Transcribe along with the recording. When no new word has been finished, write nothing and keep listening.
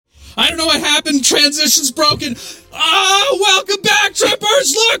transition's broken. Oh, welcome back,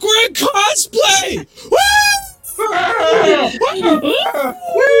 Trippers. Look, we're in cosplay.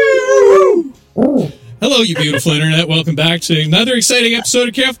 Woo! Hello, you beautiful internet. Welcome back to another exciting episode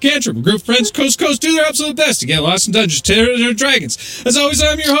of Cantrip. A group of friends coast to coast do their absolute best to get lost in dungeons, terror, and dragons. As always,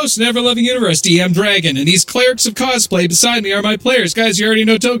 I'm your host, an ever-loving universe, DM Dragon, and these clerics of cosplay beside me are my players. Guys, you already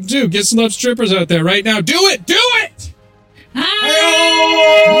know Token 2. Get some love strippers out there right now. Do it! Do it!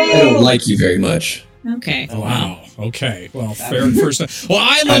 Hi! I don't like you very much. Okay. Oh, wow. Okay. Well, fair first time. Well,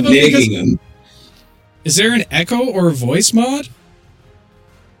 I love him because... Is there an echo or voice mod?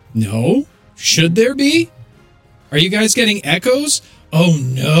 No? Should there be? Are you guys getting echoes? Oh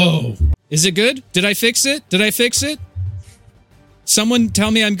no. Is it good? Did I fix it? Did I fix it? Someone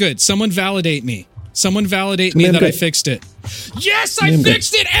tell me I'm good. Someone validate me. Someone validate me that I fixed it. Yes, I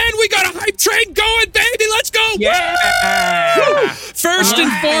fixed it, and we got a hype train going, baby. Let's go. Yeah. First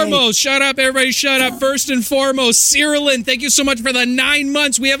and foremost, shut up, everybody, shut up. First and foremost, Cyrilin, thank you so much for the 9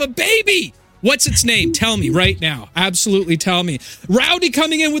 months. We have a baby. What's its name? Tell me right now. Absolutely tell me. Rowdy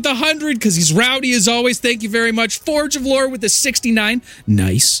coming in with 100 because he's rowdy as always. Thank you very much. Forge of Lore with the 69.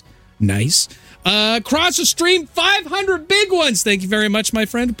 Nice. Nice. Across the stream, 500 big ones. Thank you very much, my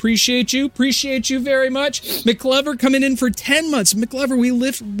friend. Appreciate you. Appreciate you very much. McLever coming in for 10 months. McLever,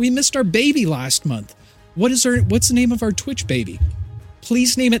 we missed our baby last month. What's the name of our Twitch baby?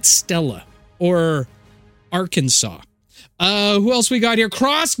 Please name it Stella or Arkansas. Who else we got here?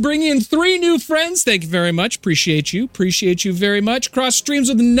 Cross bringing in 3 new friends. Thank you very much. Appreciate you. Appreciate you very much. Cross streams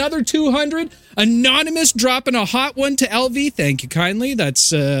with another 200. Anonymous dropping a hot one to LV. Thank you kindly.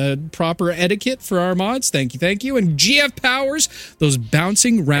 That's proper etiquette for our mods. Thank you. Thank you. And GF Powers, those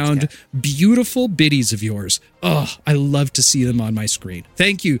bouncing round beautiful biddies of yours. Oh, I love to see them on my screen.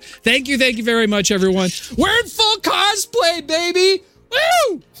 Thank you. Thank you. Thank you very much, everyone. We're in full cosplay, baby.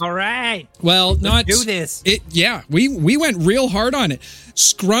 Woo! All right. Well, Let's do this. We went real hard on it.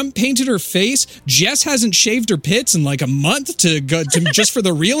 Scrum painted her face. Jess hasn't shaved her pits in like a month to just for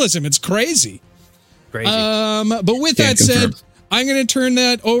the realism. It's crazy. Crazy. But with that said, I'm going to turn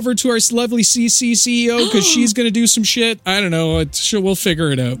that over to our lovely CC CEO because she's going to do some shit. I don't know. We'll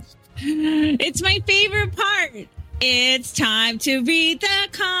figure it out. It's my favorite part. It's time to read the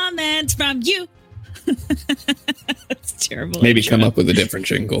comments from you. That's terrible. Maybe come up with a different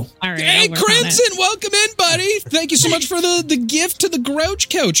jingle. All right. Hey, Crimson, welcome in, buddy. Thank you so much for the gift to the Grouch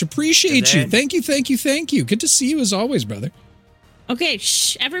Couch. Appreciate you. Thank you, thank you, thank you. Good to see you as always, brother. Okay,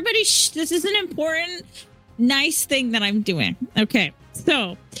 everybody, this is an important, nice thing that I'm doing. Okay,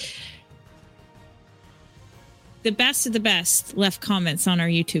 so the best of the best left comments on our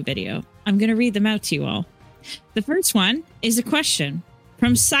YouTube video. I'm going to read them out to you all. The first one is a question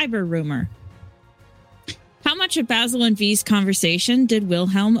from Cyber Rumor. How much of Basil and V's conversation did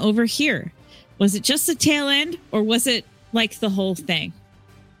Wilhelm overhear? Was it just the tail end, or was it like the whole thing?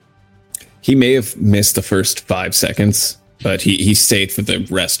 He may have missed the first 5 seconds, but he stayed for the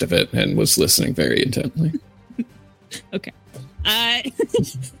rest of it and was listening very intently. Okay.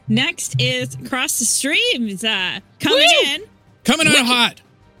 Next is Across the Streams coming in. Coming in hot.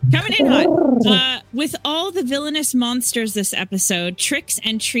 Coming in hot. With all the villainous monsters this episode, tricks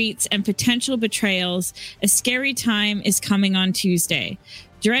and treats, and potential betrayals, a scary time is coming on Tuesday.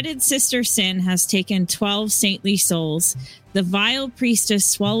 Dreaded Sister Sin has taken 12 saintly souls. The vile priestess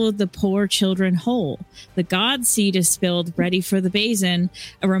swallowed the poor children whole. The god seed is spilled, ready for the basin.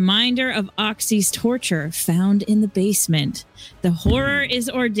 A reminder of Oxy's torture found in the basement. The horror is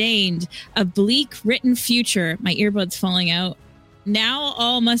ordained. A bleak written future. My earbud's falling out. Now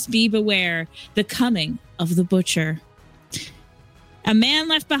all must be beware, the coming of the butcher. A man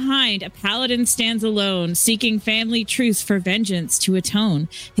left behind, a paladin stands alone, seeking family truth for vengeance to atone.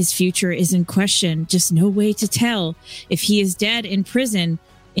 His future is in question, just no way to tell if he is dead in prison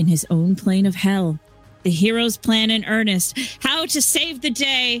in his own plane of hell. The heroes plan in earnest how to save the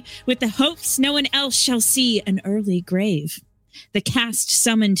day with the hopes no one else shall see an early grave. The cast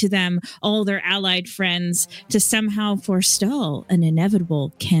summon to them all their allied friends to somehow forestall an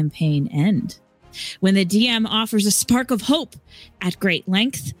inevitable campaign end. When the DM offers a spark of hope at great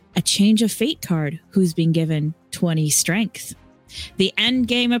length, a change of fate card who's been given 20 strength. The end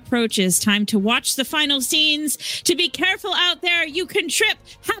game approaches, time to watch the final scenes. To be careful out there, you can trip.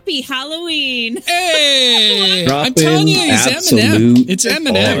 Happy Halloween. Hey! I'm telling you, he's Eminem. It's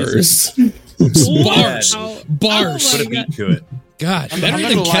Eminem. Bars. Bars. Put a beat to it. God, I'm better not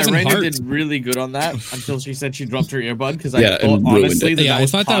than gonna lie, Kevin Raina Hart. did really good on that until she said she dropped her earbud because Yeah, I thought and ruined honestly it. that Yeah, that I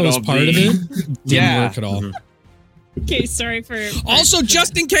was thought that part was of part of the- it. Didn't Yeah. work at all. Okay, sorry for Also,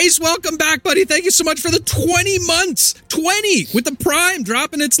 just in case, welcome back, buddy. Thank you so much for the 20 months. 20 with the Prime.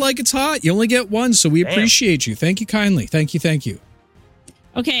 Dropping it's like it's hot. You only get one, so we appreciate you. Thank you kindly. Thank you.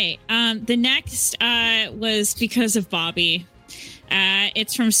 Okay, the next was because of Bobby.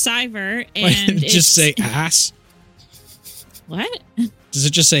 It's from Cyver, and just say ass? What? Does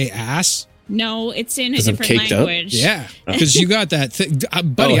it just say ass? No, it's in a Is it different caked up? language. Yeah, because you got that thing.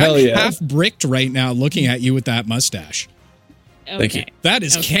 Buddy, hell I'm yeah. half bricked right now looking at you with that mustache. Okay. Thank you. That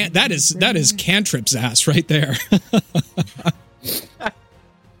is that is Cantrip's ass right there.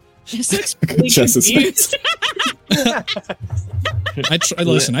 This looks really Jess's confused.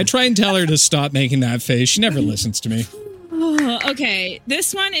 Listen, I try and tell her to stop making that face. She never listens to me. Okay,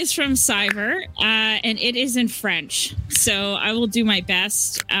 this one is from Cyver, and it is in French. So I will do my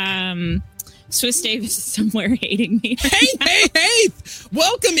best. Swiss Davis is somewhere hating me. Hey!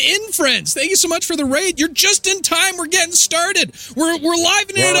 Welcome in, friends. Thank you so much for the raid. You're just in time. We're getting started. We're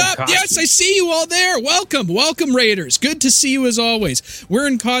livening it up. Yes, I see you all there. Welcome, raiders. Good to see you as always. We're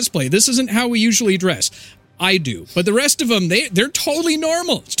in cosplay. This isn't how we usually dress. I do, but the rest of them, they're totally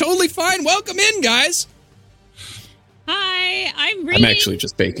normal. It's totally fine. Welcome in, guys. Hi, I'm reading. I'm actually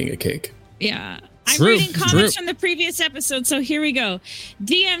just baking a cake. Yeah. I'm True, reading comments true. from the previous episode, so here we go.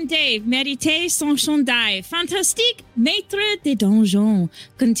 DM Dave, mérité son chandail. Fantastique, maître des donjons.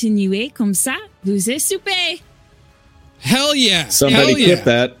 Continuez comme ça, vous êtes soupé. Hell yeah. Somebody Hell yeah. clip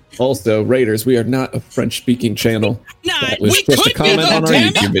that. Also, Raiders, we are not a French-speaking channel. No, That was We just a could be, comment though, on our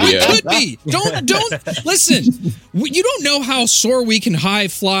damn YouTube it. video. We could be. Don't listen. You don't know how soar we can high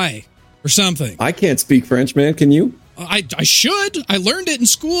fly or something. I can't speak French, man. Can you? I should. I learned it in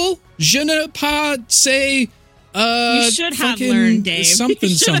school. Je ne pas say. you should have fucking learned, Dave. Something,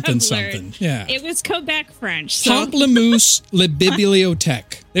 You should have something. learned. Yeah. It was Quebec French. So. Pamplemousse le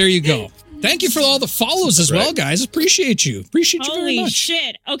bibliothèque. There you go. Thank you for all the follows as well, guys. Appreciate you. Appreciate you very Holy much.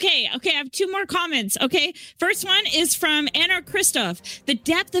 shit. Okay, I have two more comments. Okay, first one is from Anna Christoph. The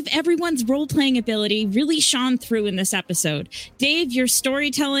depth of everyone's role-playing ability really shone through in this episode. Dave, your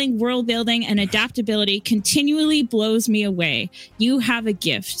storytelling, world building, and adaptability continually blows me away. You have a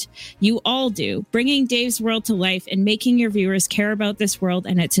gift. You all do. Bringing Dave's world to life and making your viewers care about this world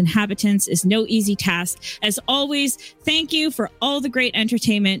and its inhabitants is no easy task. As always, thank you for all the great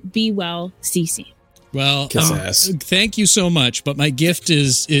entertainment. Be well. Cece. Well, Kiss ass. thank you so much, but my gift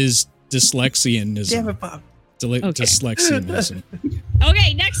is dyslexianism. Damn it, Bob. Dyslexianism.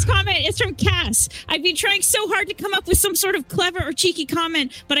 Okay, next comment is from Cass. I've been trying so hard to come up with some sort of clever or cheeky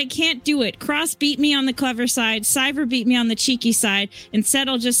comment, but I can't do it. Cross beat me on the clever side. Cyber beat me on the cheeky side. Instead,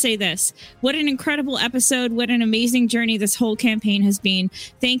 I'll just say this. What an incredible episode. What an amazing journey this whole campaign has been.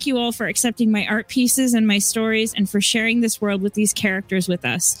 Thank you all for accepting my art pieces and my stories and for sharing this world with these characters with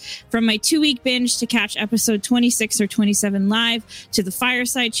us. From my 2-week binge to catch episode 26 or 27 live, to the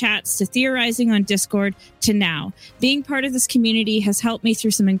fireside chats, to theorizing on Discord, to now. Being part of this community has helped me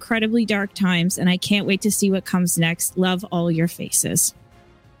through some incredibly dark times, and I can't wait to see what comes next. Love all your faces.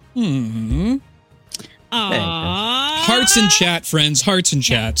 Hmm. Aww. Hearts in chat, friends. Hearts in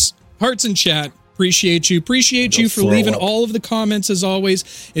chats. Hearts in chat. Appreciate you. Appreciate you for throw leaving up. all of the comments as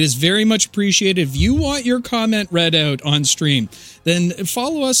always. It is very much appreciated. If you want your comment read out on stream, then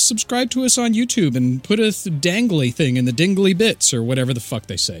follow us, subscribe to us on YouTube, and put a dangly thing in the dingly bits or whatever the fuck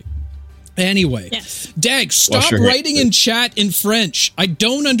they say. Anyway, Yes. Dag, stop your hands. writing in chat in French. I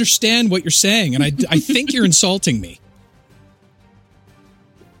don't understand what you're saying, and I think you're insulting me.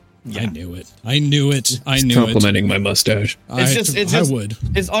 Yeah. I knew it. I knew it. I knew it. Complimenting my mustache. It's just, I would.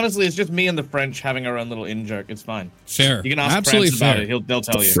 It's honestly, it's just me and the French having our own little in joke. It's fine. Fair. You can ask Absolutely France about fair. it. They'll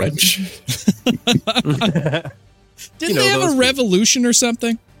tell you. French. Didn't they have a revolution or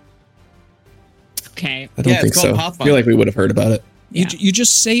something? Okay. I don't Yeah, it's think called so. I Pathfinder. feel like we would have heard about it. Yeah. You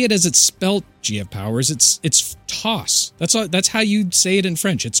just say it as it's spelt, Gia Powers. It's toss. That's how you say it in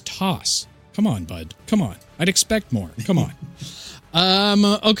French. It's toss. Come on, bud. Come on. I'd expect more. Come on.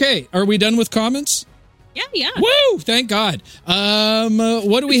 Okay. Are we done with comments? Yeah. Woo! Thank God.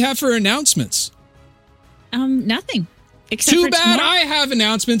 What do we have for announcements? Nothing. Except Too for bad tomorrow. I have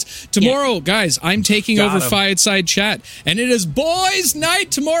announcements. Tomorrow, guys, I'm taking over Fireside Chat, and it is boys'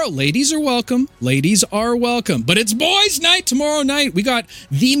 night tomorrow. Ladies are welcome. Ladies are welcome. But it's boys' night tomorrow night. We got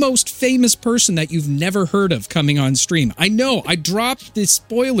the most famous person that you've never heard of coming on stream. I know, I dropped the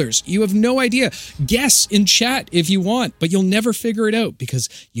spoilers. You have no idea. Guess in chat if you want, but you'll never figure it out because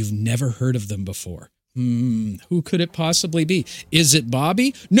you've never heard of them before. Who could it possibly be? Is it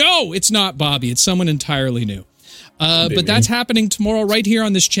Bobby? No, it's not Bobby. It's someone entirely new. But that's happening tomorrow right here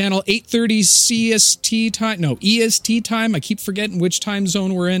on this channel, 8:30 CST time. No, EST time. I keep forgetting which time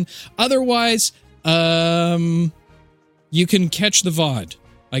zone we're in. Otherwise, You can catch the VOD,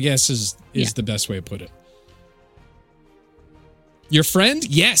 I guess is the best way to put it. Your friend?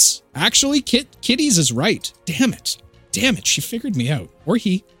 Yes. Actually, Kitties is right. Damn it. She figured me out. Or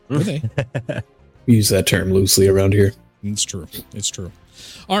he. Or they. We use that term loosely around here. It's true.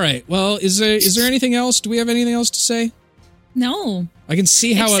 All right. Well, is there anything else? Do we have anything else to say? No. I can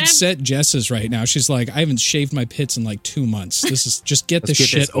see how upset Jess is right now. She's like, I haven't shaved my pits in like 2 months. This is just get this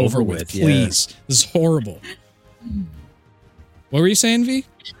shit over with, please. Yeah. This is horrible. What were you saying, V?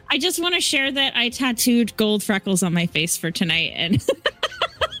 I just want to share that I tattooed gold freckles on my face for tonight, and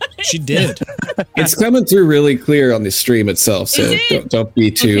she did. It's coming through really clear on the stream itself, so don't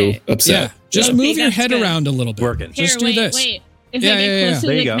be too upset. Yeah, just move your head around a little bit. Working. Just do this. Wait. If I get close to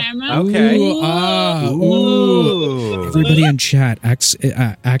there the you go. camera. Okay. Ooh. Everybody in chat,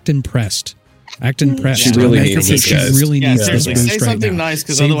 act impressed. Act impressed. She really needs this, guys. She really needs this seriously, boost say right something now. nice,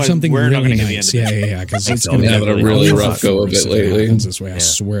 because otherwise we're not going to get the end of it. Yeah, because it's I'm having a really rough go of it lately. This way, I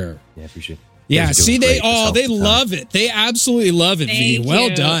swear. Yeah, appreciate it. Yeah, see, they love it. They absolutely love it, V. Well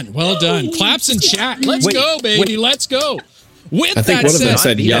done. Claps in chat. Let's go, baby. Let's go. With I think that one of them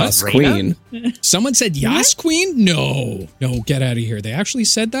said yes, Queen. Someone said yes, Queen? No, get out of here. They actually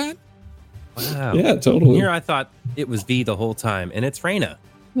said that? Wow. Yeah, totally. Here I thought it was V the whole time, and it's Reyna.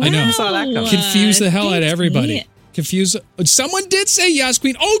 I know. I saw that coming. Confuse the hell out of everybody. Neat. Someone did say yes,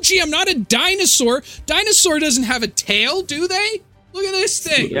 Queen. Oh, gee, I'm not a dinosaur. Dinosaur doesn't have a tail, do they? Look at this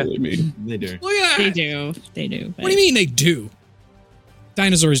thing. Yeah. They do. Look at that. They do. What do you mean they do?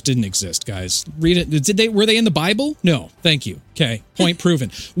 Dinosaurs didn't exist, guys. Read it. Were they in the Bible? No. Thank you. Okay. Point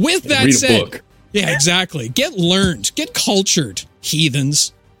proven. With that Read a said, book. yeah, exactly. Get learned. Get cultured,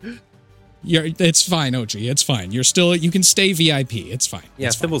 heathens. It's fine, OG. It's fine. You can stay VIP. It's fine. Yeah,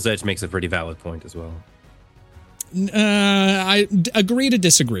 it's fine. Thimble's Edge makes a pretty valid point as well. I agree to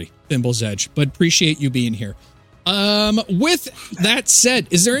disagree, Thimble's Edge, but appreciate you being here. With that said,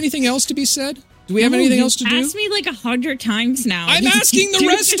 is there anything else to be said? Do we have anything else to do? Asked me like 100 times now. I'm asking the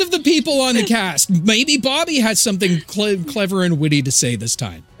rest of the people on the cast. Maybe Bobby has something clever and witty to say this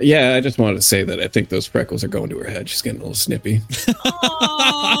time. Yeah, I just wanted to say that I think those freckles are going to her head. She's getting a little snippy.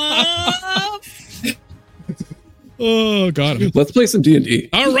 Oh, got him. Let's play some D&D.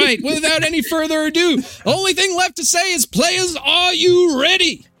 All right, without any further ado, only thing left to say is, players, are you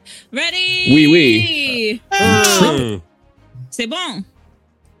ready? Ready? Oui. C'est bon.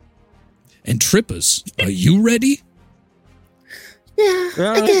 And trippers, are you ready? Yeah,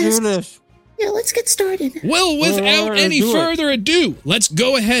 I guess. Yeah, let's get started. Well, without any further ado, let's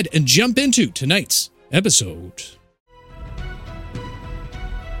go ahead and jump into tonight's episode.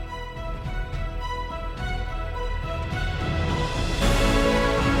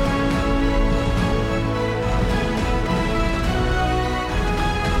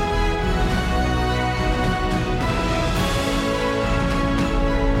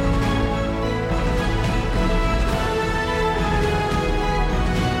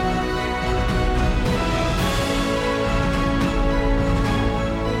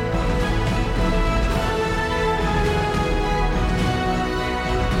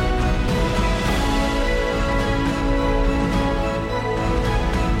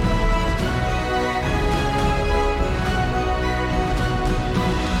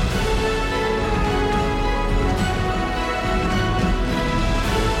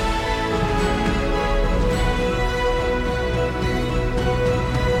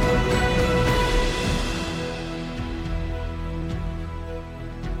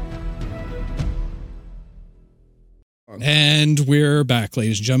 And we're back,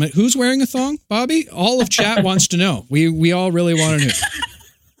 ladies and gentlemen. Who's wearing a thong, Bobby? All of chat wants to know. We all really want to know.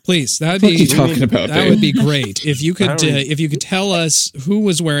 Please, that'd be talking about, that would be great if you could tell us who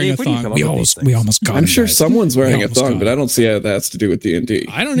was wearing a thong. We almost got. I'm sure guys. someone's wearing a thong, but I don't see how that has to do with D&D.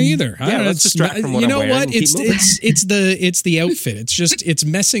 I don't either. Let's distract from what you know I'm wearing what? and keep It's the outfit. It's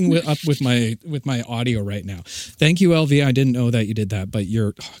messing up with my audio right now. Thank you, LV. I didn't know that you did that, but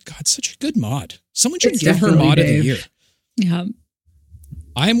you're such a good mod. Someone should give her mod of the year. Yeah.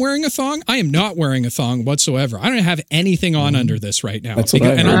 I am wearing a thong. I am not wearing a thong whatsoever. I don't have anything on under this right now. That's what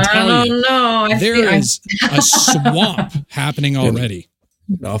I heard. I'll tell you, know. there is a swamp happening already.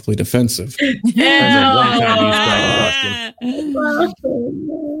 Awfully defensive.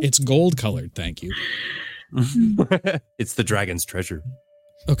 It's gold colored. Thank you. It's the dragon's treasure.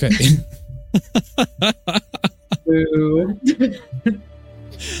 Okay.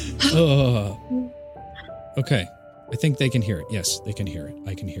 Okay. I think they can hear it. Yes, they can hear it.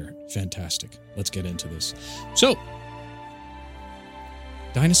 I can hear it. Fantastic. Let's get into this. So,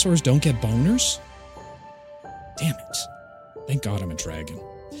 dinosaurs don't get boners? Damn it. Thank God I'm a dragon.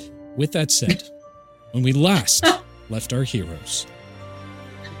 With that said, when we last left our heroes.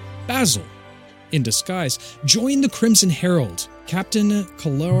 Basil, in disguise, joined the Crimson Herald, Captain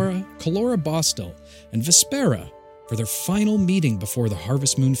Calora Bostel, and Vespera for their final meeting before the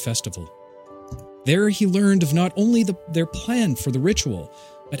Harvest Moon Festival. There he learned of not only their plan for the ritual,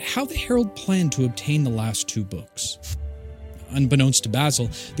 but how the Herald planned to obtain the last 2 books. Unbeknownst to Basil,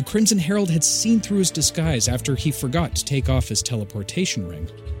 the Crimson Herald had seen through his disguise after he forgot to take off his teleportation ring.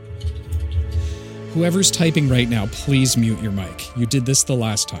 Whoever's typing right now, please mute your mic. You did this the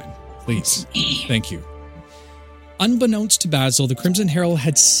last time. Please. Thank you. Unbeknownst to Basil, the Crimson Herald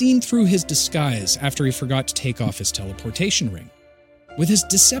had seen through his disguise after he forgot to take off his teleportation ring. With his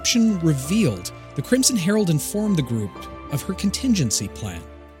deception revealed, the Crimson Herald informed the group of her contingency plan.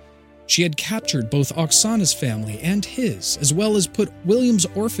 She had captured both Oksana's family and his, as well as put Wilhelm's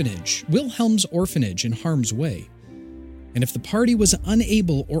orphanage in harm's way. And if the party was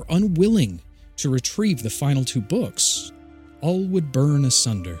unable or unwilling to retrieve the final 2 books, all would burn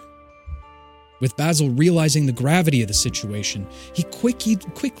asunder. With Basil realizing the gravity of the situation, he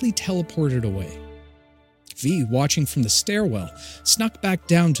quickly teleported away. V, watching from the stairwell, snuck back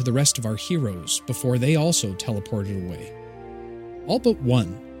down to the rest of our heroes before they also teleported away. All but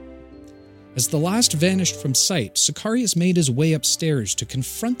one. As the last vanished from sight, Sicarius made his way upstairs to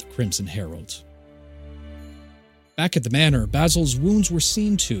confront the Crimson Herald. Back at the manor, Basil's wounds were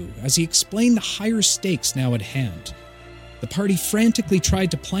seen to as he explained the higher stakes now at hand. The party frantically tried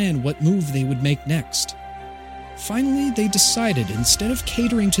to plan what move they would make next. Finally, they decided instead of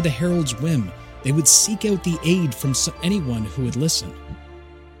catering to the Herald's whim, they would seek out the aid from anyone who would listen.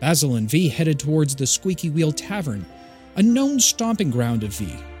 Basil and V headed towards the Squeaky Wheel Tavern, a known stomping ground of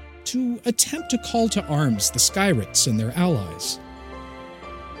V, to attempt to call to arms the Skyrits and their allies.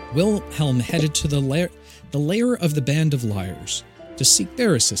 Wilhelm headed to the lair of the Band of Liars to seek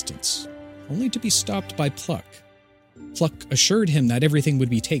their assistance, only to be stopped by Pluck. Pluck assured him that everything would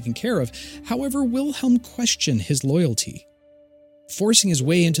be taken care of. However, Wilhelm questioned his loyalty. Forcing his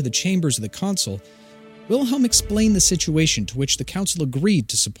way into the chambers of the council, Wilhelm explained the situation, to which the council agreed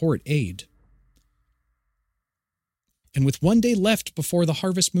to support aid. And with 1 day left before the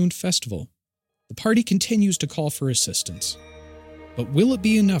Harvest Moon Festival, the party continues to call for assistance. But will it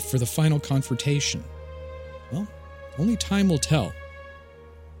be enough for the final confrontation? Well, only time will tell.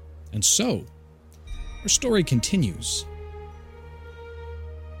 And so, our story continues.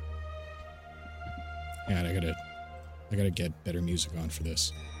 God, I gotta get better music on for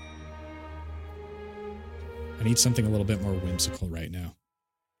this. I need something a little bit more whimsical right now.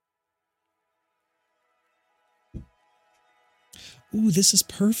 Ooh, this is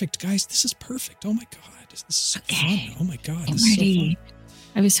perfect, guys. This is perfect. Oh my God. This is so fun. Oh my God. This is so fun.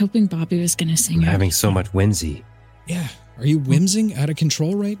 I was hoping Bobby was going to sing. I'm having so much whimsy. Yeah. Are you whimsing out of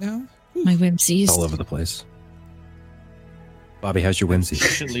control right now? Ooh. My whimsies. All over the place. Bobby, how's your whimsy?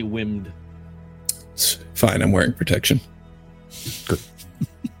 Sufficiently whimmed. It's fine. I'm wearing protection. Good.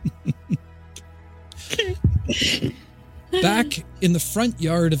 Back in the front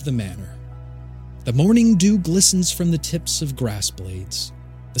yard of the manor, the morning dew glistens from the tips of grass blades,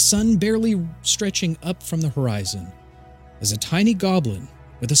 the sun barely stretching up from the horizon, as a tiny goblin,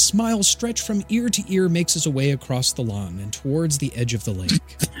 with a smile stretched from ear to ear, makes his way across the lawn and towards the edge of the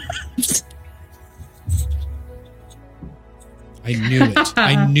lake. I knew it.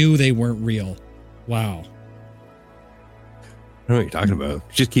 I knew they weren't real. Wow. I don't know what you're talking about.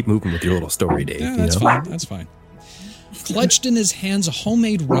 Just keep moving with your little story, Dave. Yeah, that's fine. That's fine. Clutched in his hands a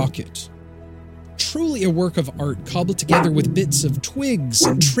homemade rocket. Truly a work of art, cobbled together with bits of twigs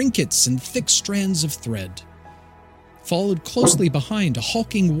and trinkets and thick strands of thread. Followed closely behind a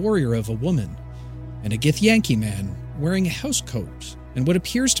hulking warrior of a woman, and a Githyanki man wearing a housecoat and what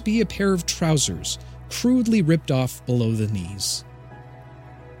appears to be a pair of trousers, crudely ripped off below the knees.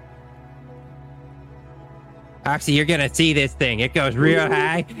 Oxy, you're gonna see this thing. It goes real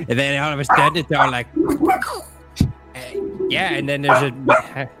high, and then all of a sudden it's all like, yeah, and then there's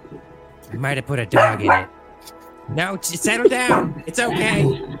a. I might have put a dog in it. No, settle down. It's okay.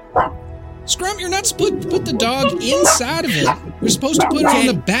 Scrum, you're not supposed to put the dog inside of it. You're supposed to put it on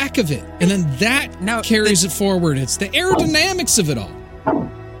the back of it, and then that carries it forward. It's the aerodynamics of it all.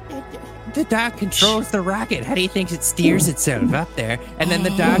 The dog controls the rocket. How do you think it steers itself up there? And then the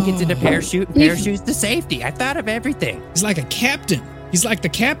dog gets into parachute and parachutes to safety. I thought of everything. He's like a captain. He's like the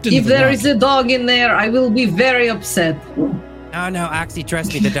captain. If there is a dog in there, I will be very upset. Oh, no, Oxy,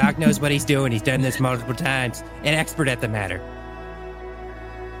 trust me. The dog knows what he's doing. He's done this multiple times. An expert at the matter.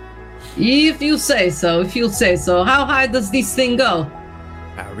 If you say so, How high does this thing go?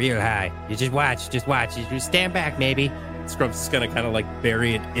 Oh, real high. You just watch. You just stand back, maybe. Scrubs is gonna kind of like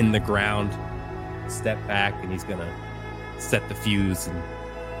bury it in the ground step back, and he's gonna set the fuse, and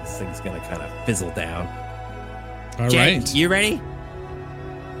this thing's gonna kind of fizzle down. All Jed, right. you ready?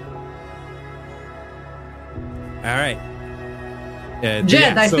 All right.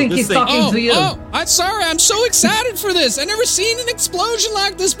 Jed, I think he's talking to you. I'm sorry. I'm so excited for this. I never seen an explosion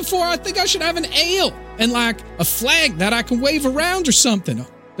like this before. I think I should have an ale and like a flag that I can wave around or something.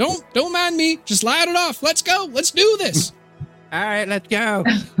 Don't mind me. Just light it off. Let's go. Let's do this. All right, let's go.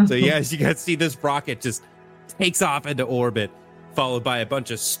 So yes, you guys see this rocket just takes off into orbit, followed by a bunch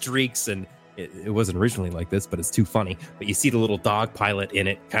of streaks, and it wasn't originally like this, but it's too funny. But you see the little dog pilot in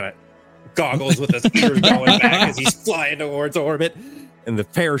it kind of goggles with his ears going back as he's flying towards orbit, and the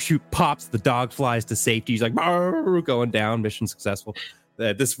parachute pops, the dog flies to safety. He's like, "Brrr," going down, mission successful.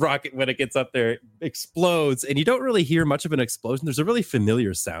 This rocket, when it gets up there, explodes, and you don't really hear much of an explosion. There's a really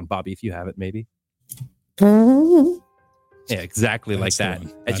familiar sound, Bobby, if you have it, maybe. Yeah, exactly. That's like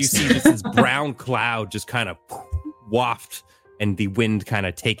that. As you see this brown cloud just kind of waft, and the wind kind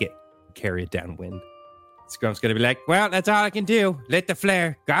of take it, carry it downwind. Scrump's gonna be like, well, that's all I can do. Lit the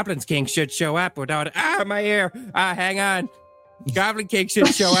flare. Goblins King should show up without my ear. Hang on. Goblin King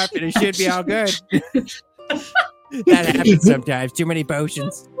should show up and it should be all good. That happens sometimes. Too many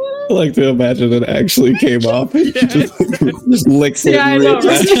potions. I like to imagine it actually came off. And just licks it. Yeah, I know,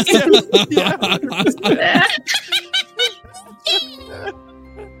 right?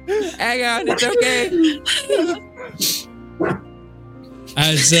 Hang on, it's okay.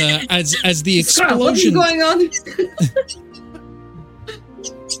 As the Scrap, what is explosion going on?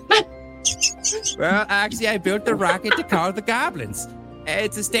 Well, actually, I built the rocket to call the goblins.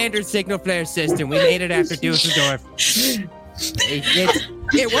 It's a standard signal flare system. We made it after Dusseldorf.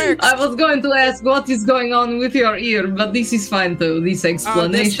 It works. I was going to ask what is going on with your ear, but this is fine too. This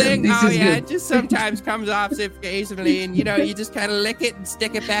explanation. This is yeah, good. it just sometimes comes off occasionally, and you just kind of lick it and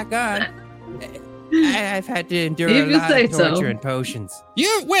stick it back on. I've had to endure If a you lot say of torture so. and potions.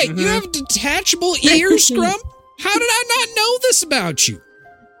 You have detachable ears, Scrump? How did I not know this about you?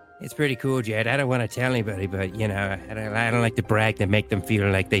 It's pretty cool, Jed. I don't want to tell anybody, but I don't like to brag to make them feel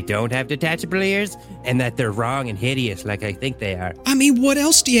like they don't have detachable ears and that they're wrong and hideous like I think they are. I mean, what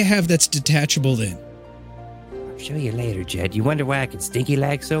else do you have that's detachable then? I'll show you later, Jed. You wonder why I can stinky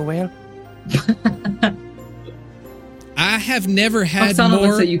lag so well? I have never had Oksana looks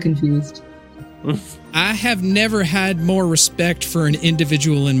more. at you confused. I have never had more respect for an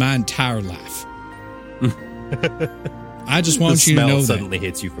individual in my entire life. I just want you to know that. Suddenly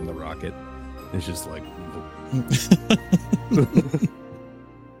hits you from the rocket. It's just like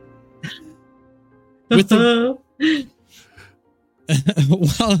with the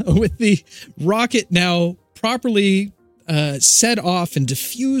with the rocket now properly set off and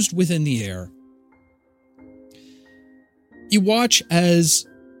diffused within the air, you watch as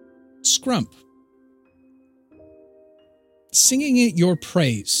Scrump, singing your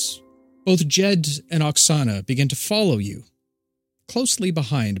praise, both Jed and Oksana begin to follow you, closely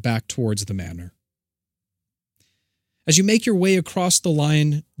behind back towards the manor. As you make your way across the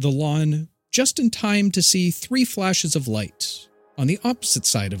lawn, just in time to see 3 flashes of light on the opposite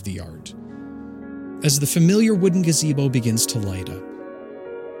side of the yard, as the familiar wooden gazebo begins to light up.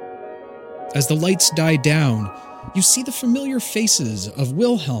 As the lights die down, you see the familiar faces of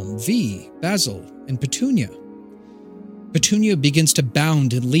Wilhelm, V, Basil, and Petunia. Petunia begins to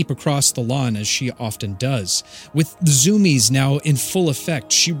bound and leap across the lawn as she often does. With the zoomies now in full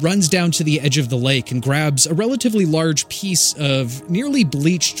effect, she runs down to the edge of the lake and grabs a relatively large piece of nearly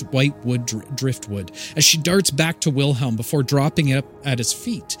bleached white wood driftwood as she darts back to Wilhelm before dropping it up at his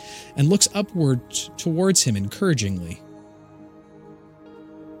feet and looks upward towards him encouragingly.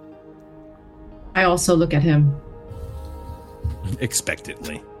 I also look at him.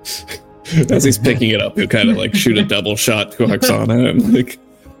 expectantly. As he's picking it up, he'll kind of like shoot a double shot to Oksana and like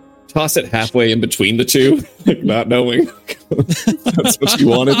toss it halfway in between the two, like not knowing that's what she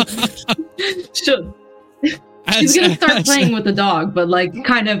wanted. Sure. He's gonna start playing with the dog, but like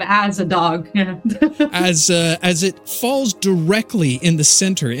kind of as a dog. as it falls directly in the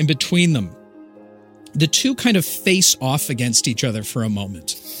center, in between them, the two kind of face off against each other for a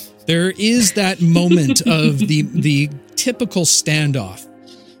moment. There is that moment of the typical standoff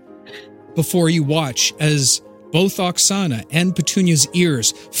before you watch as both Oksana and Petunia's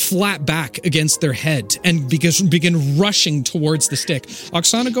ears flap back against their head and begin rushing towards the stick.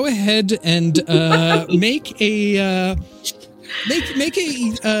 Oksana, go ahead and make a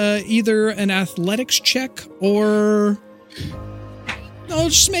either an athletics check or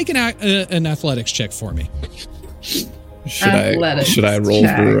just make an athletics check for me. Should I roll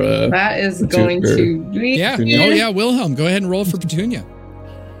check. for that is going to be Wilhelm, go ahead and roll for Petunia.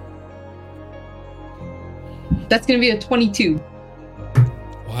 That's going to be a 22.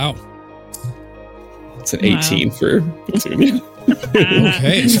 Wow. It's an 18 for Petunia.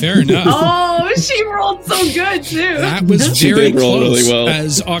 Okay, fair enough. Oh, she rolled so good too. That was She very did roll close. really well.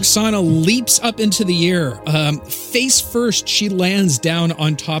 As Oksana leaps up into the air, face first, she lands down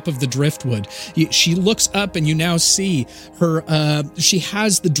on top of the driftwood. She looks up, and you now see her. She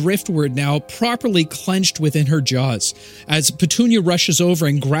has the driftwood now properly clenched within her jaws. As Petunia rushes over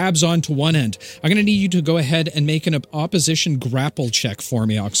and grabs onto one end, I'm going to need you to go ahead and make an opposition grapple check for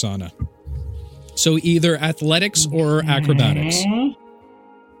me, Oksana. So either athletics or acrobatics. And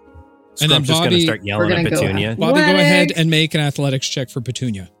And then Scrump's just going to Bobby- start yelling We're at gonna go Petunia. Bobby, go ahead Athletics. and make an athletics check for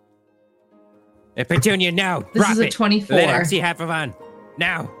Petunia. Hey, Petunia, no. This Drop is a it. 24. Let Oxy have fun.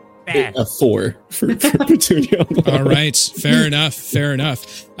 Now. Bad. A 4 for Petunia. All right, fair enough, fair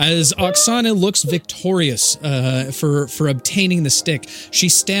enough. As Oksana looks victorious for obtaining the stick, she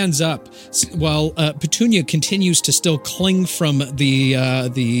stands up while Petunia continues to still cling from the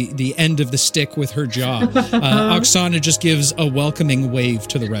end of the stick with her jaw. Oksana just gives a welcoming wave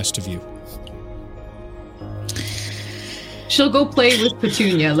to the rest of you. She'll go play with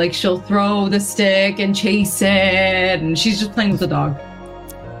Petunia. Like, she'll throw the stick and chase it, and she's just playing with the dog.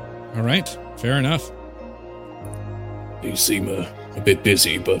 All right, fair enough. You seem a bit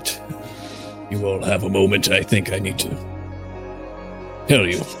busy, but you all have a moment. I think I need to tell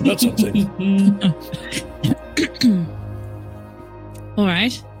you about something. All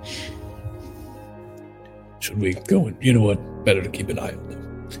right. Should we go and, you know what? Better to keep an eye on them.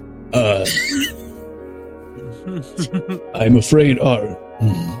 I'm afraid our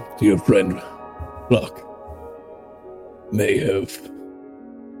dear friend Pluck may have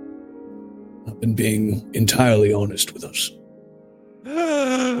not been being entirely honest with us.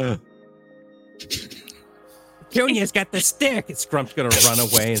 Petunia's got the stick. Scrump's going to run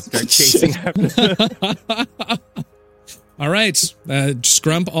away and start chasing after. All right,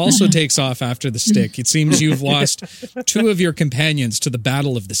 Scrump also takes off after the stick. It seems you've lost two of your companions to the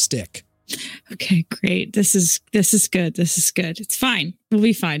battle of the stick. Okay, great. This is good. This is good. It's fine. We'll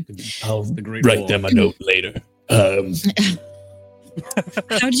be fine. I'll The Great write Wall. them a note later. How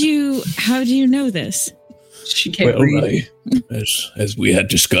do you know this? She can't Well, read. as we had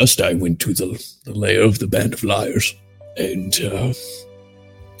discussed, I went to the lair of the Band of Liars, and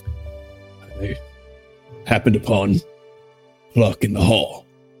I happened upon Pluck in the hall.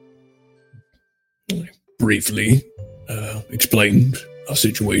 I briefly explained our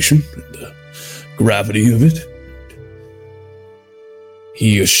situation and the gravity of it.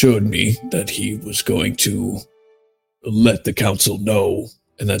 He assured me that he was going to let the council know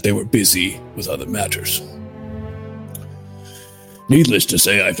and that they were busy with other matters. Needless to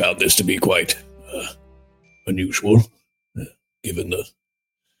say, I found this to be quite unusual, given the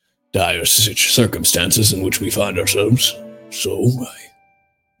dire circumstances in which we find ourselves. So,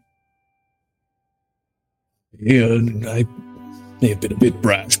 I may have been a bit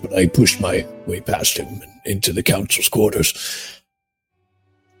brash, but I pushed my way past him and into the council's quarters.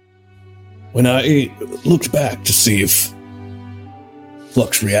 When I looked back to see if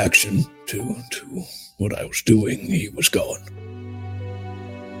Pluck's reaction to what I was doing, he was gone.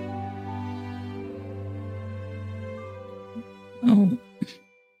 Oh,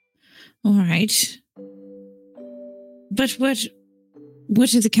 all right. But what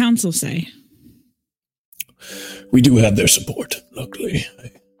did the council say? We do have their support, luckily. I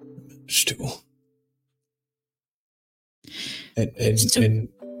managed to. And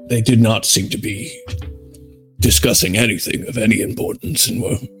they did not seem to be discussing anything of any importance and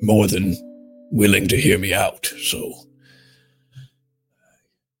were more than willing to hear me out. So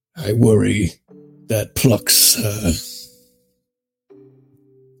I worry that Pluck's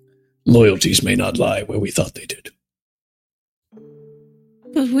loyalties may not lie where we thought they did.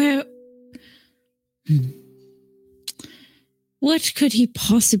 But what could he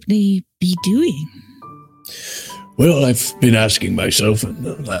possibly be doing? Well, I've been asking myself in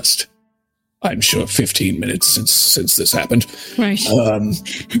the last, I'm sure, 15 minutes since this happened. Right.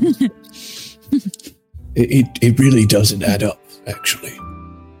 It really doesn't add up, actually.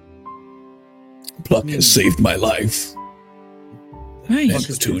 Pluck has saved my life. Right. Pluck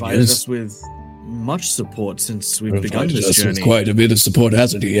has provided us with much support since we've begun Provided this us with journey. quite a bit of support,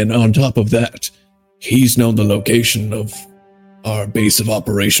 hasn't he? And on top of that, he's known the location of our base of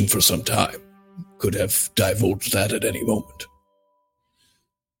operation for some time. Could have divulged that at any moment.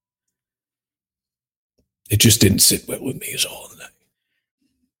 It just didn't sit well with me, is all.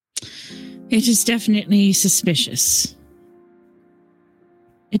 It is definitely suspicious.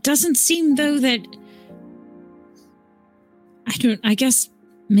 It doesn't seem, though, that... I guess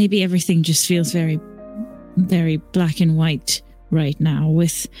maybe everything just feels very very black and white right now,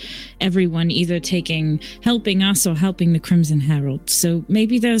 with everyone either helping us or helping the Crimson Herald. So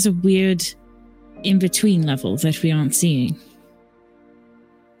maybe there's a weird in-between level that we aren't seeing.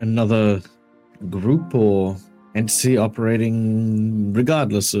 Another group or entity operating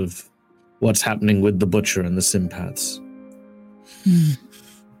regardless of what's happening with the Butcher and the Sympaths.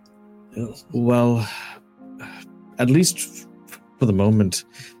 Well, at least for the moment,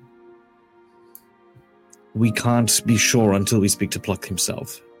 we can't be sure until we speak to Pluck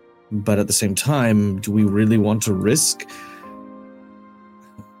himself. But at the same time, do we really want to risk?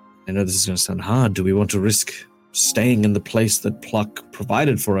 I know this is going to sound hard. Do we want to risk staying in the place that Pluck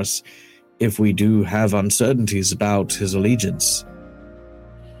provided for us if we do have uncertainties about his allegiance?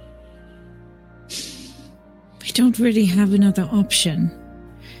 We don't really have another option,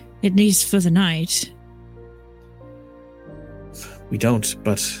 at least for the night. We don't,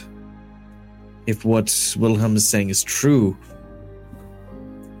 but if what Wilhelm is saying is true,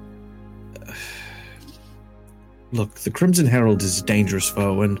 look, the Crimson Herald is a dangerous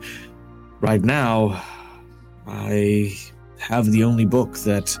foe, and right now, I have the only book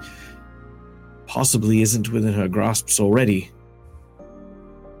that possibly isn't within her grasps already.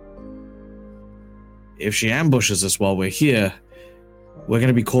 If she ambushes us while we're here, we're going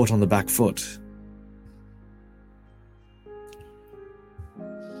to be caught on the back foot.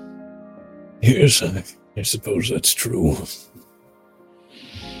 Yes, I suppose that's true.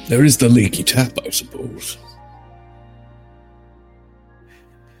 There is the leaky tap, I suppose.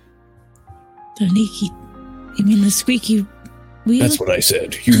 The leaky... You mean the squeaky wheel? That's what I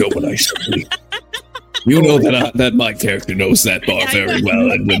said. You know what I said. You know that my character knows that bar very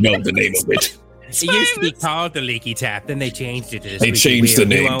well and would know the name of it. It used to be called the Leaky Tap, then they changed it to the They Squeaky changed the Wheel.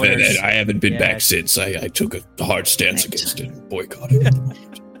 name, New but owners. I haven't been back since. I took a hard stance against it and boycotted it.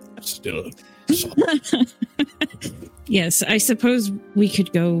 Still Yes, I suppose we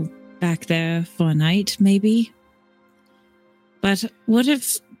could go back there for a night, maybe. But what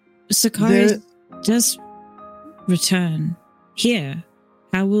if Sakari does return here?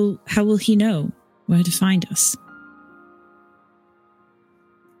 How will he know where to find us?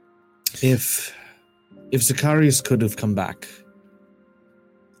 If Zacharias could have come back,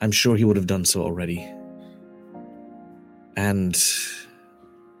 I'm sure he would have done so already. And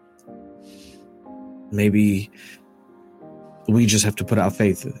maybe we just have to put our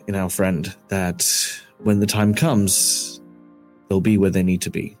faith in our friend that when the time comes, they'll be where they need to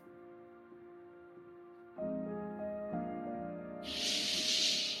be.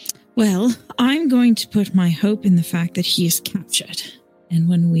 Well, I'm going to put my hope in the fact that he is captured. And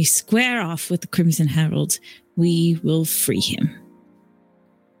when we square off with the Crimson Herald, we will free him.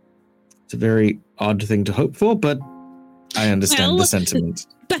 It's a very odd thing to hope for, but I understand the sentiment.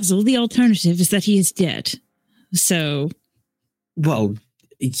 Basil, the alternative is that he is dead. So... Well,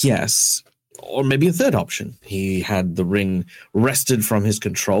 yes. Or maybe a third option. He had the ring wrested from his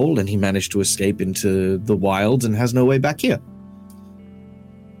control and he managed to escape into the wilds and has no way back here.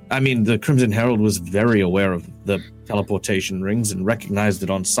 I mean, the Crimson Herald was very aware of the teleportation rings and recognized it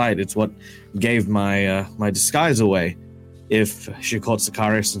on sight. It's what gave my my disguise away. If she caught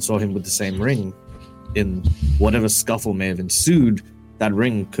Sicarius and saw him with the same ring, in whatever scuffle may have ensued, that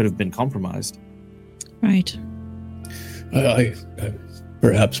ring could have been compromised. Right.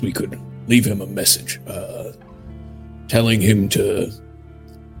 Perhaps we could leave him a message, telling him to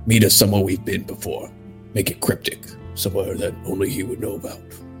meet us somewhere we've been before. Make it cryptic, somewhere that only he would know about.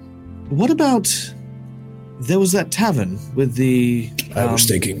 What about... There was that tavern with the... I was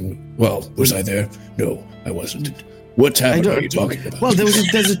thinking... Well, was I there? No, I wasn't. What tavern are you talking about? Well,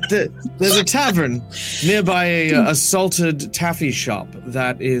 there's a tavern nearby a salted taffy shop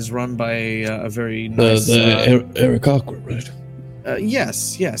that is run by a very nice... Eric Aqua, right?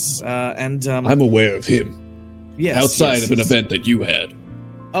 Yes. And I'm aware of him. Yes. Outside of an event that you had.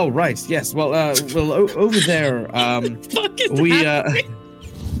 Oh, right. Yes. Well, over there, we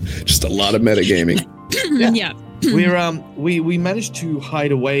just a lot of metagaming. Yeah. We managed to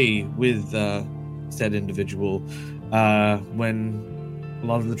hide away with said individual when a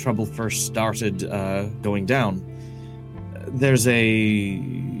lot of the trouble first started going down. There's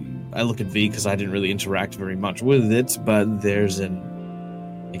I look at V because I didn't really interact very much with it, but there's an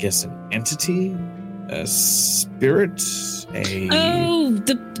entity, a spirit,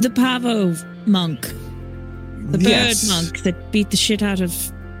 the Pavo monk, the bird monk that beat the shit out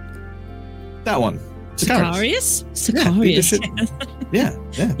of that one. Sicarius? Yeah.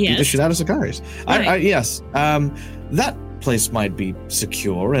 Yes. Beat the shit out of Sicarius. Right. Yes. That place might be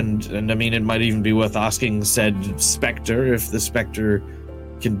secure, and I mean, it might even be worth asking said Spectre if the Spectre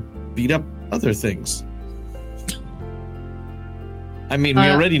can beat up other things. I mean, we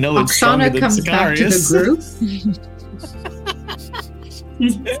already know it's stronger Oksana than comes back to the group.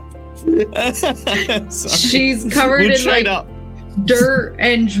 She's covered in like dirt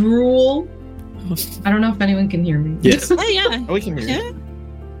and drool. I don't know if anyone can hear me. Yes. Yeah. We can hear you.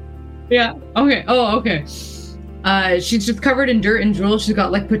 Yeah. Okay. Oh, okay. She's just covered in dirt and drool. She's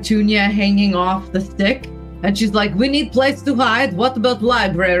got like Petunia hanging off the stick. And she's like, we need place to hide. What about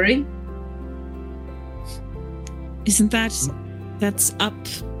library? Isn't that's up?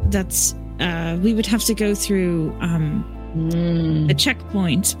 That's we would have to go through a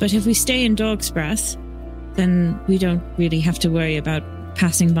checkpoint. But if we stay in Dog's Breath, then we don't really have to worry about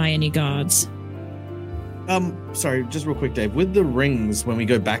passing by any guards. Sorry, just real quick, Dave. With the rings, when we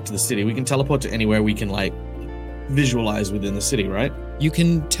go back to the city, we can teleport to anywhere we can like visualize within the city, right? You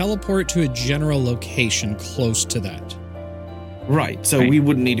can teleport to a general location close to that. Right. So we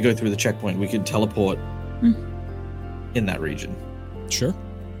wouldn't need to go through the checkpoint. We could teleport in that region. Sure.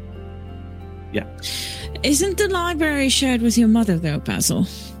 Yeah. Isn't the library shared with your mother, though, Basil?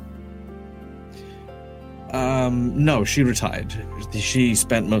 No, she retired. She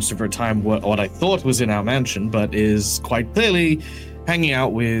spent most of her time what I thought was in our mansion, but is quite clearly hanging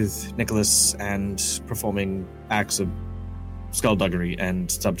out with Nicholas and performing acts of skullduggery and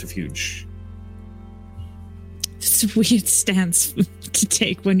subterfuge. It's a weird stance to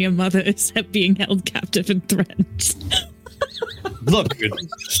take when your mother is being held captive and threatened. Look,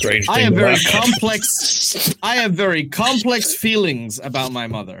 strange thing. I have very complex feelings about my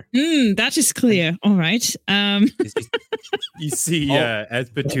mother. That is clear. All right. You see,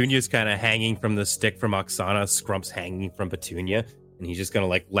 as Petunia's kind of hanging from the stick from Oksana, Scrump's hanging from Petunia, and he's just gonna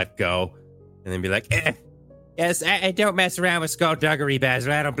like let go, and then be like, "Yes, I don't mess around with skullduggery,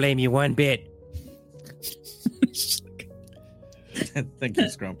 Basil. I don't blame you one bit." Thank you,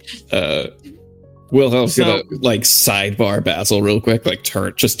 Scrump. Wilhelm's gonna like sidebar Basil real quick, like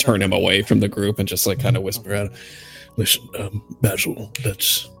turn him away from the group and just like kind of whisper out, Listen, Basil,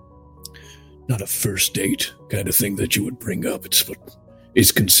 that's not a first date kind of thing that you would bring up. It's what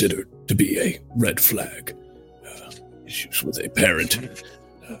is considered to be a red flag. Issues with a parent.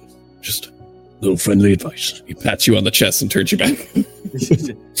 Just a little friendly advice. He pats you on the chest and turns you back.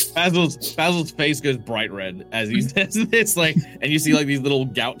 Basil's face goes bright red as he says this, like, and you see like these little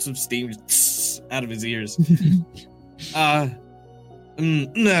gouts of steam just out of his ears.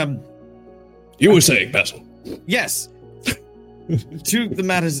 You were saying, Basil. Yes. To the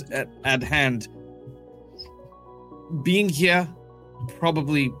matters at hand. Being here,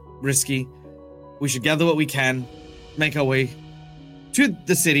 probably risky. We should gather what we can, make our way to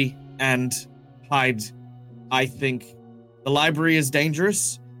the city, and hide. I think the library is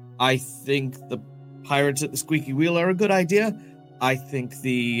dangerous. I think the pirates at the Squeaky Wheel are a good idea. I think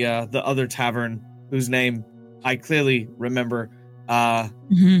the other tavern, whose name I clearly remember,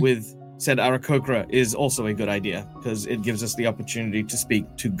 with said Arakokra, is also a good idea, because it gives us the opportunity to speak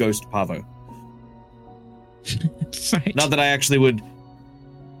to Ghost Pavo. Right. Not that I actually would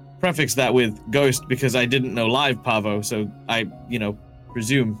prefix that with Ghost, because I didn't know live Pavo, so I,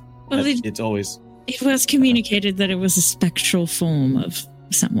 presume that it's always... It was communicated that it was a spectral form of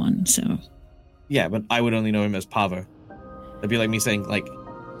someone, so... Yeah, but I would only know him as Pavo. That'd be like me saying, like,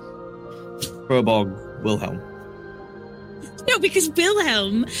 Probog Wilhelm. No, because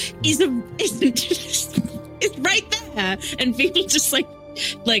Wilhelm is right there, and people just like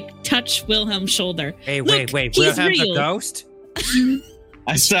touch Wilhelm's shoulder. Hey, Look, wait, he's Wilhelm's real. a ghost?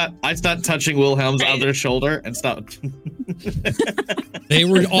 I start touching Wilhelm's other shoulder and stop. They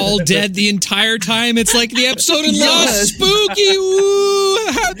were all dead the entire time. It's like the episode in Lost. Spooky. Woo!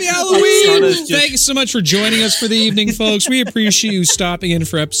 Happy Halloween. Thank you so much for joining us for the evening, folks. We appreciate you stopping in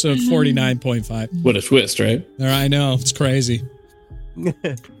for episode 49.5. What a twist, right? I know. It's crazy.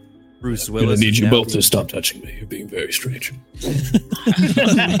 Bruce I'm gonna Willis. need you both to stop touching me. You're being very strange.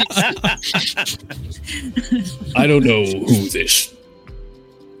 I don't know who this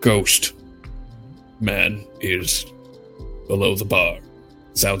ghost man is below the bar.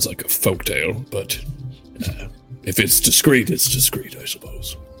 Sounds like a folktale, but if it's discreet, it's discreet, I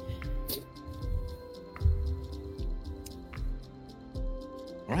suppose.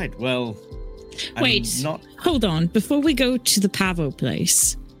 All right, well... Wait, hold on. Before we go to the Pavo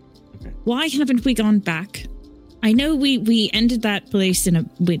place, why haven't we gone back? I know we ended that place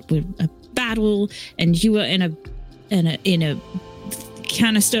with a battle, and you were in a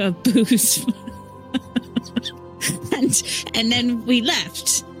canister of booze, and then we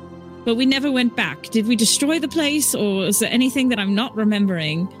left, but we never went back. Did we destroy the place, or is there anything that I'm not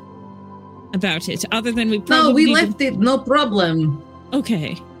remembering about it, other than we probably... No, we left it, no problem.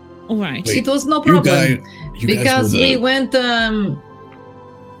 Okay, all right. It was no problem You guys because we went.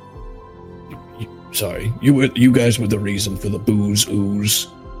 sorry, you guys were the reason for the booze ooze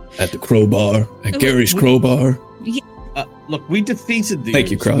at the crowbar, at Gary's crowbar. Look, we defeated the.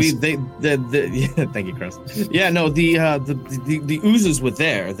 Thank you, Cross. Yeah, thank you, Cross. Yeah, no, the oozes were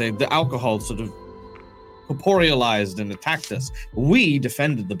there. The alcohol sort of corporealized and attacked us. We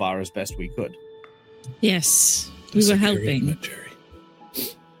defended the bar as best we could. Yes, we were helping.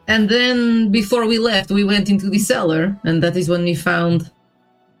 And then before we left, we went into the cellar, and that is when we found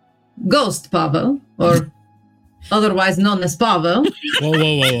Ghost Pavo, or otherwise known as Pavo.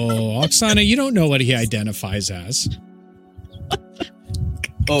 Whoa. Oksana, you don't know what he identifies as.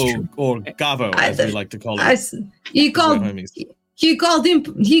 Oh, or Gavo, as we like to call him. He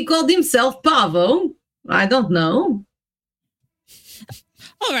called himself Pavo. I don't know.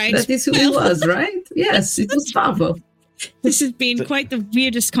 All right. That is who he was, right? Yes, it was Pavo. This has been quite the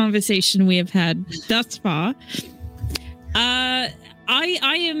weirdest conversation we have had thus far.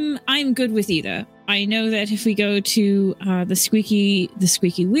 I'm good with either. I know that if we go to the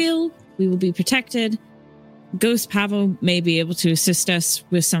squeaky wheel, we will be protected. Ghost Pavo may be able to assist us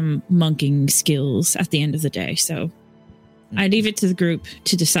with some monking skills at the end of the day. So I leave it to the group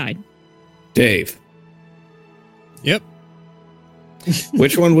to decide. Dave. Yep.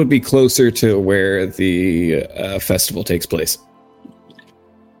 Which one would be closer to where the festival takes place?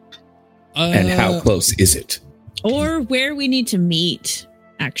 And how close is it? Or where we need to meet,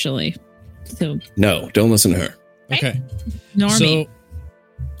 actually. So No, don't listen to her. Okay. Normie.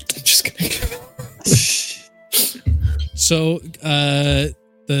 Just kidding. So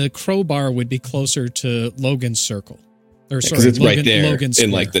the crowbar would be closer to Logan's Circle. Or sorry, Because it's Logan, right there Logan Square.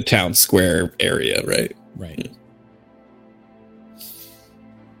 in like the town square area, right? Right.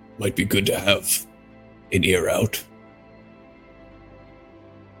 Might be good to have an ear out.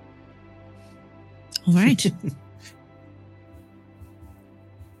 All right.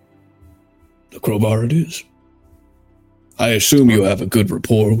 The crowbar it is. I assume you have a good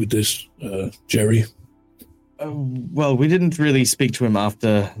rapport with this, Jerry. Well, we didn't really speak to him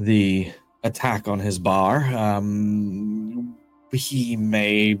after the attack on his bar. He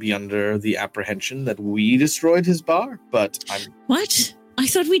may be under the apprehension that we destroyed his bar, but What? I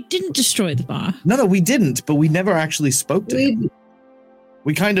thought we didn't destroy the bar. No, we didn't, but we never actually spoke to him.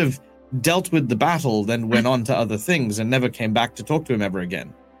 We kind of dealt with the battle, then went on to other things, and never came back to talk to him ever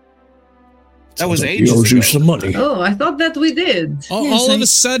again. That was ages He owes ago. you some money. Oh, I thought that we did. All of a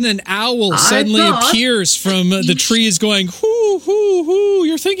sudden, an owl suddenly appears from the trees going, hoo, hoo, hoo,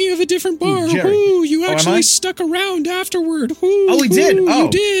 you're thinking of a different bar. Jerry. Hoo, you am actually I? stuck around afterward. Hoo, Oh, we did? hoo, Oh. You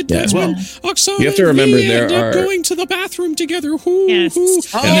did. Yeah, That's well, when Oksana you have to remember and me there ended up are- going to the bathroom together. Hoo, Yes. hoo.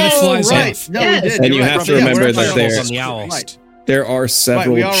 And then it flies right. off. No, Yes. we did. And You're you right, have to Robert. Yeah, remember we're that on there- on the owl. Right. There are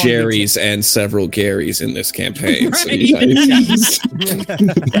several we are on Jerrys and several Garys in this campaign. So you Right. guys,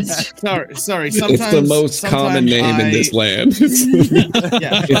 Sorry. it's Sometimes the most common name in this land.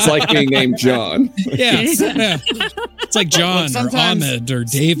 It's like being named John. Yeah. It's like John or sometimes- Ahmed or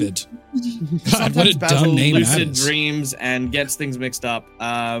David. God, what a Sometimes Basil dumb name that lucid is. dreams and gets things mixed up.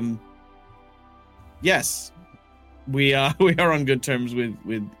 Yes, we are on good terms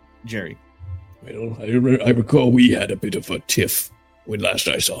with Jerry. Well, I recall we had a bit of a tiff when last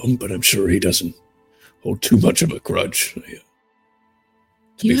I saw him, but I'm sure he doesn't hold too much of a grudge.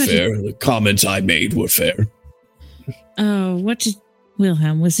 To You be had fair, the comments I made were fair. Oh, what did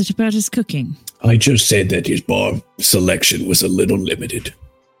Wilhelm? Was it about his cooking? I just said that his bar selection was a little limited.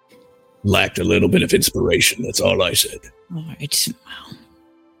 Lacked a little bit of inspiration, that's all I said. All right. Well,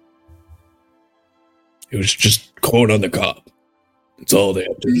 It was just corn on the cob. That's all they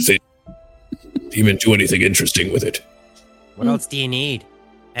have to say. Even do anything interesting with it. What else do you need?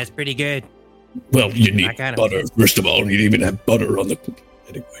 That's pretty good. Well, you need I got it. butter, first of all. You even have butter on the...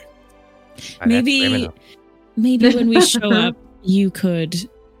 Anyway. Oh, that's criminal. maybe when we show up, you could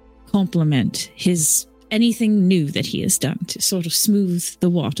compliment his anything new that he has done to sort of smooth the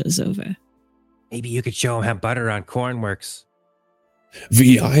waters over. Maybe you could show him how butter on corn works.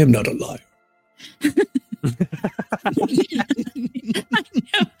 V, I am not a liar.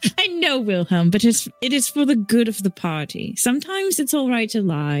 I know, Wilhelm, but it is for the good of the party. Sometimes it's all right to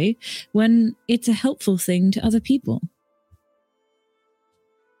lie when it's a helpful thing to other people.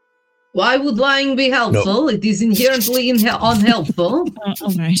 Why would lying be helpful? It is inherently unhelpful.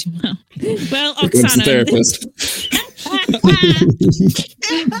 All right. Well, Here comes the Oksana. therapist.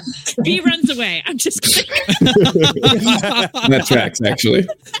 V runs away. I'm just kidding. That tracks, actually.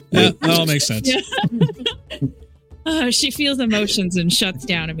 Yeah, that all makes sense. She feels emotions and shuts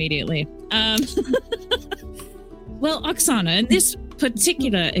down immediately. Well, Oksana, in this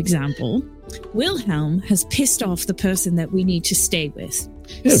particular example, Wilhelm has pissed off the person that we need to stay with.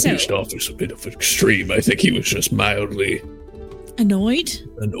 Yeah, So- pissed off is a bit of an extreme. I think he was just mildly Annoyed?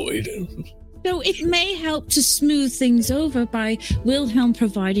 annoyed. So it may help to smooth things over by Wilhelm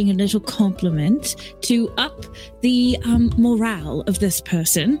providing a little compliment to up the morale of this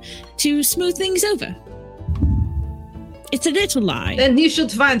person to smooth things over. It's a little lie. Then he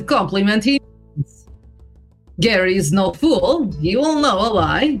should find compliment. Gary is no fool. He will know a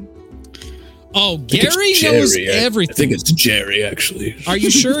lie. Oh, I think it's Gary Jerry. knows I everything. think it's Jerry, actually. Are you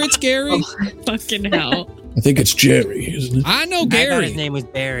sure it's Gary? Fucking hell. I think it's Jerry, isn't it? I know I thought his Gary. name was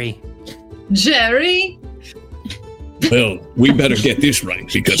Barry. Jerry? Well, we better get this right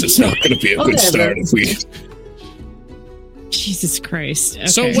because it's not going to be a good Okay, start then. if we. Jesus Christ. Okay.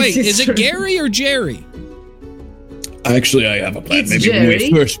 So wait, is it Gary or Jerry? Actually, I have a plan. It's Maybe when we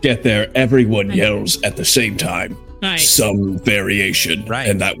Jerry. first get there, everyone yells at the same time. Right. Some variation. Right.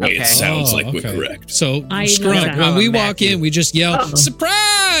 And that way Okay. it sounds Oh, like we're okay. correct. So, I Scrump, love that. when we walk Matthew. in, we just yell, Oh.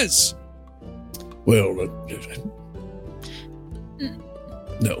 surprise! Well,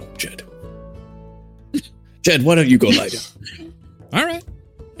 no, Jed. Jed, why don't you go lie down? All right.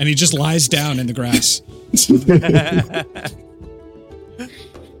 And he just lies down in the grass.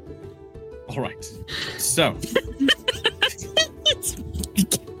 All right. So,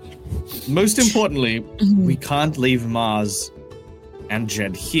 most importantly, we can't leave Mars and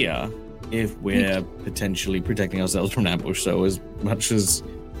Jed here if we're potentially protecting ourselves from an ambush. So, as much as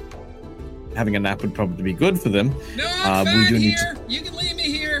having a nap would probably be good for them, No, we do need to. You can leave me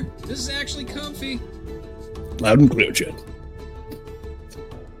here. This is actually comfy. Loud and clear, Jed.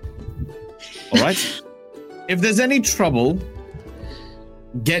 All right. If there's any trouble,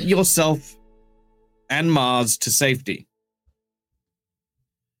 get yourself and Mars to safety.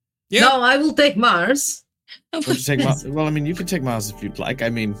 Yeah. No, I will take Mars. Would you take Mars? Well, I mean, you could take Mars if you'd like. I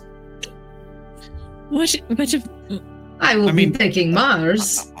mean, What if I will I mean- be taking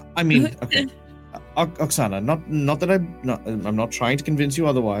Mars. okay. Oksana, not that I'm not trying to convince you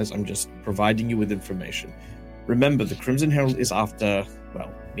otherwise. I'm just providing you with information. Remember, the Crimson Herald is after, well,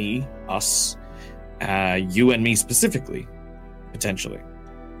 me, us, you and me specifically, potentially.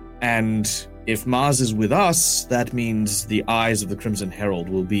 And if Mars is with us, that means the eyes of the Crimson Herald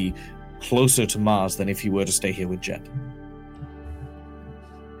will be closer to Mars than if he were to stay here with Jed.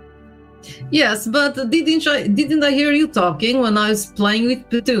 Yes, but didn't I hear you talking when I was playing with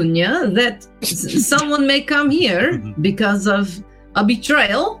Petunia that someone may come here because of a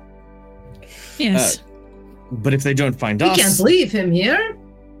betrayal? yes. But if they don't find We us, can't leave him here.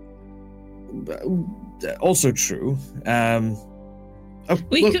 also true. Why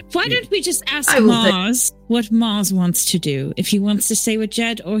don't we just ask I will take- Mars what Mars wants to do? If he wants to stay with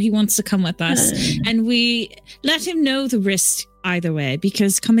Jed or he wants to come with us. And we let him know the risk either way,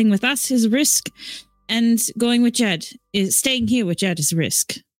 because coming with us is a risk and going with Jed is staying here with Jed is a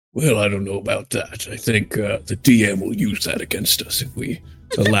risk. Well, I don't know about that. I think the DM will use that against us if we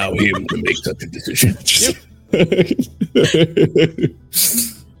allow him to make such a decision.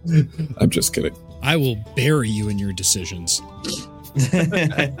 I'm just kidding. I will bury you in your decisions.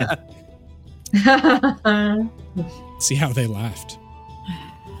 See how they laughed.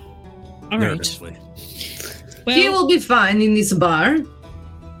 All right. Nervously. He Well, will be fine in this bar.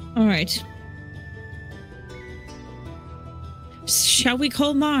 all right. Shall we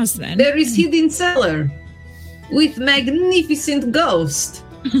call Mars then? There is hidden cellar with magnificent ghost.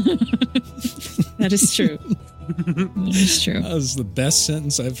 That is true. That is true. That was the best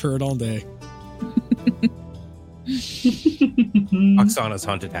sentence I've heard all day. Oksana's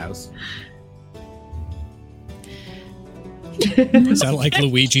haunted house. Is that like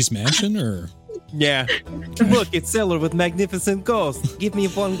Luigi's Mansion or? Yeah. Look, it's cellar with magnificent ghost. Give me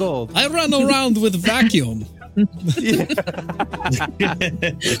 1 gold. I run around with vacuum. Yeah.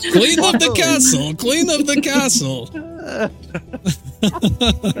 Clean up the castle. Clean up the castle.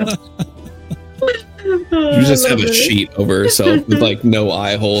 You just have a sheet over herself with like no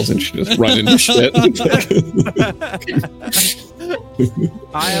eye holes and she just run into shit.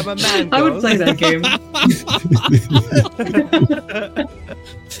 I am a man. I would ghost. play that game.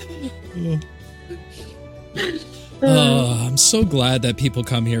 Oh, I'm so glad that people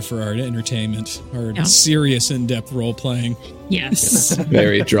come here for our entertainment, our Yeah. serious, in-depth role playing. Yes.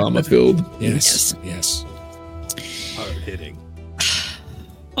 Very drama filled. Yes, yes. Hard hitting.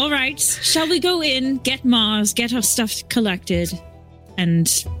 All right. Shall we go in, get Mars, get our stuff collected,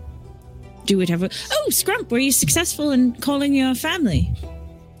 and do whatever? Oh, Scrump, were you successful in calling your family?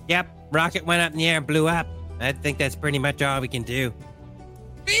 Yep. Rocket went up in the air and blew up. I think that's pretty much all we can do.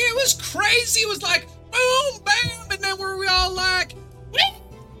 It was crazy. It was like boom, bam, and then were we all like,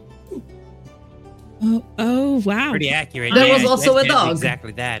 Oh, wow. Pretty accurate. There was also a that's dog.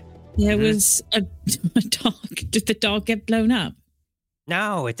 Exactly that. There was a dog. Did the dog get blown up?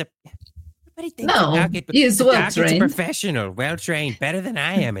 No, it's a. Everybody thinks No, a dog, he's the well dog is a trained. professional, well trained, better than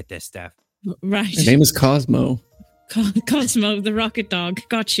I am at this stuff. Right. His name is Cosmo. Cosmo, the rocket dog.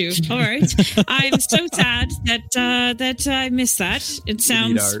 Got you. All right. I'm so sad that I missed that. It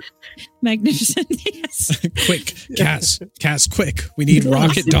sounds magnificent. Yes. Quick, Cass, quick. We need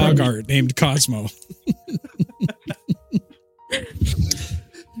rocket dog art named Cosmo.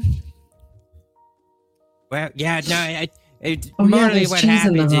 Well, yeah, no, Oh, yeah, normally there's what cheese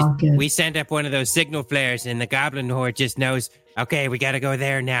in the happens is rocket. we send up one of those signal flares and the goblin horde just knows, okay, we got to go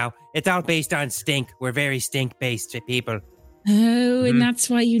there now. It's all based on stink. We're very stink-based people. Oh, and that's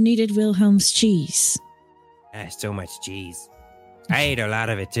why you needed Wilhelm's cheese. So much cheese. I ate a lot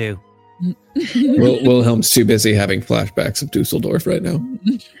of it, too. Wilhelm's too busy having flashbacks of Dusseldorf right now.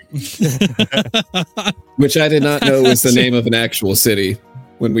 Which I did not know was the name of an actual city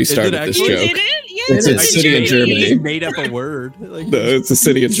when we started this actually? joke. Did it? Yes, It's a city in Germany. Made up a word. Like, No, it's a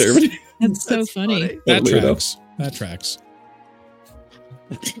city in Germany. That's so funny. That Totally tracks. That tracks.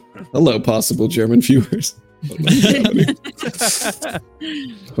 Hello, possible German viewers.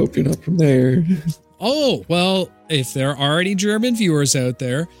 Hope you're not from there. Oh, well, if there are already German viewers out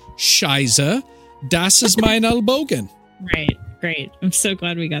there, Scheiße, das ist mein Ellbogen. Right. Great. I'm so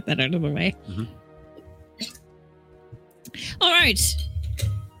glad we got that out of the way. All right.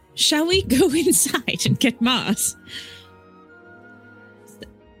 Shall we go inside and get Mars?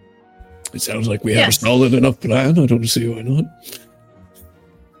 It sounds like we have a solid enough plan. I don't see why not.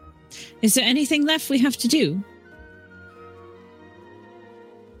 Is there anything left we have to do?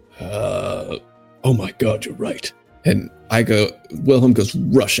 Oh my God, you're right. And Wilhelm goes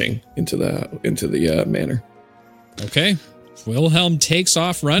rushing into the manor. Okay. Wilhelm takes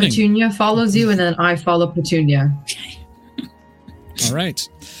off running. Petunia follows you, and then I follow Petunia. All right.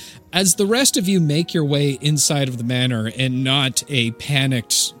 As the rest of you make your way inside of the manor in not a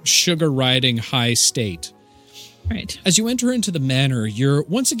panicked, sugar-riding high state, Right. as you enter into the manor, you're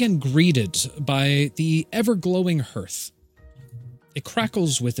once again greeted by the ever-glowing hearth. It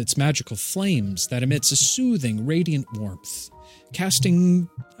crackles with its magical flames that emits a soothing, radiant warmth, casting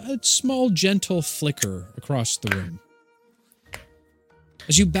a small, gentle flicker across the room.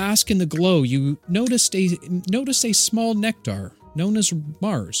 As you bask in the glow, you notice a small nectar known as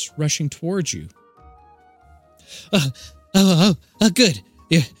Mars rushing towards you. Good.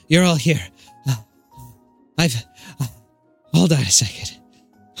 You're all here. Hold on a second.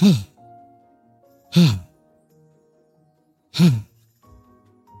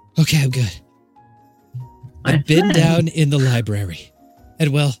 Okay, I'm good. I've been down in the library.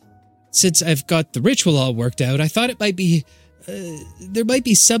 And well, since I've got the ritual all worked out, I thought it might be there might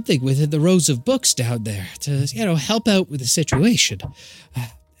be something within the rows of books down there to, help out with the situation.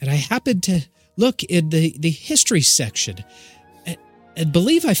 And I happened to look in the history section and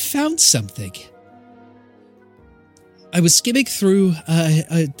believe I found something. I was skimming through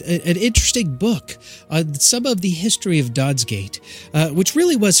an interesting book on some of the history of Donsgate, which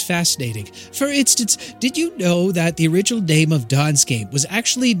really was fascinating. For instance, did you know that the original name of Donsgate was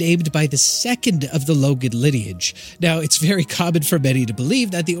actually named by the second of the Logan lineage? Now, it's very common for many to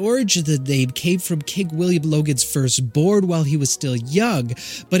believe that the origin of the name came from King William Logan's firstborn while he was still young,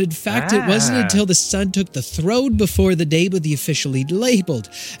 but in fact, it wasn't until the son took the throne before the name would be officially labeled.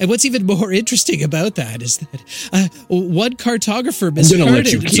 And what's even more interesting about that is that one cartographer misheard I'm going to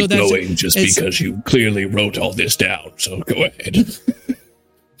let you it, keep that's- going just because you clearly wrote all this down. So go ahead.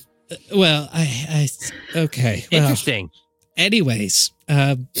 Well, okay. Well, Interesting. anyways,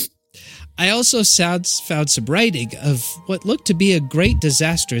 I also found some writing of what looked to be a great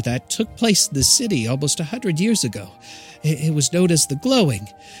disaster that took place in the city almost 100 years ago. It was known as the Glowing,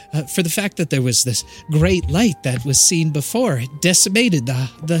 for the fact that there was this great light that was seen before. It decimated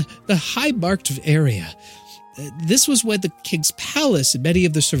the high-marked area. This was when the king's palace and many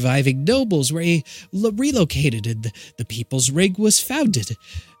of the surviving nobles were relocated and the People's Ring was founded.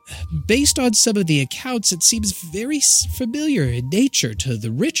 Based on some of the accounts, it seems very familiar in nature to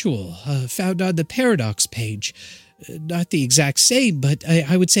the ritual found on the Paradox page. Not the exact same, but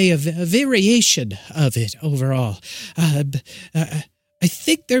I would say a variation of it overall. I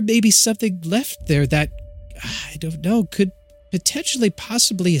think there may be something left there that, I don't know, could potentially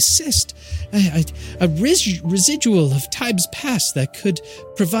possibly assist. A residual of times past that could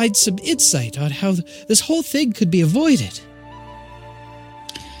provide some insight on how this whole thing could be avoided.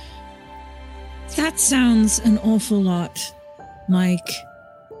 That sounds an awful lot like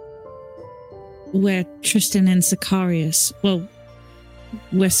where Tristan and Sicarius,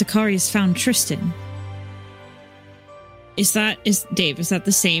 where Sicarius found Tristan. Is that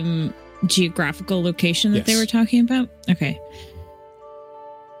the same geographical location that Yes. they were talking about? Okay.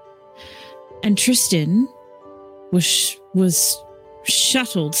 And Tristan was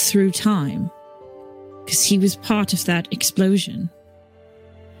shuttled through time because he was part of that explosion.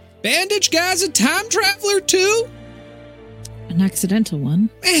 Bandage guy's a time traveler too? An accidental one.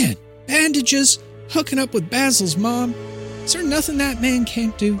 Man, Bandages hooking up with Basil's mom. Is there nothing that man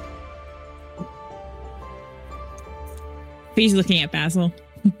can't do? He's looking at Basil.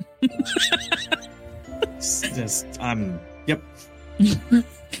 Yep.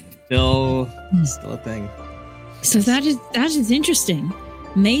 Still a thing. So that is interesting.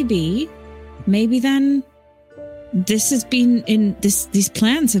 Maybe then these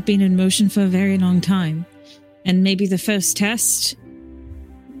plans have been in motion for a very long time. And maybe the first test,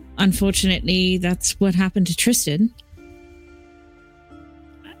 unfortunately, that's what happened to Tristan.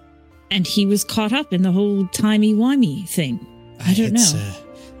 And he was caught up in the whole timey-wimey thing. I don't know.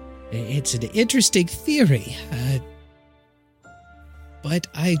 It's an interesting theory. But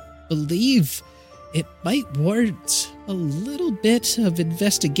I believe it might warrant a little bit of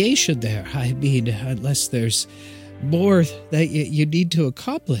investigation there. I mean, unless there's more that you need to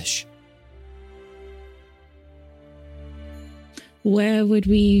accomplish. Where would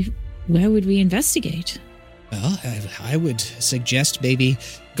we investigate? Well, I would suggest maybe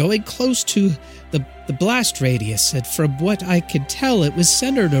going close to the blast radius, and from what I could tell, it was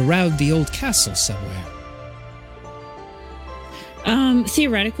centered around the old castle somewhere.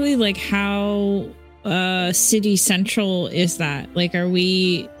 Theoretically, like how city central is that? Like, are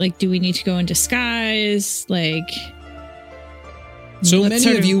we do we need to go in disguise? Like, so what many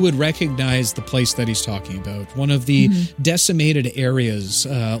sort of you would recognize the place that he's talking about. One of the decimated areas,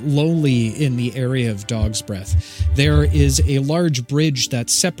 lonely in the area of Dog's Breath. There is a large bridge that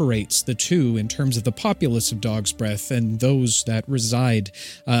separates the two in terms of the populace of Dog's Breath and those that reside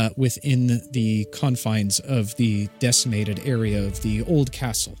within the confines of the decimated area of the old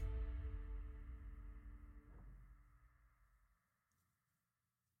castle.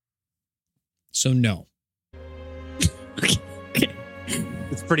 So no.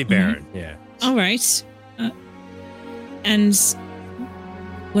 It's pretty barren, yeah. All right. And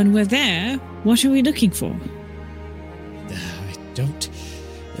when we're there, what are we looking for? I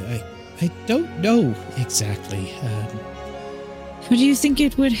don't know exactly. How do you think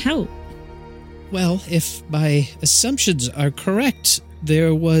it would help? Well, if my assumptions are correct,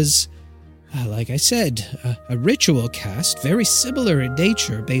 there was, like I said, a ritual cast very similar in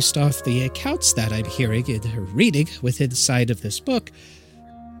nature based off the accounts that I'm hearing and reading within inside of this book.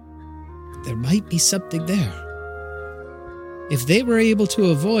 There might be something there. If they were able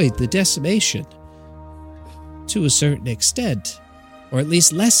to avoid the decimation to a certain extent, or at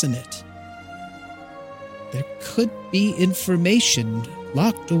least lessen it, there could be information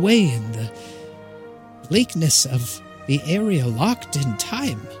locked away in the bleakness of the area, locked in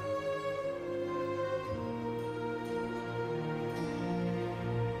time.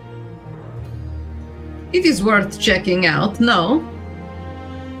 It is worth checking out, no?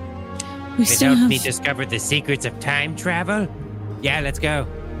 We It still helped have me discover the secrets of time travel? Yeah, let's go.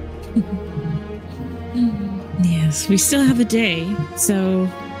 Yes, we still have a day, so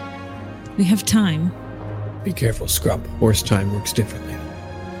we have time. Be careful, Scrump. Horse time works differently.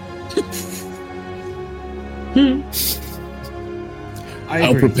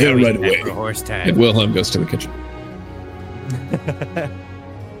 I'll prepare right away. For horse time. And Wilhelm goes to the kitchen.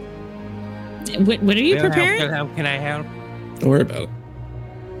 What are you Wilhelm, preparing? Wilhelm, can I help? Don't worry about it.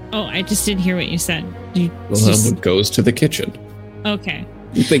 Oh, I just didn't hear what you said. Wilhelm goes to the kitchen. Okay.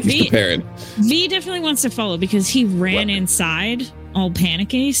 You think he's preparing. V definitely wants to follow because he ran inside all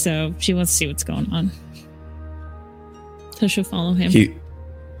panicky, so she wants to see what's going on. So she'll follow him.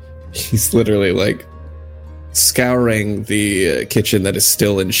 He's literally like scouring the kitchen that is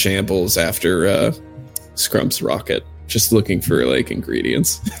still in shambles after Scrump's rocket, just looking for like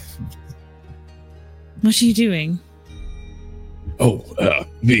ingredients. What are you doing? Oh,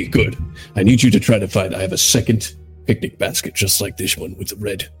 V, good. I need you to try to find. I have a second picnic basket just like this one with the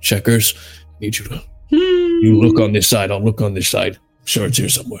red checkers. I need you to. You look on this side. I'll look on this side. I'm sure it's here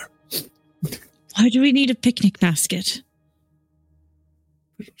somewhere. Why do we need a picnic basket?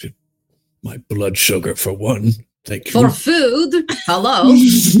 My blood sugar for one. Thank you. For food? Hello?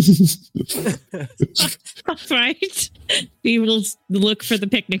 Right? We will look for the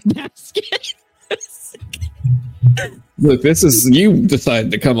picnic basket. Look, this is you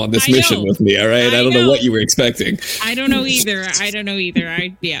decided to come on this mission with me, all right? I don't know what you were expecting. I don't know either.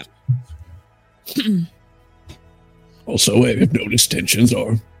 Yeah. Also, I have noticed tensions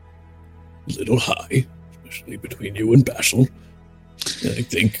are a little high, especially between you and Basil. I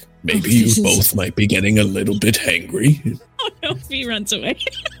think maybe you both might be getting a little bit hangry. Oh no, he runs away.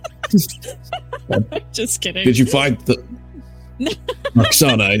 Just kidding. Did you find the...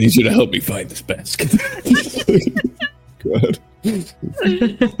 Oksana, I need you to help me find this basket. Go ahead.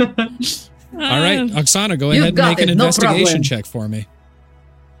 All right, Oksana, go ahead and make an investigation check for me.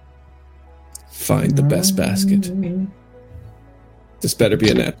 Find the best basket. This better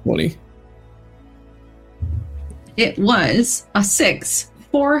be a nat 20. It was a 6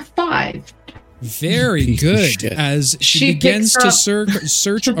 for 5. Very good. As she begins to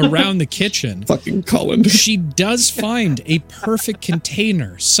search around the kitchen, fucking Colin, she does find a perfect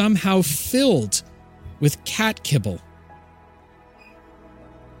container somehow filled with cat kibble.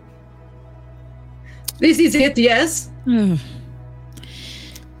 This is it, yes?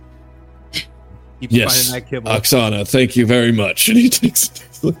 Yes, Oksana, thank you very much. And he takes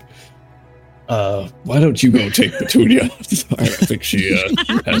why don't you go take Petunia? I think she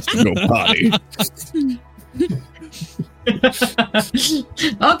has to go potty.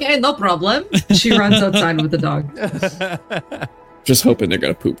 Okay, no problem. She runs outside with the dog. Just hoping they're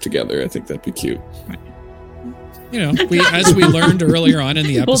going to poop together. I think that'd be cute. You know, as we learned earlier on in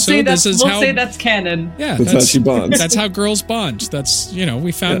the episode, we'll say that's canon. Yeah, that's how she bonds. That's how girls bond. That's, you know,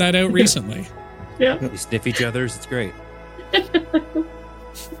 we found that out recently. Yeah. You sniff each other's, it's great.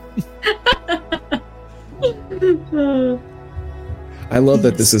 I love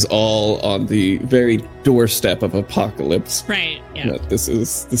that this is all on the very doorstep of apocalypse. Right. Yeah. This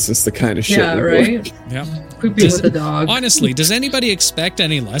is the kind of shit. Yeah, right? Yeah. Pooping with the dog. Honestly, does anybody expect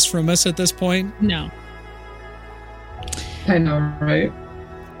any less from us at this point? No. I know, right?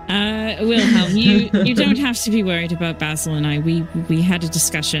 Wilhelm, you don't have to be worried about Basil and I. We had a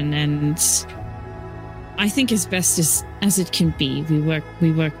discussion, and I think as best as it can be, we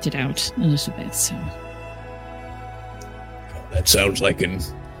worked it out a little bit. So that sounds like an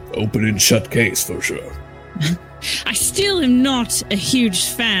open and shut case for sure. I still am not a huge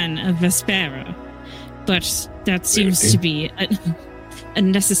fan of Vespera, but that seems to be a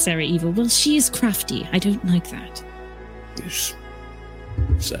necessary evil. Well, she is crafty. I don't like that. Is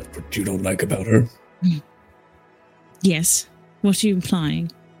that what you don't like about her? Yes. What are you implying?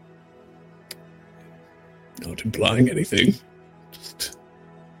 Not implying anything. Just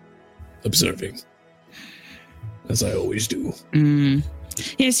observing. As I always do.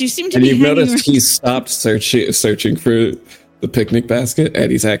 Yes, you seem to and be. And you've noticed he stopped searching for the picnic basket,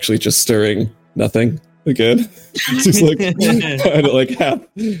 and he's actually just stirring nothing again. He's like kind of like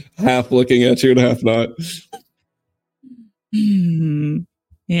half looking at you and half not.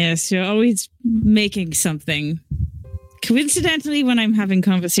 Yes, you're always making something. Coincidentally, when I'm having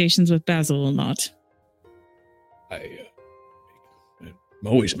conversations with Basil or not. I'm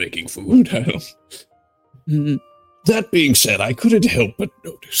always making food. That being said, I couldn't help but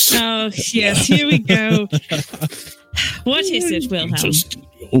notice. Oh, yes, here we go. What is it, Wilhelm? Just,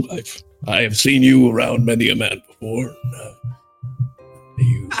 I have seen you around many a man before.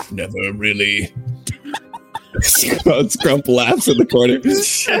 You've never really... Scrump laughs in the corner.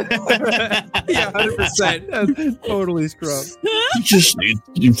 Yeah, 100%. Totally Scrump.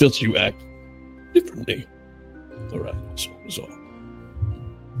 You act differently. Alright, that's all.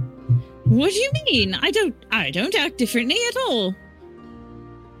 What do you mean? I don't act differently at all.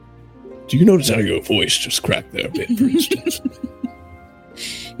 Do you notice how your voice just cracked there a bit, for instance?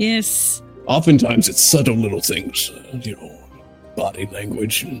 Yes. Oftentimes it's subtle little things, body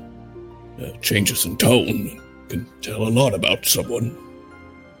language and changes in tone can tell a lot about someone.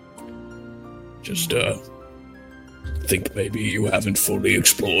 Just think maybe you haven't fully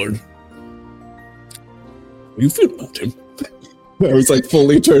explored. How do you feel about him? I was like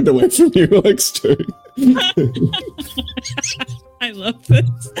fully turned away from you, like stirring. I love this.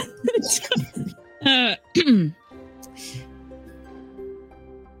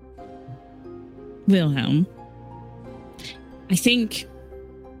 Wilhelm, I think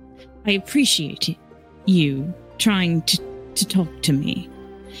I appreciate you trying to talk to me.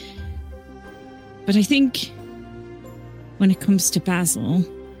 But I think when it comes to Basil,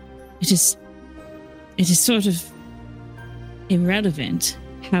 it is sort of irrelevant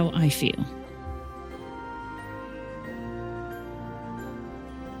how I feel.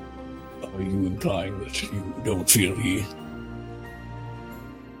 Are you implying that you don't feel he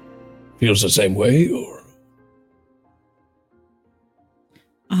feels the same way, or?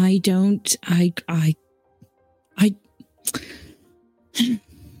 I don't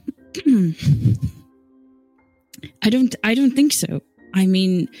think so. I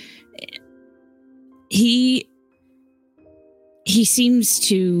mean, he he seems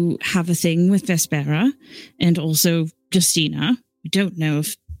to have a thing with Vespera and also Justina. We don't know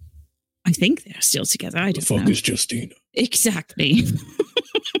if... I think they're still together. I don't know. The fuck is Justina? Exactly.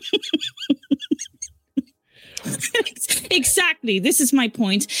 Exactly. This is my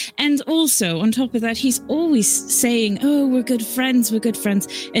point. And also, on top of that, he's always saying, oh, we're good friends.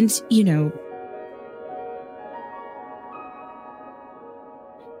 And, you know,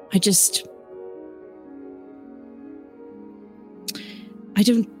 I don't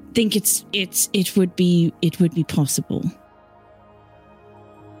think it would be possible.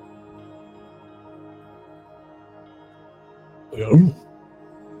 Well,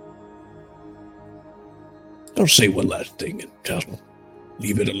 I'll say one last thing and just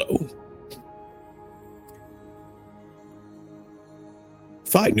leave it alone.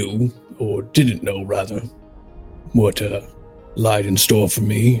 If I knew, or didn't know rather, what lied in store for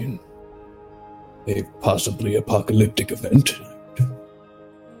me in a possibly apocalyptic event,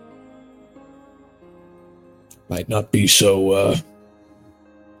 might not be so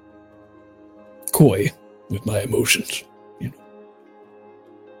coy with my emotions.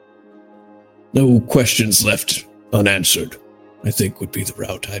 No questions left unanswered, I think would be the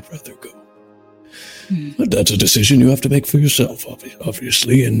route I'd rather go. But that's a decision you have to make for yourself,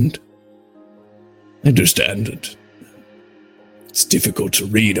 obviously, and I understand that it's difficult to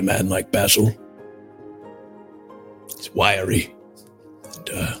read a man like Basil. He's wiry. And,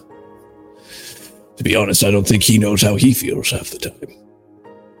 to be honest, I don't think he knows how he feels half the time.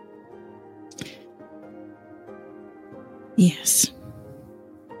 Yes.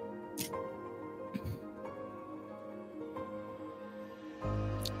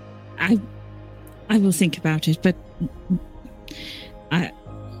 I will think about it, but I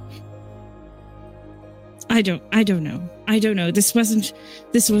don't know. I don't know. This wasn't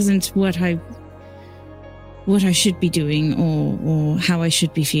what I should be doing, or how I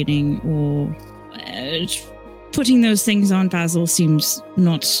should be feeling, or putting those things on Basil seems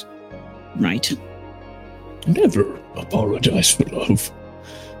not right. Never apologize for love.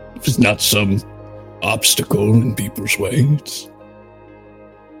 If it's not some obstacle in people's way, it's...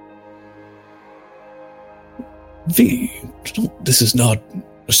 V, this is not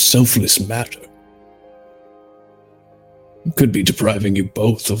a selfless matter. It could be depriving you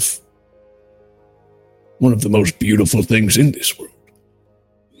both of one of the most beautiful things in this world.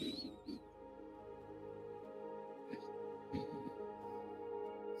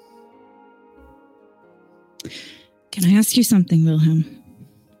 Can I ask you something, Wilhelm?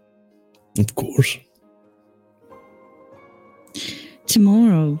 Of course.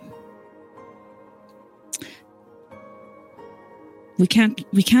 Tomorrow, we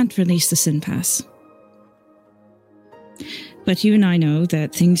can't release the Sin Pass. But you and I know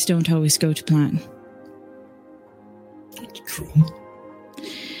that things don't always go to plan. That's true.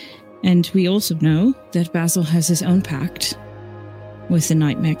 And we also know that Basil has his own pact with the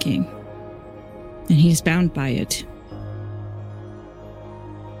Nightmare King. And he is bound by it.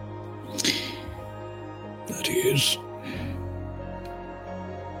 That he is.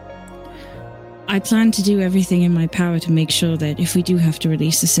 I plan to do everything in my power to make sure that if we do have to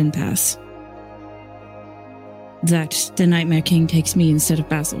release the Sin Pass, that the Nightmare King takes me instead of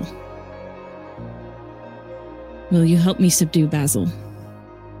Basil. Will you help me subdue Basil?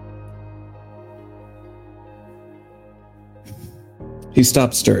 He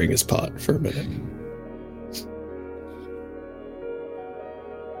stopped stirring his pot for a minute.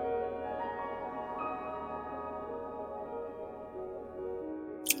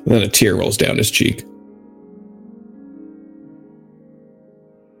 And then a tear rolls down his cheek.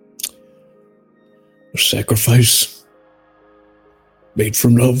 A sacrifice made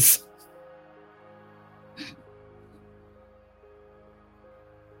from love.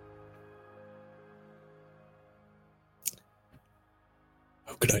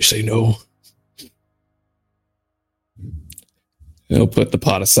 How could I say no? He'll put the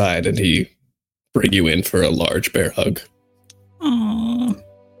pot aside and he bring you in for a large bear hug. Aww.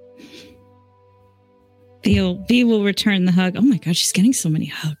 B will return the hug. Oh my god, she's getting so many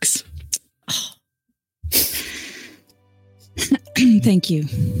hugs. Oh. Thank you.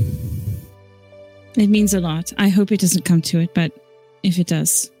 It means a lot. I hope it doesn't come to it, but if it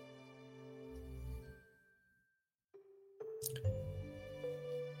does.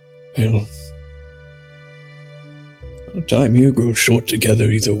 Well, our time here grows short together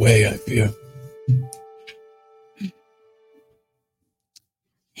either way, I fear.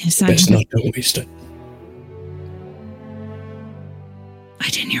 Yes, Best not to waste it. I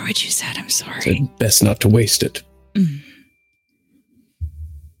didn't hear what you said. I'm sorry. Said best not to waste it.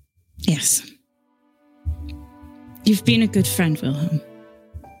 Yes. You've been a good friend, Wilhelm.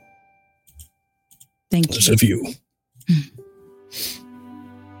 Thank you. As have you.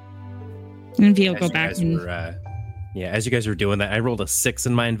 And Vio go back and... as you guys were doing that, I rolled a 6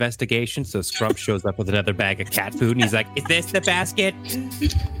 in my investigation, so Scrump shows up with another bag of cat food, and he's like, "Is this the basket?"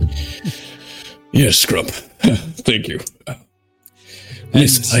 Yes, Scrump. Thank you.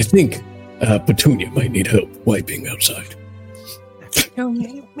 Listen, I think Petunia might need help wiping outside. Oh,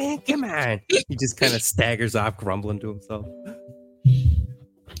 man, come on. He just kind of staggers off, grumbling to himself.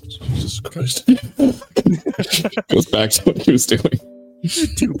 Jesus Christ. Goes back to what he was doing.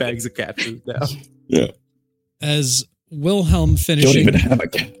 2 bags of cat food now. Yeah. As Wilhelm finishing... Don't even have a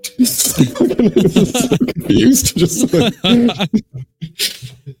cat. So confused. Just like...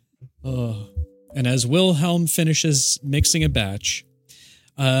 And as Wilhelm finishes mixing a batch,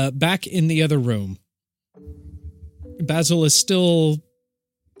 back in the other room, Basil is still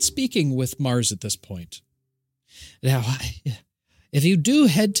speaking with Mars at this point. Now, if you do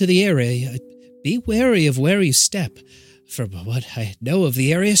head to the area, be wary of where you step. From what I know of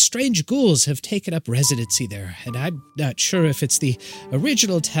the area, strange ghouls have taken up residency there, and I'm not sure if it's the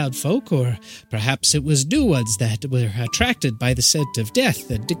original townfolk or perhaps it was new ones that were attracted by the scent of death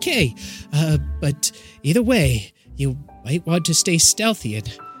and decay. But either way, you might want to stay stealthy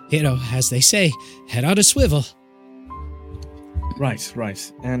and, as they say, head on a swivel.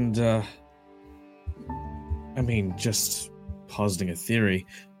 Right. And, just positing a theory,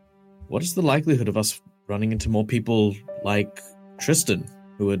 what is the likelihood of us running into more people like Tristan,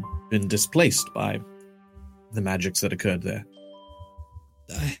 who had been displaced by the magics that occurred there?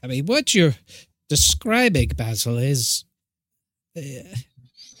 What you're describing, Basil, is...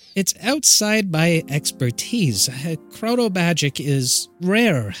 it's outside my expertise. Chronomagic is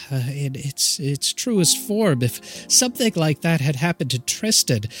rare in its truest form. If something like that had happened to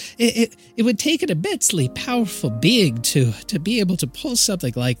Tristan, it would take an immensely powerful being to be able to pull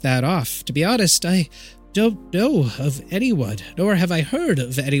something like that off. To be honest, I don't know of anyone, nor have I heard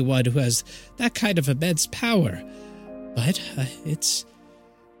of anyone who has that kind of immense power. But it's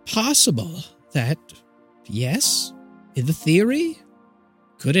possible that, yes, in the theory...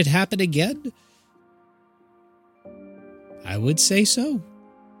 Could it happen again? I would say so.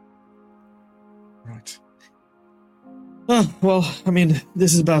 Right. Oh, well,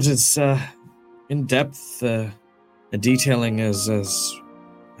 this is about as in-depth a detailing as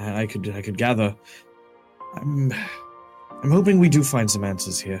I could gather. I'm hoping we do find some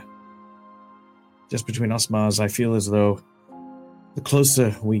answers here. Just between us, Mars, I feel as though the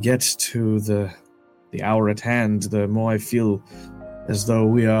closer we get to the hour at hand, the more I feel as though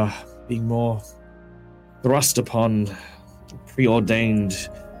we are being more thrust upon a preordained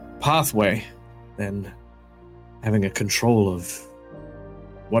pathway than having a control of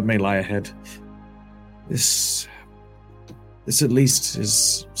what may lie ahead. This at least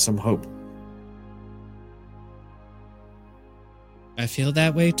is some hope. I feel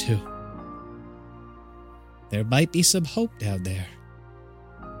that way too. There might be some hope down there.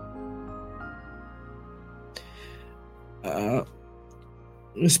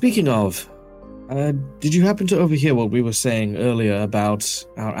 Speaking of, did you happen to overhear what we were saying earlier about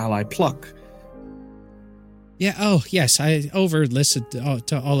our ally Pluck? Yeah, yes, I over-listened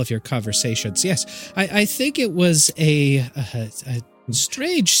to all of your conversations. Yes, I think it was a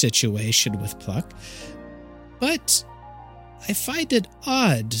strange situation with Pluck, but I find it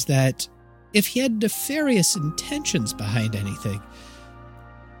odd that if he had nefarious intentions behind anything,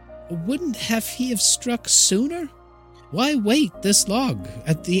 wouldn't he have struck sooner? Why wait this long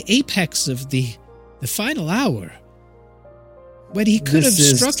at the apex of the final hour? When he could have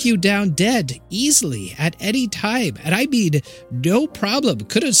struck you down dead easily at any time, and I mean no problem,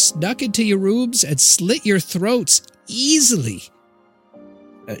 could have snuck into your rooms and slit your throats easily.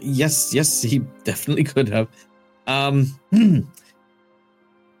 Yes, he definitely could have.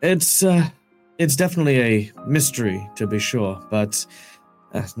 It's definitely a mystery, to be sure, but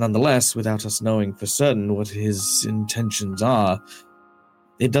nonetheless, without us knowing for certain what his intentions are,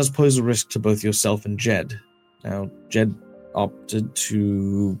 it does pose a risk to both yourself and Jed. Now, Jed opted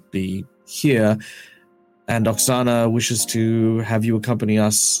to be here, and Oksana wishes to have you accompany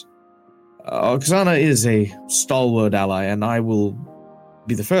us. Oksana is a stalwart ally, and I will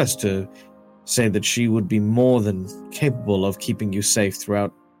be the first to say that she would be more than capable of keeping you safe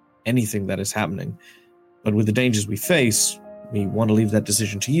throughout anything that is happening. But with the dangers we face, we want to leave that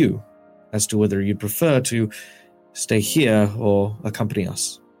decision to you as to whether you'd prefer to stay here or accompany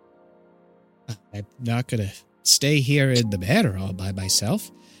us. I'm not going to stay here in the manor all by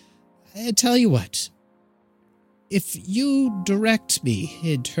myself. I tell you what, if you direct me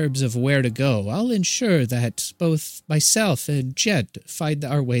in terms of where to go, I'll ensure that both myself and Jed find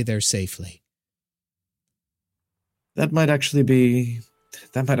our way there safely. That might actually be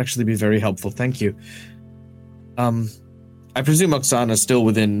very helpful. Thank you. I presume Oksana's still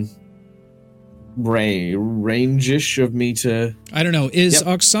within range-ish of me to... I don't know. Is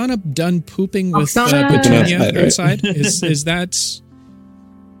Oksana done pooping with Petunia outside? Is that...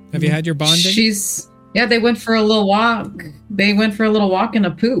 Have you had your bonding? They went for a little walk. They went for a little walk and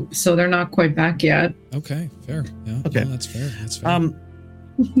a poop, so they're not quite back yet. Okay, fair. Yeah, okay. No, that's fair. That's fair.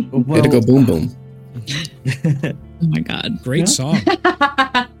 Way to go, boom, boom. Oh my God. Great song.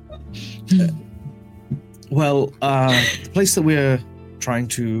 The place that we're trying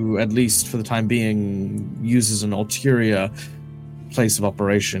to, at least for the time being, use as an ulterior place of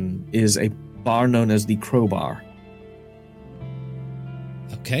operation is a bar known as the Crowbar.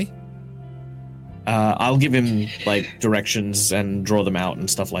 Okay. I'll give him directions and draw them out and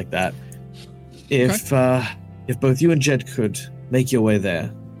stuff like that. If both you and Jed could make your way there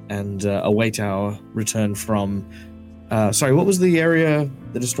and await our return from, sorry, what was the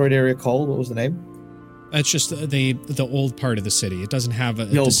destroyed area called? What was the name? That's just the old part of the city. It doesn't have a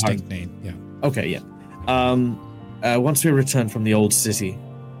distinct name. Yeah. Okay. Yeah. Once we return from the old city,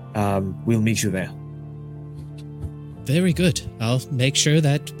 we'll meet you there. Very good. I'll make sure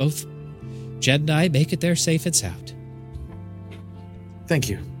that both Jed and I make it there safe and sound. Thank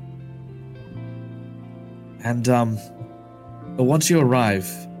you. And once you arrive,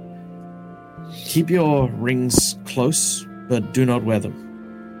 keep your rings close, but do not wear them.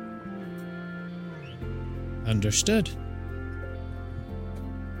 Understood.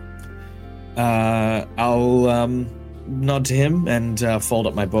 I'll nod to him and fold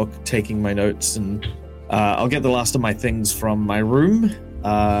up my book, taking my notes, and I'll get the last of my things from my room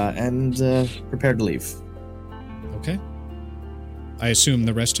and prepare to leave. Okay. I assume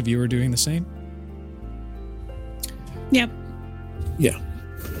the rest of you are doing the same? Yep. Yeah.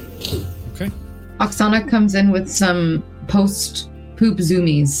 Okay. Oksana comes in with some post-poop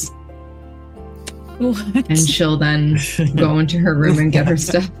zoomies. What? And she'll then go into her room and get her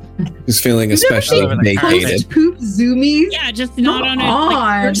stuff. He's feeling especially vacated. Poop zoomies? Yeah, just not on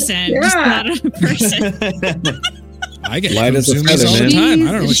a person. Yeah. Just not on a person. I get Light as a zoomies feather, all the man. time.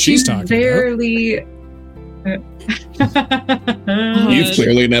 I don't know what she's talking barely... You've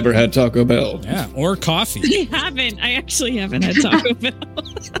clearly never had Taco Bell. Yeah, or coffee. I haven't. I actually haven't had Taco Bell.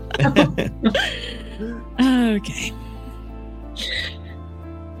 Okay.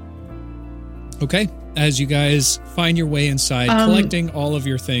 Okay, as you guys find your way inside, collecting all of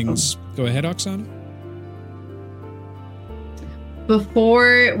your things. Go ahead, Oksana.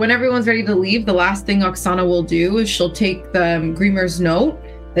 When everyone's ready to leave, the last thing Oksana will do is she'll take the Grimmer's note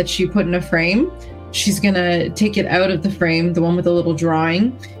that she put in a frame. She's going to take it out of the frame, the one with the little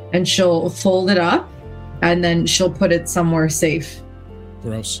drawing, and she'll fold it up, and then she'll put it somewhere safe.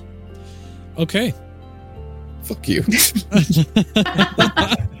 Gross. Okay. Fuck you.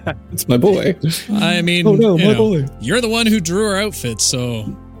 It's my boy. I mean, oh no, my boy. You're the one who drew her outfit,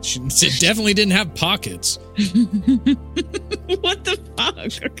 so it definitely didn't have pockets. What the fuck?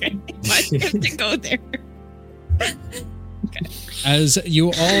 Okay. Why do you have to go there? Okay. As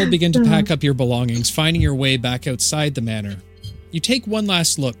you all begin to pack up your belongings, finding your way back outside the manor, you take one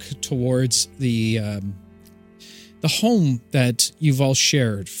last look towards the home that you've all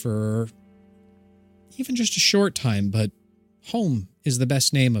shared for even just a short time, but home is the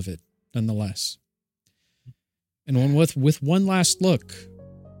best name of it, nonetheless. And with one last look,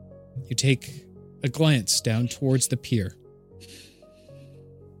 you take a glance down towards the pier.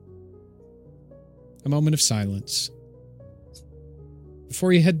 A moment of silence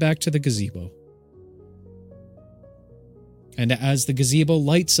before you head back to the gazebo. And as the gazebo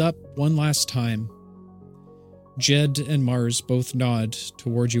lights up one last time, Jed and Mars both nod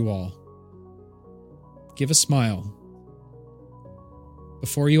toward you all. Give a smile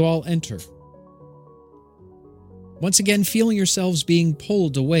before you all enter. Once again, feeling yourselves being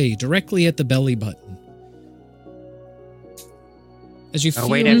pulled away directly at the belly button. As you feel... Oh,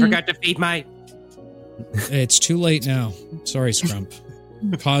 wait, I forgot to feed my... It's too late now. Sorry, Scrump.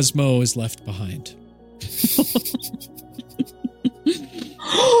 Cosmo is left behind.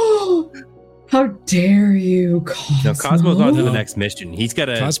 How dare you, Cosmo? No, Cosmo's on to the next mission. He's got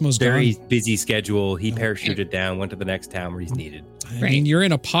a Cosmo's very gone. busy schedule. He parachuted down, went to the next town where he's needed. I mean, you're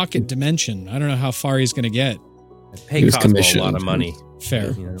in a pocket dimension. I don't know how far he's going to get. Pay Cosmo a lot of money.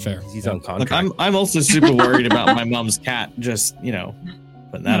 Fair, You know, fair. He's on contract. Look, I'm also super worried about my mom's cat. Just putting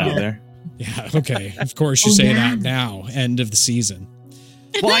that out there. Yeah, okay. Of course you say that now, end of the season.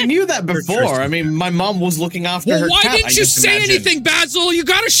 Well, I knew that before. I mean, my mom was looking after her Why cat. didn't you say anything, Basil? You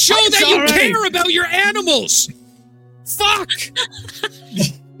gotta show that you care about your animals. Fuck.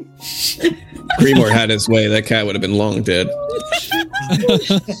 Greenmore had his way. That cat would have been long dead.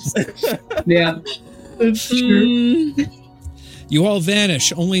 Yeah. That's true. You all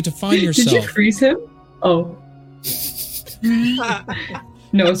vanish, only to find yourself. Did you freeze him? Oh.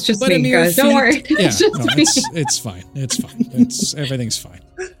 No, it's just me, guys. Don't worry. Yeah, It's just me. it's fine. It's fine. Everything's fine.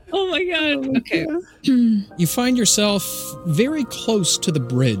 Oh my god. Okay. You find yourself very close to the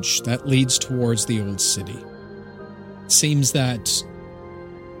bridge that leads towards the old city. Seems that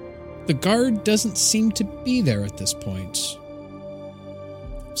the guard doesn't seem to be there at this point.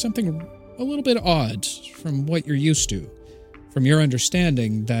 Something a little bit odd from what you're used to. From your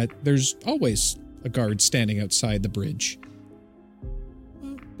understanding that there's always a guard standing outside the bridge.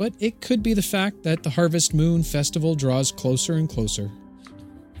 But it could be the fact that the Harvest Moon Festival draws closer and closer.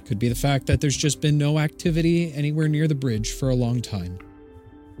 It could be the fact that there's just been no activity anywhere near the bridge for a long time.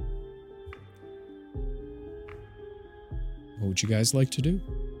 What would you guys like to do?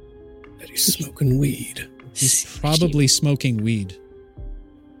 That he's smoking weed. He's probably smoking weed.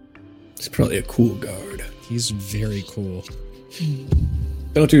 He's probably a cool guard. He's very cool.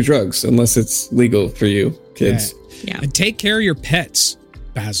 Don't do drugs unless it's legal for you, kids. Yeah. And take care of your pets,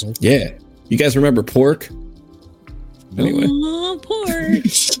 Basil. Yeah. You guys remember pork? Anyway. Oh, pork.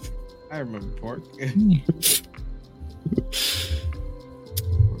 I remember pork.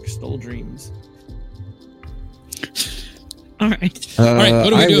 Pork stole dreams. All right. All right,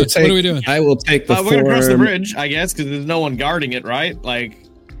 what are we doing? What are we doing? I will take the We're gonna cross the form- bridge, I guess, because there's no one guarding it, right? Like,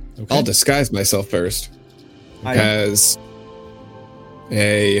 Okay. I'll disguise myself first as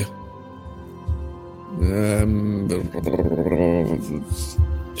a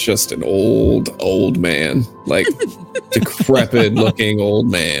just an old man, like decrepit looking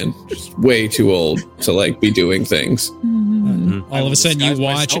old man, just way too old to like be doing things. All of a sudden, you disguise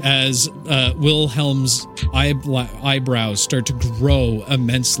watch myself. as Wilhelm's eyebrows start to grow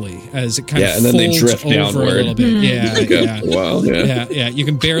immensely as it kind of and then they folds drift over downward. a little bit. Yeah, yeah. Wow, Yeah. You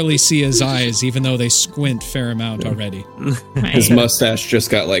can barely see his eyes, even though they squint fair amount already. His mustache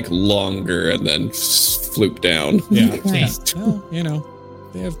just got like longer and then flooped down. Yeah. Right. Well, you know,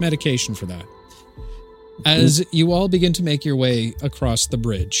 they have medication for that. As you all begin to make your way across the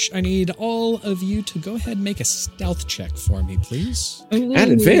bridge, I need all of you to go ahead and make a stealth check for me, please. At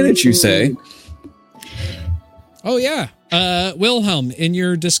advantage, you say? Oh, yeah. Wilhelm, in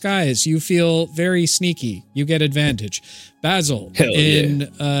your disguise, you feel very sneaky. You get advantage. Basil, Hell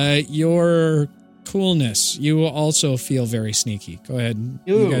in your coolness, you will also feel very sneaky. Go ahead.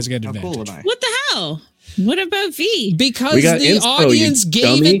 You guys get how advantage. cool am I? What the hell? What about V? Because We got the inspo, you audience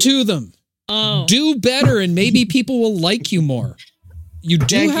gave dummy. it to them. Oh. Do better and maybe people will like you more. You do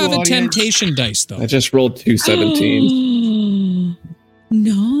Thank you, have a audience. temptation dice, though. I just rolled 217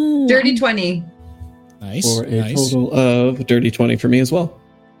 No. Dirty 20. Nice. for a nice. total of dirty 20 for me as well.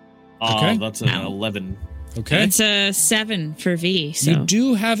 Oh, Okay. that's an Ow. 11. Okay. It's a 7 for V. So. You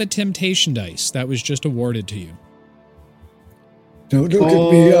do have a temptation dice that was just awarded to you. Don't look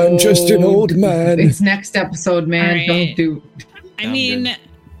at me, I'm just an old man. It's next episode, man. All right. Don't do. I Sound mean, good.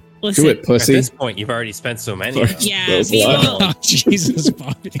 listen. Do it, At pussy. this point, you've already spent so many. of them. Yeah, That was V loud. will. Oh, Jesus,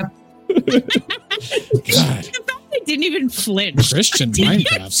 Bobby. God. I didn't even flinch. Christian Didn't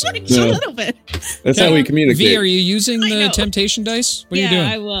Minecraft flinch server. a Yeah. little bit. That's how we V, communicate. are you using I the know. temptation dice? What are you Yeah, doing?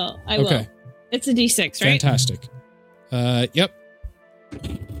 I will. I will. Okay. It's a D6, right? Fantastic. Yep.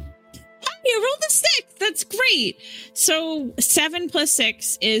 You rolled a 6. That's great. So 7 plus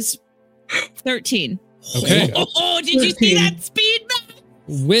 6 is 13. Okay. Oh, did you see 13. that speed?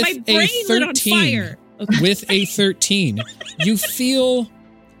 With My a brain lit on 13, fire. Okay. with a 13, you feel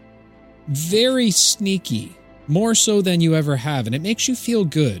very sneaky, more so than you ever have, and it makes you feel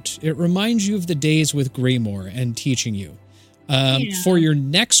good. It reminds you of the days with Greymore and teaching you. Yeah. For your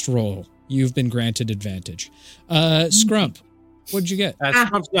next roll, you've been granted advantage. Scrump, what'd you get?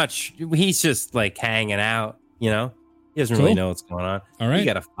 Trump's not. He's just like hanging out. You know, he doesn't Cool. really know what's going on. All right. He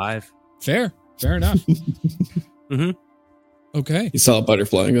got a 5. Fair enough. Mhm. Okay. He saw a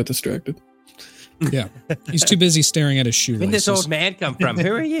butterfly and got distracted. Yeah. He's too busy staring at his Where'd this shoelaces. old man come from?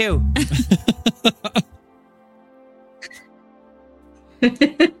 Who are you?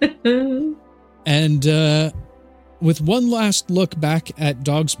 And with one last look back at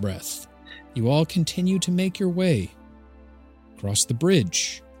Dog's Breath, you all continue to make your way across the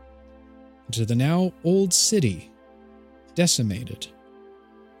bridge into the now old city, decimated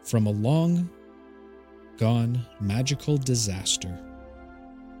from a long-gone magical disaster.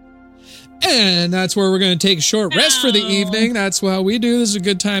 And that's where we're going to take a short rest for the evening. That's how we do. This is a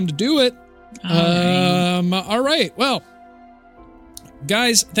good time to do it. All right. Well,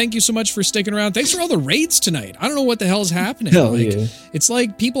 guys, thank you so much for sticking around. Thanks for all the raids tonight. I don't know what the hell's happening. It's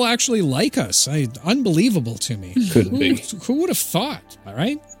like people actually like us. Unbelievable to me. Couldn't be. Who would have thought? All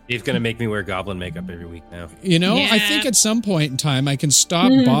right. He's going to make me wear goblin makeup every week now. You know, I think at some point in time I can stop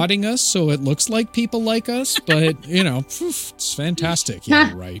botting us so it looks like people like us, but, you know, it's fantastic.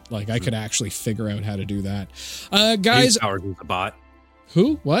 Yeah, right. Like, I could actually figure out how to do that. Guys. Powers was a bot.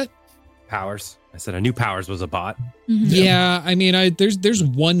 Who? What? Powers. I said I knew Powers was a bot. Yeah, I mean, there's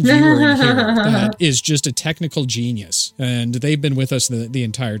one viewer in here that is just a technical genius, and they've been with us the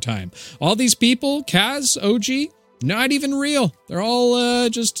entire time. All these people, Kaz, OG, not even real. They're all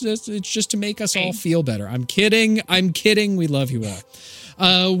it's just to make us all feel better. I'm kidding. We love you all.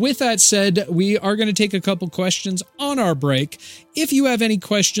 With that said, we are going to take a couple questions on our break. If you have any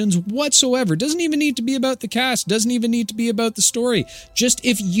questions whatsoever, doesn't even need to be about the cast, doesn't even need to be about the story. Just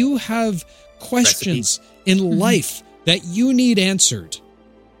if you have questions in life that you need answered,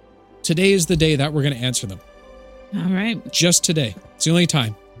 today is the day that we're going to answer them. All right. Just today. It's the only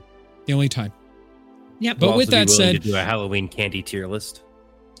time. Yep. But with that said, to do a Halloween candy tier list.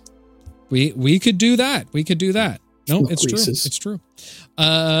 We could do that. No, it's true. It's true.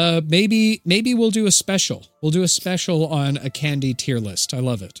 Maybe we'll do a special. We'll do a special on a candy tier list. I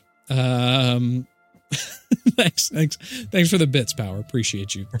love it. Thanks for the bits, Power.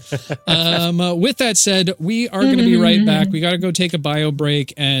 Appreciate you. With that said, we are going to be right back. We got to go take a bio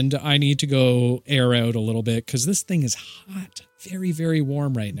break, and I need to go air out a little bit because this thing is hot. Very, very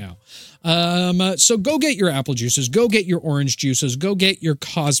warm right now. So go get your apple juices. Go get your orange juices. Go get your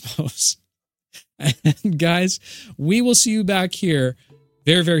Cosmos. And guys, we will see you back here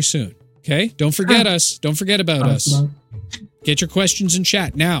very, very soon. Okay? Don't forget us. Don't forget about us. Get your questions in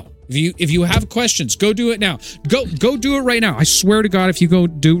chat now. If you have questions, go do it now. Go do it right now. I swear to God, if you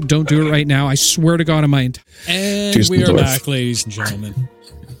don't do it right now, I swear to God on my And we are back, ladies and gentlemen.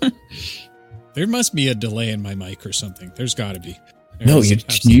 There must be a delay in my mic or something. There's got to be. You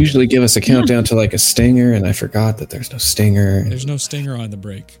usually give us a countdown to like a stinger, and I forgot that there's no stinger. There's no stinger on the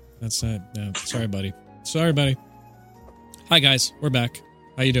break. That's not. No, sorry, buddy. Hi, guys. We're back.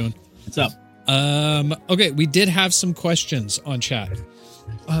 How you doing? What's up? Okay, we did have some questions on chat.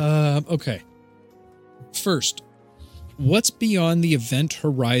 Okay. First, what's beyond the event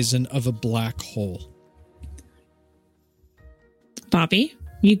horizon of a black hole? Bobby,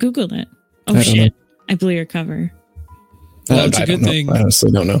 you Googled it. Oh, shit. I blew your cover. Well, it's a good thing. I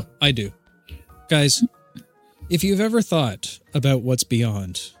honestly don't know. I do. Guys, if you've ever thought about what's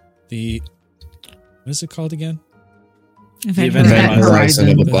beyond the... What is it called again? The event horizon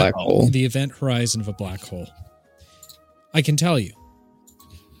of a black hole. The event horizon of a black hole. I can tell you,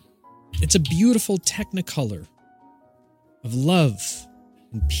 it's a beautiful technicolor of love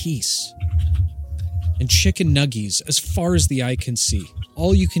and peace and chicken nuggies as far as the eye can see.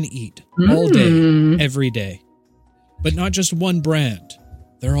 All you can eat, all day, every day. But not just one brand.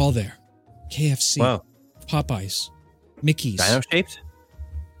 They're all there. KFC, wow. Popeyes, Mickey's.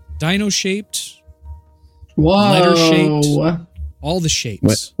 Dino-shaped. Whoa. Letter-shaped. All the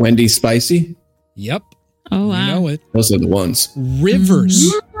shapes. Wendy's Spicy? Yep. Oh, wow. You know it. Those are the ones.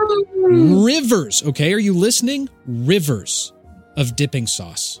 Rivers. Rivers. Okay, are you listening? Rivers of dipping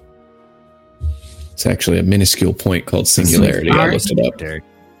sauce. It's actually a minuscule point called singularity. I looked it up.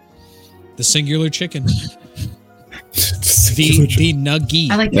 The singular chicken. The nuggie.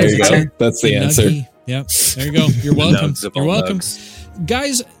 I like there you go. That's the answer. Nuggie. Yep. There you go. You're welcome. You're welcome.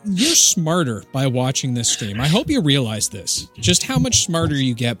 Guys, you're smarter by watching this stream. I hope you realize this. Just how much smarter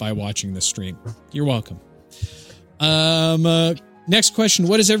you get by watching this stream. You're welcome. Next question.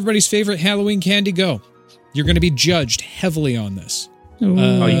 What is everybody's favorite Halloween candy go? You're going to be judged heavily on this. You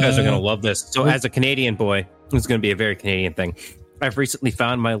guys are going to love this. So as a Canadian boy, it's going to be a very Canadian thing. I've recently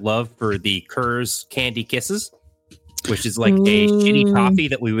found my love for the Kerr's Candy Kisses, which is like a shitty toffee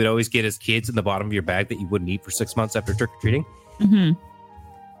that we would always get as kids in the bottom of your bag that you wouldn't eat for 6 months after trick-or-treating. Mm-hmm.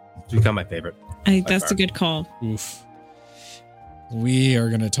 It's become my favorite. I think that's a good call. Oof. We are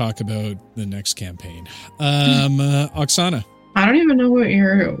going to talk about the next campaign. Oksana. I don't even know what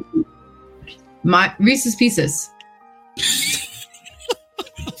your... My Reese's Pieces.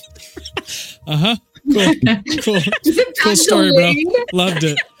 Uh-huh. Cool story, bro. Loved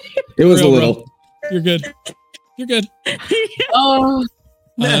it. It was a little. Bro. You're good. Oh,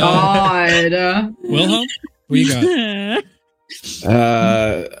 God. Wilhelm, what you got?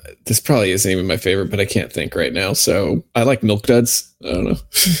 This probably isn't even my favorite, but I can't think right now. So I like Milk Duds. I don't know.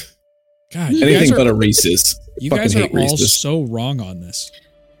 God, anything but a Reese's. You guys are all so wrong on this.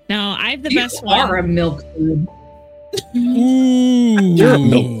 No, I have the You best are one. a milk food. Ooh. You're a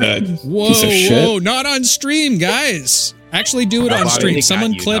milk dud. Whoa, Piece of shit. whoa, not on stream, guys. Actually do it Oh, on Bobby, stream. they got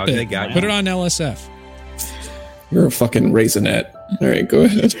Someone you, clip dog. They it. got Put you. it on LSF. You're a fucking raisinette. All right, go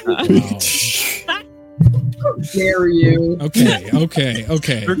ahead. How dare you? Okay.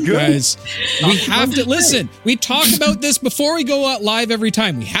 We're good. Guys, we have to listen. We talk about this before we go out live every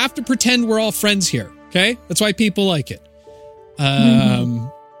time. We have to pretend we're all friends here. Okay? That's why people like it. I'm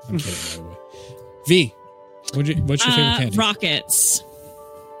kidding, by the way. V, what's your favorite candy? Rockets.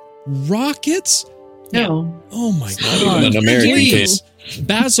 Rockets? No. Oh my Not god. even an American Please.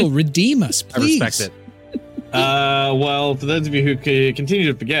 Basil, redeem us, I please. respect it. Well, for those of you who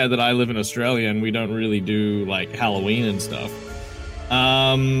continue to forget that I live in Australia and we don't really do like Halloween and stuff,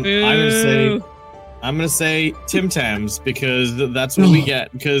 I'm gonna say Tim Tams because that's what we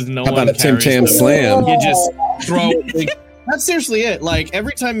get because no How one about a Tim carries Tam them. slam? You just throw. That's seriously it. Like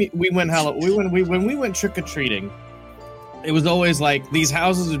every time we went when we went trick or treating, it was always like these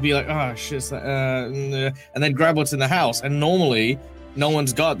houses would be like, oh shit, and then grab what's in the house. And normally, no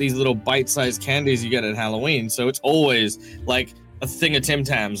one's got these little bite-sized candies you get at Halloween, so it's always like a thing of Tim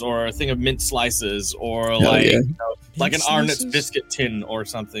Tams or a thing of mint slices or like yeah. like an Mint Arnott's slices? biscuit tin or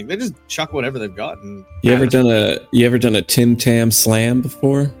something. They just chuck whatever they've got. And You ever done a Tim Tam slam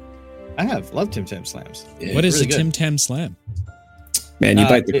before? I have loved Tim Tam slams. Yeah, What is really a good. Tim Tam Slam? Man, you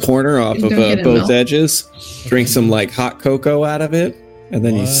bite the corner off You of don't get it both milk? edges, drink some like hot cocoa out of it, and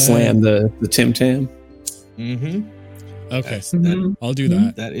then you What? slam the Tim Tam. Mm-hmm. Okay, Mhm. I'll do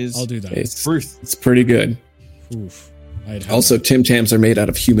that. That is I'll do that. It's, truth. it's pretty good. Oof. I'd have Also, Tim Tams are made out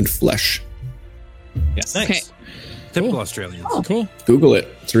of human flesh. Yes. Okay. Typical Cool. Australians. that. Cool. Google it.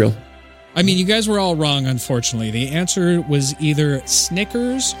 It's real. I mean, you guys were all wrong, unfortunately. The answer was either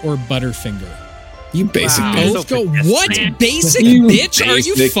Snickers or Butterfinger. You basic Wow. bitch. Both go, pedestrian. what? Basic You bitch? Are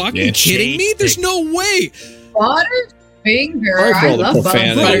you basic fucking bitch. kidding me? There's no way. Butterfinger. Sorry for I all the love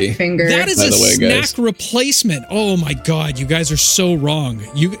profanity. Butterfinger. That is By a the way, snack guys. replacement. Oh my god, you guys are so wrong.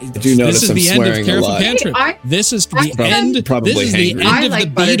 You do notice this is I'm the end of swearing a Careful lot. Cantrip. I- This is I the am end. probably This is the hangry. end I of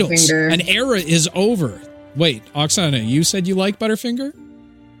like the Beatles. Butterfinger. An era is over. Wait, Oksana, you said you like Butterfinger?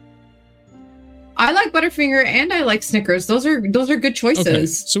 I like Butterfinger and I like Snickers. Those are good choices. Okay,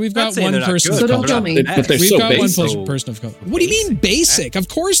 so we've Not got saying one they're not person. good, So of don't color. kill me. But they're We've so got one basic. person of color. What do you mean basic? Of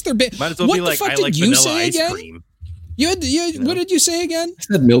course they're basic. Might as well What be the like, fuck I did like you vanilla say ice again? cream. What did you say again? I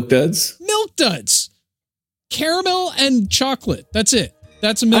said milk duds. Milk duds, caramel and chocolate. That's it.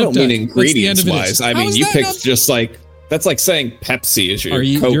 That's a milk I don't dud. mean That's the end ingredients of it. wise. I How mean, is you that picked not- just like that's like saying Pepsi is your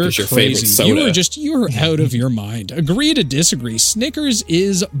Coke you're is your crazy. favorite soda. You are out of your mind. Agree to disagree. Snickers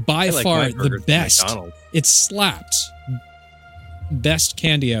is by I like far my the burgers from best. McDonald's. It slaps. Best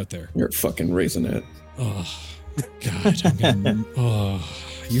candy out there. You're a fucking raisinette. Oh God, I'm gonna,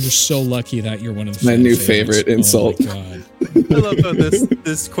 you were so lucky that you're one of the My fan new favorites. favorite insult. Oh my God. I love how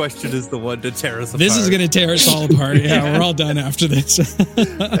this question is the one to tear us apart. This is going to tear us all apart. Yeah, we're all done after this.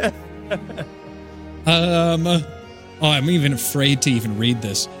 I'm even afraid to even read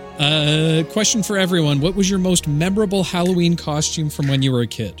this. Question for everyone. What was your most memorable Halloween costume from when you were a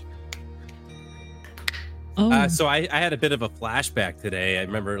kid? Oh, So I had a bit of a flashback today. I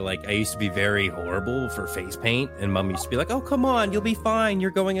remember, like, I used to be very horrible for face paint, and Mom used to be like, "Oh, come on, you'll be fine.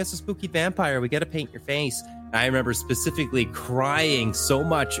 You're going as a spooky vampire. We got to paint your face." And I remember specifically crying so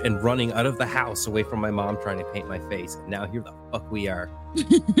much and running out of the house away from my mom trying to paint my face. And now here the fuck we are,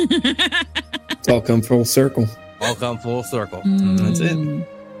 It's all come full circle. all come full circle. That's it.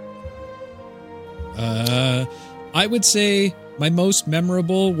 I would say my most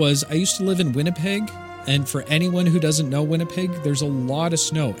memorable was I used to live in Winnipeg. And for anyone who doesn't know Winnipeg, there's a lot of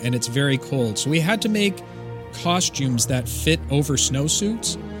snow and it's very cold. So we had to make costumes that fit over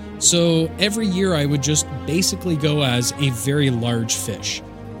snowsuits. So every year I would just basically go as a very large fish.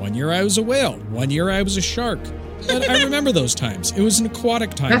 One year I was a whale. One year I was a shark. But I remember those times. It was an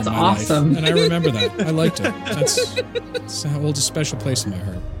aquatic time That's in my awesome. life. And I remember that. I liked it. That's holds a special place in my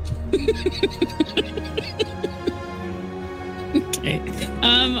heart. okay.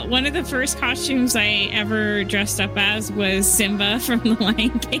 One of the first costumes I ever dressed up as was Simba from The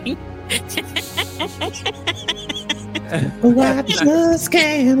Lion King. I just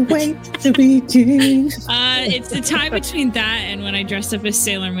can't wait to be king. It's the time between that and when I dressed up as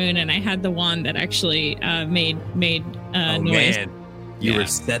Sailor Moon and I had the wand that actually made Oh noise. man, you Yeah. were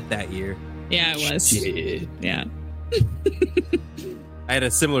set that year. Yeah, it was. Shit. Yeah. I had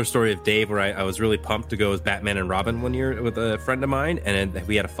a similar story of Dave where I was really pumped to go as Batman and Robin one year with a friend of mine, and then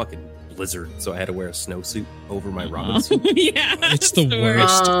we had a fucking blizzard, so I had to wear a snowsuit over my Robin suit. Yeah. It's the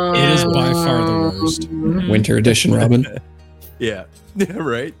worst. worst. It is by far the worst. Winter edition, Robin. Yeah.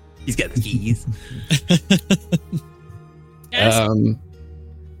 Right. He's got the keys.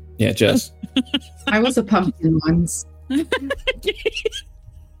 Yeah, Jess. I was a pumpkin once.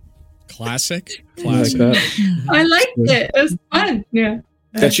 Classic. You like that? I liked it. It was fun. Yeah.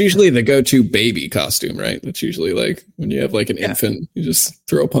 That's usually the go-to baby costume, right? That's usually like when you have like an infant, you just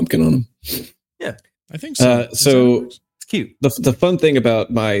throw a pumpkin on them. Yeah, I think so. So it's cute. The fun thing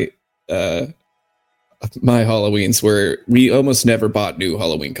about my Halloweens were we almost never bought new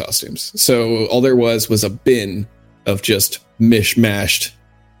Halloween costumes. So all there was a bin of just mishmashed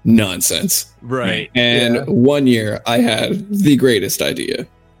nonsense. Right. And one year I had the greatest idea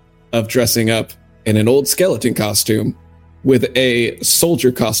of dressing up in an old skeleton costume with a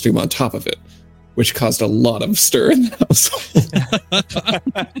soldier costume on top of it, which caused a lot of stir in the household.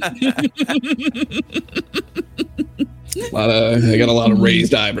 I got a lot of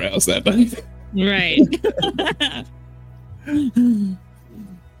raised eyebrows that night. Right.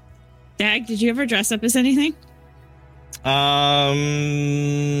 Dag, did you ever dress up as anything?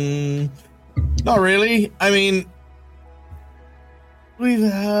 Not really. I mean, we've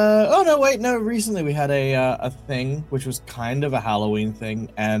recently we had a thing which was kind of a Halloween thing,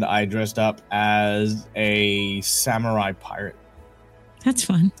 and I dressed up as a samurai pirate. That's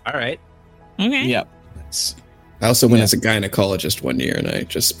fun. All right. Okay. Yep. I also went as a gynecologist one year, and I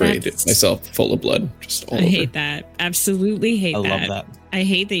just sprayed myself full of blood. Just all I over. hate that. Absolutely hate that. I love that. I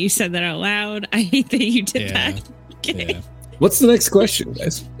hate that you said that out loud. I hate that you did that. Okay. Yeah. What's the next question,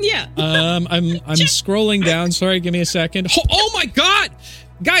 guys? Yeah. I'm scrolling down. Sorry, give me a second. Oh my God,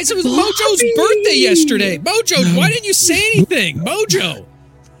 guys! It was Mojo's birthday yesterday. Mojo, why didn't you say anything? Mojo,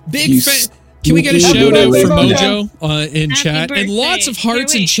 big fan. Can we get a shout out for Mojo in Happy chat? birthday. And lots of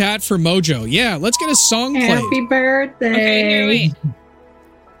hearts in chat for Mojo. Yeah, let's get a song played. Happy birthday. Okay, here, wait.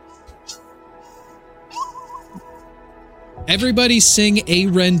 Everybody sing a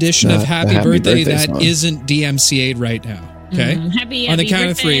rendition of Happy Happy Birthday Birthday that song. isn't DMCA'd right now. Okay? Happy, On the happy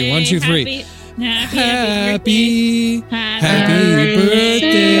count of birthday. 3. 1, 2, 3. Happy Happy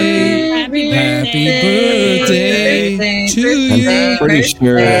birthday. Happy birthday to you. I'm pretty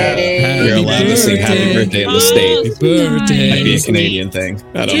sure you're allowed to sing Happy Birthday in the States. Happy birthday. Might be a Canadian thing.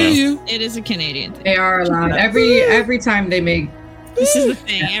 I don't To know. you. It is a Canadian thing. They are allowed every time they make. This is the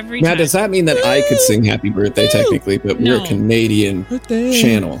thing. Every Now, time. does that mean that I could sing Happy Birthday technically, but we're No. a Canadian Birthday.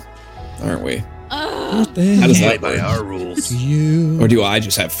 channel, aren't we? Birthday. How does Play that by work? our rules. To you. Or do I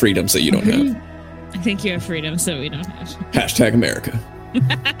just have freedoms that you don't have? I think you have freedom, so we don't have. Hashtag America.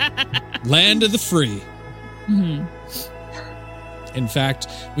 Land of the free. Mhm. In fact,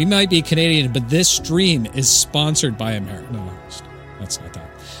 we might be Canadian, but this stream is sponsored by America. No, that's not that.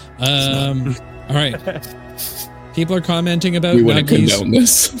 All right. People are commenting about We wouldn't Nuggies. condone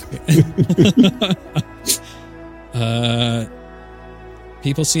this.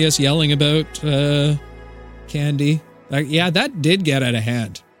 People see us yelling about candy. Yeah, that did get out of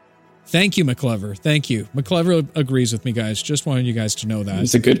hand. Thank you, McClever. Thank you. McClever agrees with me, guys. Just wanted you guys to know that.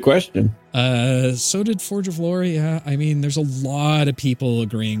 It's a good question. So did Forge of Lore. Yeah, I mean, there's a lot of people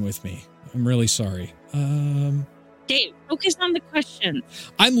agreeing with me. I'm really sorry. Dave, focus on the question.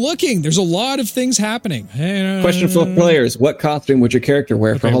 I'm looking. There's a lot of things happening. Question for players. What costume would your character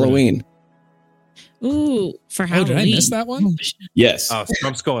wear for Okay, Halloween? Ooh, for Halloween. did I miss that one? Yes. Oh,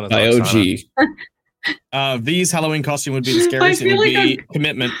 Trump's going By OG. V's Halloween costume would be the scariest. It feel would like be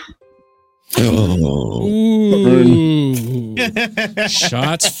commitment. Oh. Ooh.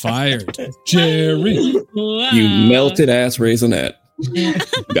 Shots fired. Jerry. Wow. You melted ass raisinette.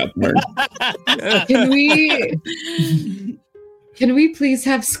 Got burned. Can we please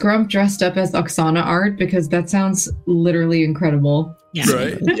have Scrump dressed up as Oksana art, because that sounds literally incredible. Yeah.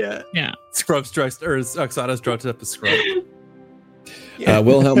 Right? Yeah. Yeah. Scrub's dressed, or Oksana's dressed up as Scrub.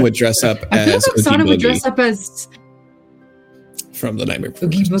 Wilhelm would dress up I feel as like Oksana Oogie would Boogie dress up as from the Nightmare Before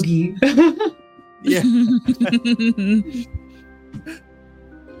Oogie Christmas. Boogie. Yeah.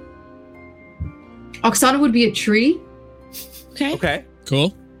 Oksana would be a tree. Okay. Okay.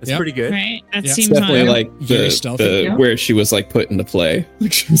 Cool. That's Yep. pretty good. Right. That Yeah. seems Definitely on. like Very the, stealthy. the Yeah. where she was like put into play.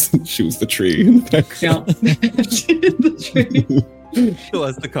 Like she was the tree in the background. The tree. Still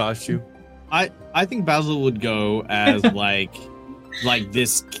has the costume. I think Basil would go as like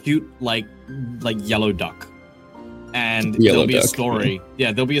this cute like yellow duck, and Yellow there'll be a duck. story.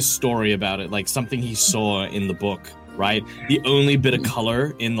 Yeah, there'll be a story about it, like something he saw in the book. Right, the only bit of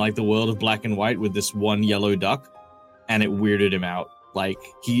color in like the world of black and white with this one yellow duck, and it weirded him out. Like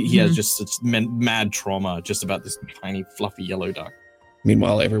he has just such mad trauma just about this tiny fluffy yellow duck.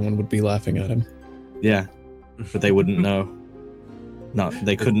 Meanwhile, everyone would be laughing at him. Yeah, but they wouldn't know. No,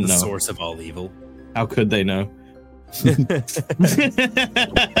 they couldn't the know. source of all evil. How could they know?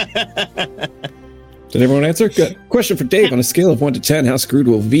 Did everyone answer? Good. Question for Dave. On a scale of 1 to 10, how screwed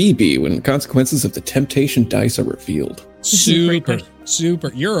will V be when the consequences of the temptation dice are revealed? Super.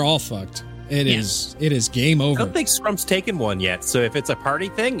 You're all fucked. It is game I over. don't think Scrump's taken one yet. So if it's a party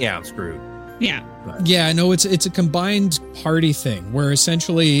thing, yeah, I'm screwed. Yeah. Yeah, no, it's a combined party thing where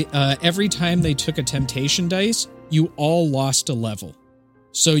essentially every time they took a temptation dice, you all lost a level.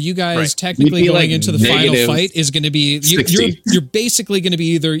 So you guys technically going into the final fight is going to be you're basically going to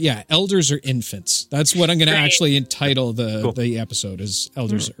be either elders or infants. That's what I'm going to actually entitle the episode is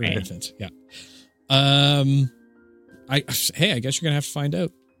elders or infants. Yeah. I guess you're going to have to find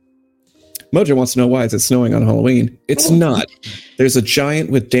out. Mojo wants to know why is it snowing on Halloween. It's not. There's a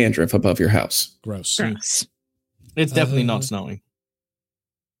giant with dandruff above your house. Gross. It's definitely not snowing.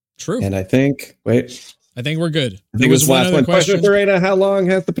 True. And I think we're good. I think it was the last one. Question for Raina. How long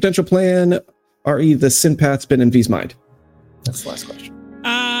has the potential plan, re the sin paths, been in V's mind? That's the last question.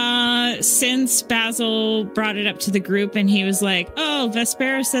 Since Basil brought it up to the group and he was like, oh,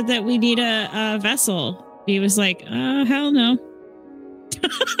 Vespera said that we need a vessel. He was like, hell no.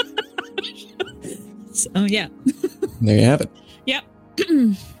 So, yeah. There you have it. Yep.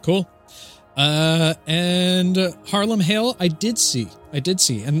 Cool. And Harlem Hale, I did see.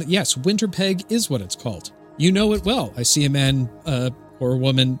 And yes, Winterpeg is what it's called. You know it well. I see a man or a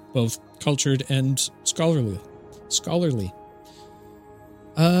woman, both cultured and scholarly.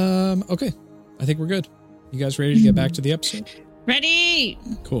 Okay. I think we're good. You guys ready to get back to the episode? Ready.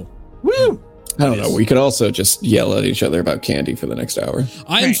 Cool. Woo! I don't know. We could also just yell at each other about candy for the next hour.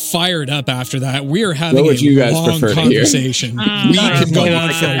 I'm fired up after that. We are having a long conversation. We could go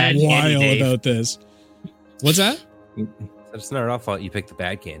on for a while about this. What's that? It's not our fault you picked the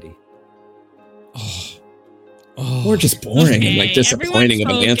bad candy. Or just boring and like disappointing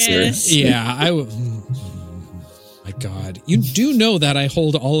of an answer. Yeah, my God. You do know that I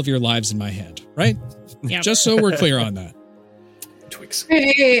hold all of your lives in my hand, right? Yep. Just so we're clear on that. Twix.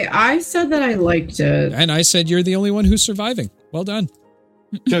 Hey, I said that I liked it. And I said you're the only one who's surviving. Well done.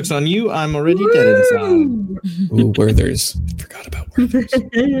 Joke's on you. I'm already dead inside. Ooh, Werther's. I forgot about Werther's.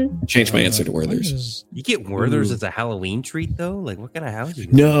 Changed my answer to Werther's. You get Werther's as a Halloween treat, though? Like, what kind of house do you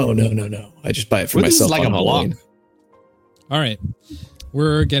No. I just buy it for myself like on a Halloween. block. All right.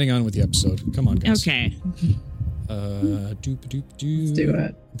 We're getting on with the episode. Come on, guys. Okay. Let's do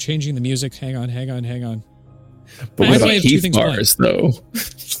it. I'm changing the music. Hang on. But what about Heath bars, though?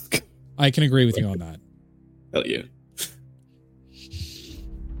 I can agree with you on that. Hell yeah.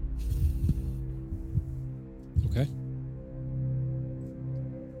 Okay.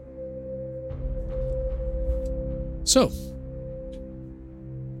 So,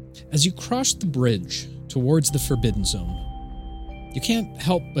 as you cross the bridge towards the Forbidden Zone, you can't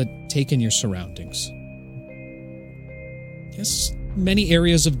help but take in your surroundings. Yes, many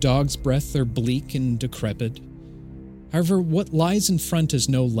areas of Dog's Breath are bleak and decrepit. However, what lies in front is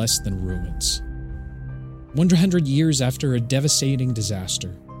no less than ruins. 100 years after a devastating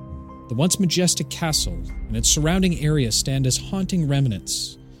disaster, the once majestic castle and its surrounding area stand as haunting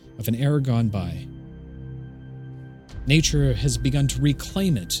remnants of an era gone by. Nature has begun to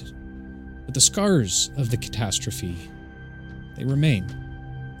reclaim it, but the scars of the catastrophe, they remain.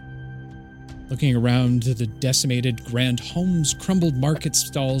 Looking around the decimated grand homes, crumbled market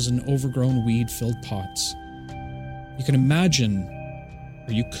stalls, and overgrown weed-filled pots, you can imagine,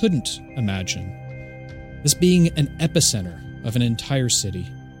 or you couldn't imagine, this being an epicenter of an entire city.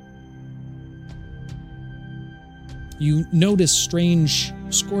 You notice strange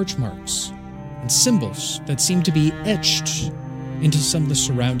scorch marks and symbols that seem to be etched into some of the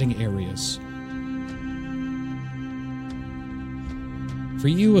surrounding areas. For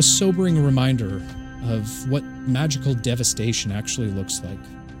you, a sobering reminder of what magical devastation actually looks like.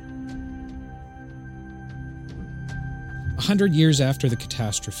 100 years after the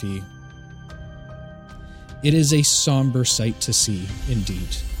catastrophe, it is a somber sight to see,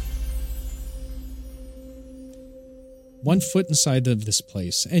 indeed. One foot inside of this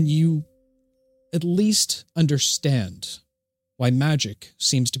place, and you at least understand why magic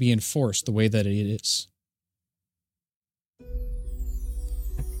seems to be enforced the way that it is.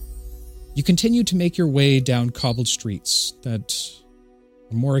 You continue to make your way down cobbled streets that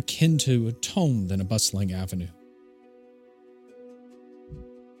are more akin to a tome than a bustling avenue.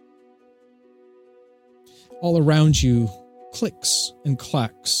 All around you, clicks and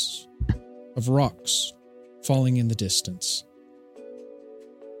clacks of rocks falling in the distance.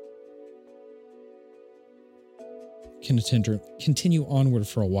 Continue onward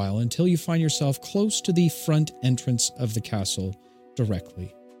for a while until you find yourself close to the front entrance of the castle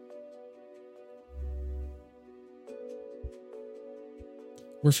directly.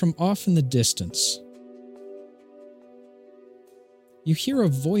 where from off in the distance, you hear a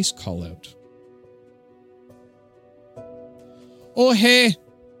voice call out. Oh, hey.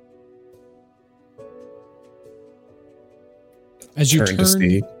 As you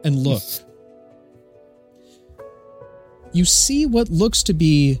turn and look, you see what looks to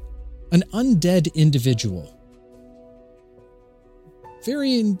be an undead individual.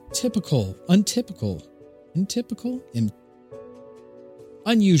 Very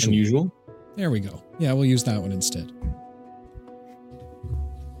unusual. There we go. Yeah, we'll use that one instead.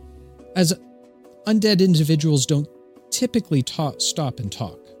 As undead individuals don't typically stop and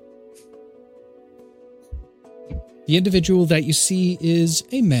talk. The individual that you see is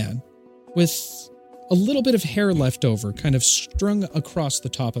a man with a little bit of hair left over, kind of strung across the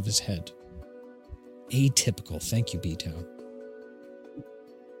top of his head. Atypical. Thank you, B-Town.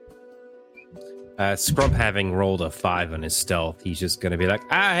 Scrump, having rolled a 5 on his stealth, he's just going to be like,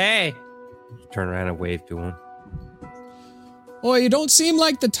 hey! Turn around and wave to him. Oh, you don't seem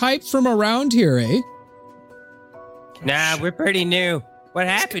like the type from around here, eh? Nah, we're pretty new. What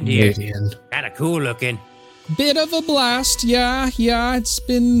happened here? Kind of cool looking. Bit of a blast, yeah. It's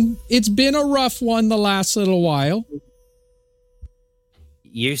been a rough one the last little while.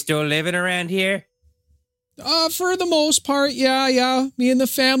 You still living around here? For the most part, yeah. Me and the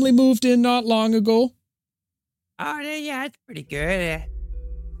family moved in not long ago. Oh, yeah, that's pretty good.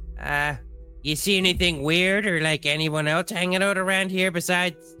 You see anything weird or like anyone else hanging out around here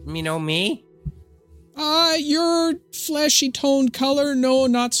besides, me? Your fleshy toned color, no,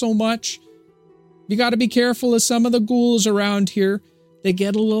 not so much. You gotta be careful of some of the ghouls around here. They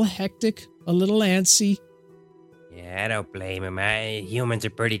get a little hectic, a little antsy. Yeah, I don't blame them. Humans are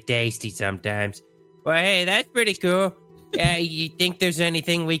pretty tasty sometimes. Well, hey, that's pretty cool. You think there's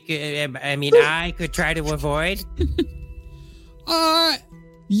anything we could, I could try to avoid?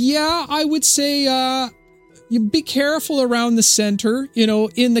 Yeah, I would say, you be careful around the center.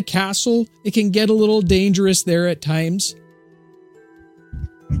 In the castle, it can get a little dangerous there at times.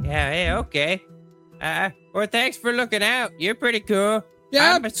 Yeah, hey, okay. Well, thanks for looking out. You're pretty cool.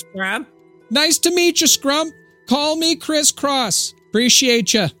 Yeah. I'm a Scrump. Nice to meet you, Scrump. Call me Crisscross.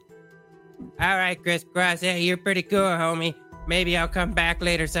 Appreciate you. All right, Crisscross. Yeah, you're pretty cool, homie. Maybe I'll come back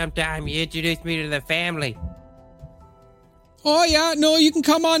later sometime. You introduce me to the family. Oh, yeah. No, you can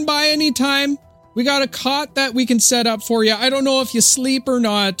come on by anytime. We got a cot that we can set up for you. I don't know if you sleep or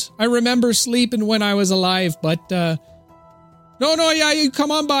not. I remember sleeping when I was alive, but, no, yeah, you come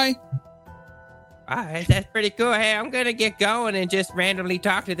on by. All right, that's pretty cool. Hey, I'm going to get going and just randomly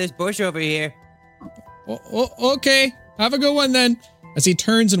talk to this bush over here. Okay. Have a good one then. As he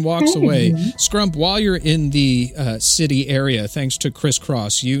turns and walks away. Scrump, while you're in the city area, thanks to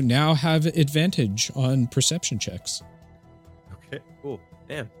Crisscross, you now have advantage on perception checks. Okay, cool.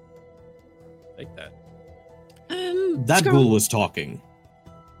 Damn. Like that. That ghoul was talking.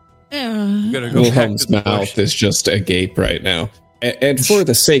 Wilhelm's mouth is just agape right now. And for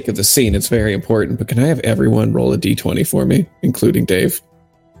the sake of the scene, it's very important, but can I have everyone roll a d20 for me, including Dave?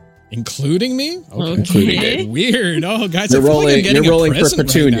 Including me? Okay. Including Dave. Weird. Oh, guys, you're rolling for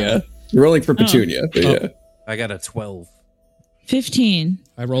Petunia. Right, you're rolling for Petunia. But yeah. I got a 12. 15.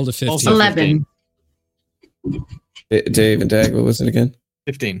 I rolled a 15. Also 11. Dave and Dag, what was it again?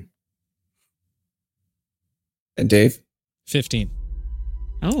 15. And Dave? 15.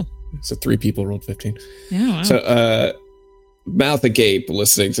 Oh. So 3 people rolled 15. Yeah, wow. So, mouth agape,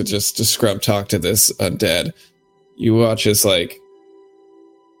 listening to Scrump talk to this undead. You watch as,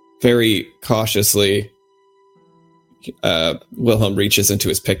 very cautiously, Wilhelm reaches into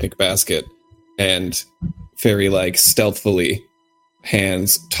his picnic basket and very, stealthily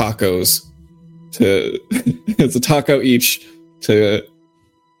hands tacos to... it's a taco each to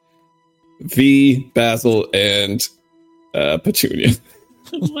V, Basil, and Petunia.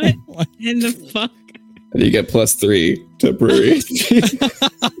 What in the fuck? And you get +3 to brewery.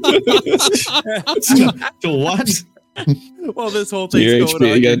 To what? Well, this whole thing's your going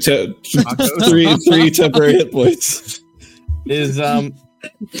HP, on. You get three temporary hit points. Is from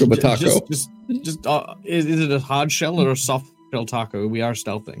a taco. Is it a hard shell or a soft shell taco? We are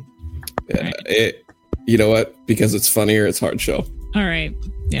stealthing. Yeah, you know what? Because it's funnier, it's hard shell. All right.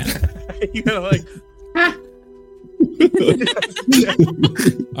 Yeah. You gotta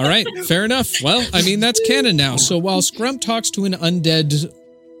All right, fair enough. Well, that's canon now. So while Scrump talks to an undead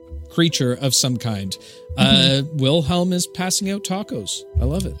creature of some kind, Wilhelm is passing out tacos. I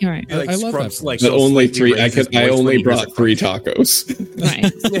love it. All right. I love that. But only 3. I only brought 3 tacos.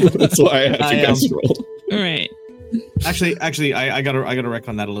 Right. That's why I had to guess roll. All right. Actually, I gotta wreck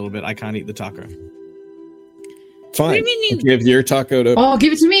on that a little bit. I can't eat the taco. Fine. What do you mean you- Give your taco to. Oh,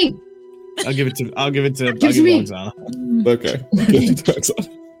 give it to me. I'll give it to me. Oksana. Okay. Give it to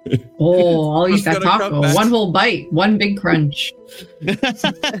Oksana. Oh, I'll eat Just that gonna come taco. back. One whole bite, one big crunch.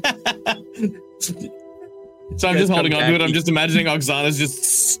 So I'm Guys just holding come on to back. it. I'm just imagining Oksana's just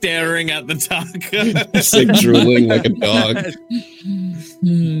staring at the taco. Just like drooling like a dog.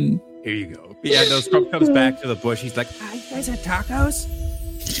 Hmm. Here you go. Yeah, no, Scrump comes back to the bush. He's like, "Ah, you guys had tacos?"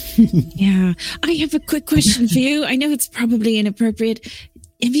 Yeah. I have a quick question for you. I know it's probably inappropriate.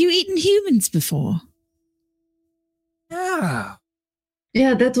 Have you eaten humans before? Oh.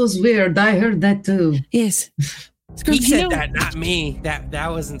 Yeah, that was weird. I heard that too. Yes. He Scrump, you said know- that, not me. That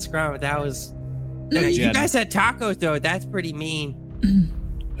wasn't Scrump. That was... No, you Jenna. guys had tacos, though. That's pretty mean.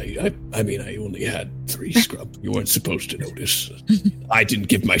 I mean, I only had 3 scrub. You weren't supposed to notice. I didn't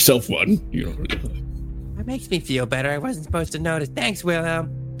give myself one. You know. That makes me feel better. I wasn't supposed to notice. Thanks, Wilhelm.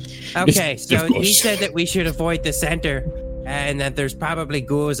 Okay, Yes, so of course. he said that we should avoid the center and that there's probably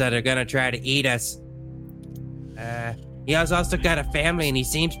ghouls that are going to try to eat us. He has also got a family and he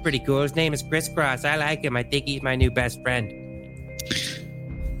seems pretty cool. His name is Crisscross. I like him. I think he's my new best friend.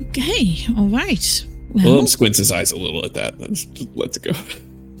 Okay. All right. Willem squints his eyes a little at that. Let's go.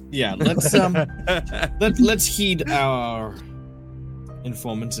 Yeah, let's heed our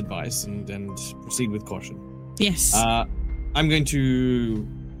informant's advice and proceed with caution. Yes. I'm going to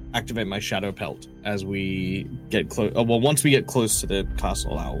activate my shadow pelt as we get close. Once we get close to the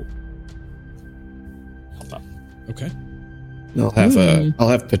castle, I'll help out. Okay. I'll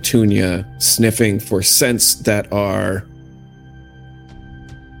have Petunia sniffing for scents that are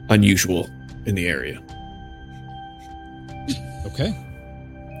unusual in the area. Okay.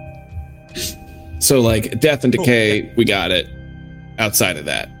 So like death and decay, we got it. Outside of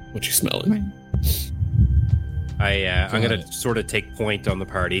that, what you smelling? I'm going to sort of take point on the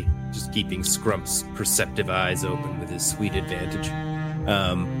party, just keeping Scrump's perceptive eyes open with his sweet advantage.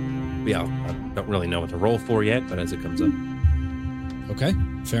 Yeah, I don't really know what to roll for yet, but as it comes up. Okay,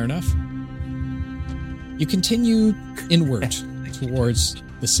 fair enough. You continue inward towards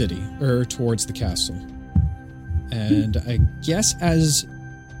the city, or towards the castle. And I guess as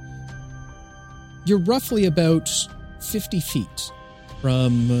you're roughly about 50 feet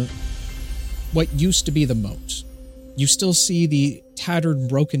from what used to be the moat, you still see the tattered,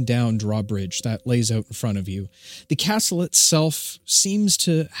 broken down drawbridge that lays out in front of you. The castle itself seems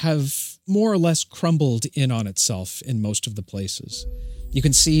to have more or less crumbled in on itself in most of the places. You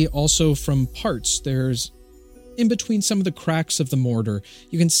can see also from parts, there's in between some of the cracks of the mortar,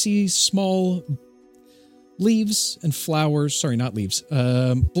 you can see small leaves and flowers, sorry, not leaves,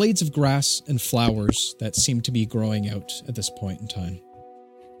 blades of grass and flowers that seem to be growing out at this point in time.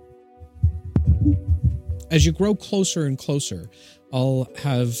 As you grow closer and closer, I'll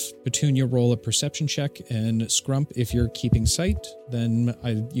have Petunia roll a perception check, and Scrump, if you're keeping sight, then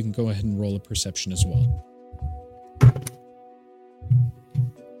you can go ahead and roll a perception as well.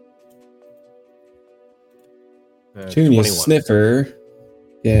 Petunia 21. sniffer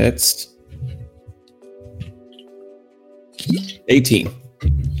gets 18.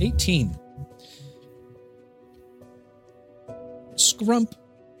 18. Scrump,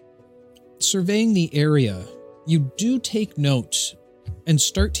 surveying the area, you do take note and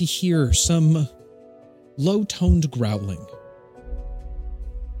start to hear some low-toned growling.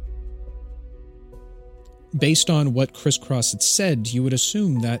 Based on what Crisscross had said, you would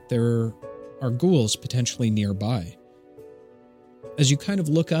assume that there are ghouls potentially nearby. As you kind of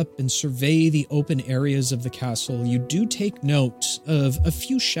look up and survey the open areas of the castle, you do take note of a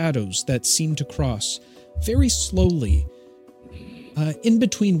few shadows that seem to cross very slowly in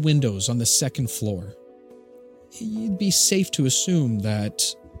between windows on the second floor. You'd be safe to assume that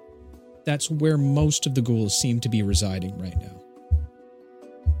that's where most of the ghouls seem to be residing right now.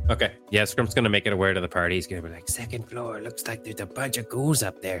 Okay. Yeah, Scrump's going to make it aware to the party. He's going to be like, second floor, looks like there's a bunch of ghouls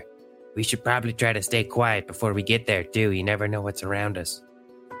up there. We should probably try to stay quiet before we get there, too. You never know what's around us.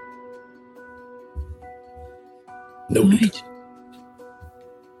 Noted. Right.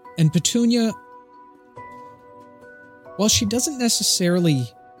 And Petunia, while she doesn't necessarily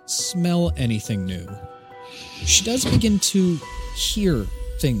smell anything new, she does begin to hear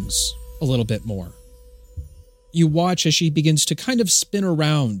things a little bit more. You watch as she begins to kind of spin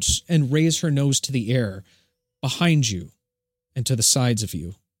around and raise her nose to the air behind you and to the sides of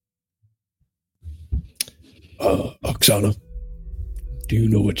you. Oksana, do you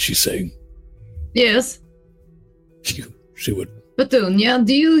know what she's saying? Yes. You see what? Petunia,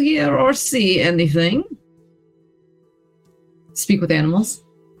 do you hear or see anything? Speak with animals.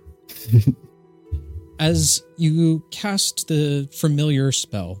 As you cast the familiar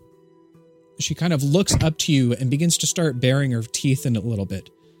spell, she kind of looks up to you and begins to start baring her teeth in a little bit.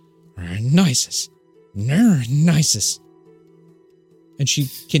 Nisus. And she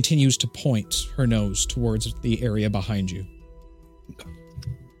continues to point her nose towards the area behind you.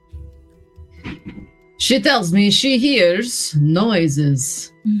 She tells me she hears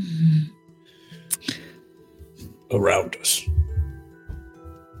noises. Around us.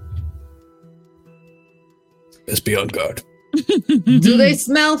 Let's be on guard. Do they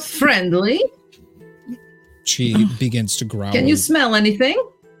smell friendly? She begins to growl. Can you smell anything?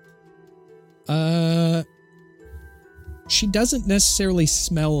 She doesn't necessarily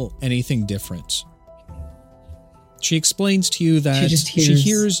smell anything different. She explains to you that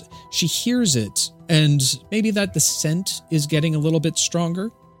she hears it, and maybe that the scent is getting a little bit stronger.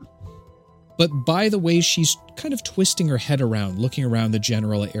 But by the way she's kind of twisting her head around, looking around the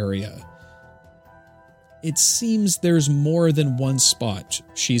general area, it seems there's more than one spot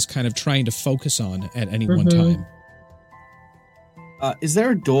she's kind of trying to focus on at any one time. Is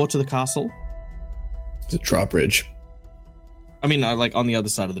there a door to the castle? The drawbridge. I mean, like on the other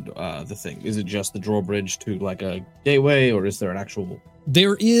side of the thing. Is it just the drawbridge to like a gateway, or is there an actual?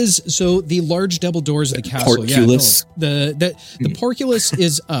 There is, so the large double doors of the castle. Portcullis. Yeah, no, the portculus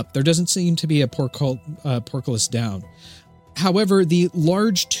is up. There doesn't seem to be a portcullis down. However, the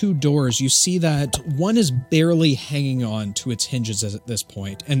large two doors, you see that one is barely hanging on to its hinges at this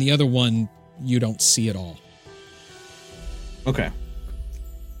point, and the other one you don't see at all. Okay.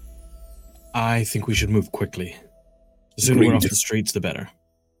 I think we should move quickly. The sooner we're off the streets, the better.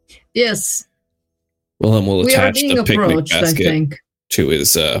 Yes. Well, then we'll We are attach being the picnic approached, I basket think. to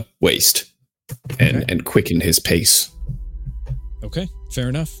his waist and quicken his pace. Okay, fair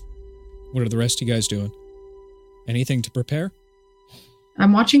enough. What are the rest of you guys doing? Anything to prepare?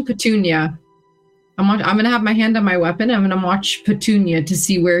 I'm watching Petunia. I'm going to have my hand on my weapon. I'm going to watch Petunia to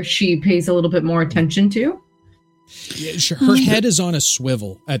see where she pays a little bit more attention to. Yeah, her head is on a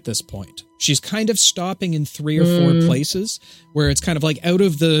swivel at this point. She's kind of stopping in 3 or 4 places where it's kind of like out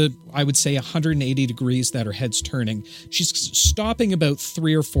of the, I would say, 180 degrees that her head's turning. She's stopping about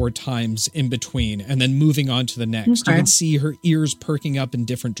 3 or 4 times in between and then moving on to the next. Okay. You can see her ears perking up in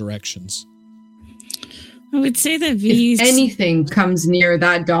different directions. I would say that V's... If anything comes near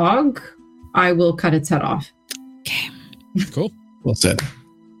that dog, I will cut its head off. Okay. Cool. Well said.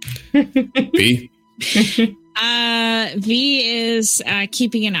 B? V is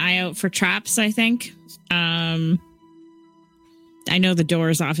keeping an eye out for traps, I think. I know the door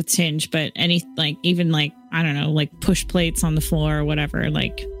is off its hinge, but even I don't know, like push plates on the floor or whatever,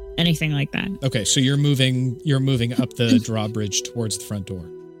 like anything like that. Okay, so you're moving up the drawbridge towards the front door.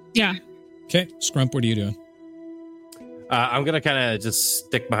 Yeah. Okay, Scrump, what are you doing? I'm going to kind of just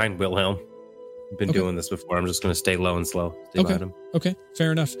stick behind Wilhelm. I've been doing this before. I'm just going to stay low and slow. Stay behind him. Okay,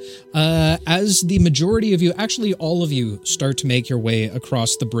 fair enough. As the majority of you, actually all of you, start to make your way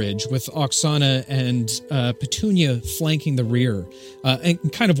across the bridge with Oksana and Petunia flanking the rear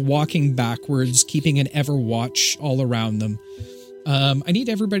and kind of walking backwards, keeping an ever watch all around them. I need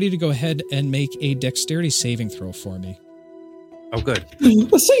everybody to go ahead and make a dexterity saving throw for me. Oh, good.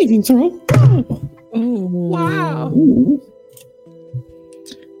 A saving throw. Oh, wow.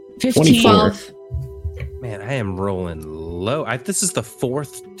 15. 12. Man, I am rolling low. This is the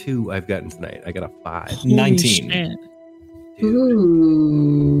 4th 2 I've gotten tonight. I got a 5. 19.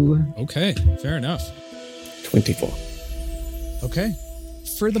 Ooh. Okay, fair enough. 24. Okay.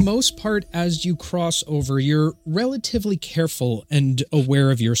 For the most part, as you cross over, you're relatively careful and aware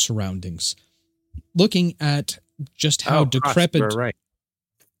of your surroundings. Looking at just how decrepit... You're right.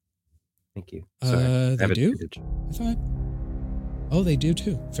 Thank you. Sorry. They do? I thought... Oh, they do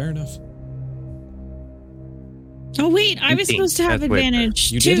too. Fair enough. Oh, wait. I was supposed to have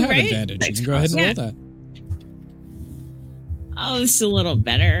advantage You too, did have right? advantage. You can go ahead and roll that. Oh, this is a little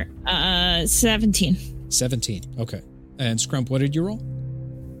better. 17. 17. Okay. And Scrump, what did you roll?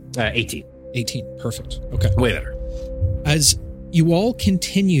 18. 18. Perfect. Okay. Way better. As you all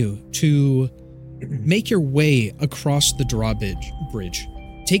continue to make your way across the drawbridge,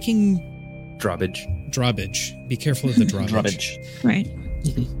 taking... Drawbridge. Be careful of the drawbridge. Right.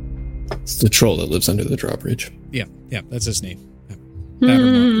 It's the troll that lives under the drawbridge. Yeah, that's his name.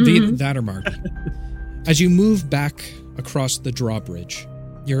 That or Marty. As you move back across the drawbridge,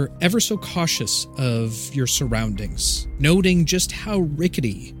 you're ever so cautious of your surroundings, noting just how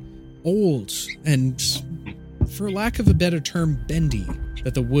rickety, old, and, for lack of a better term, bendy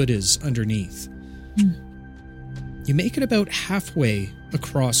that the wood is underneath. You make it about halfway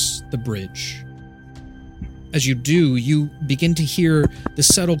across the bridge, As you do, you begin to hear the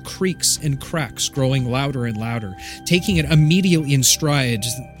subtle creaks and cracks growing louder and louder. Taking it immediately in stride,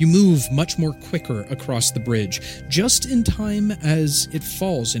 you move much more quicker across the bridge, just in time as it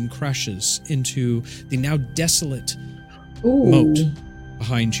falls and crashes into the now desolate moat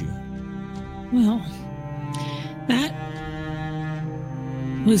behind you. Well, that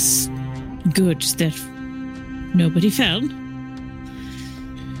was good that nobody fell.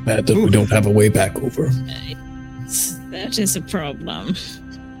 Bad that we don't have a way back over. That is a problem.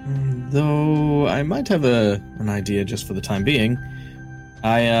 Though I might have an idea just for the time being.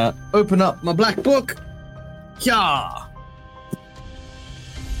 I open up my black book. Yeah.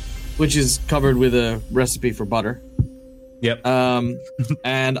 Which is covered with a recipe for butter. Yep.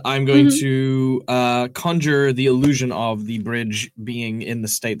 And I'm going to conjure the illusion of the bridge being in the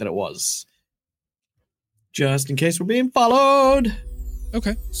state that it was. Just in case we're being followed.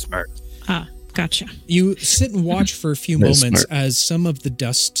 Okay. Smart. Ah, gotcha. You sit and watch for a few Very moments smart. as some of the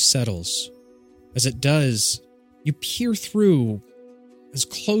dust settles. As it does, you peer through as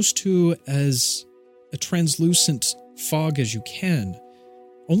close to as a translucent fog as you can,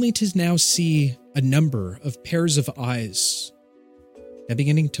 only to now see a number of pairs of eyes now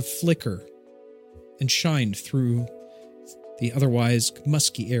beginning to flicker and shine through the otherwise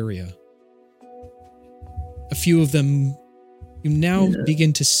musky area. A few of them you now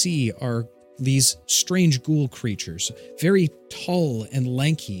begin to see are these strange ghoul creatures, very tall and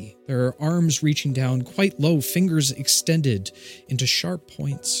lanky, their arms reaching down quite low, fingers extended into sharp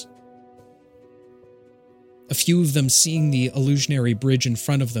points. A few of them, seeing the illusionary bridge in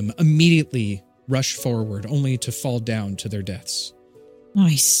front of them, immediately rush forward, only to fall down to their deaths.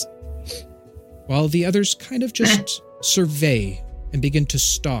 Nice. While the others kind of just survey and begin to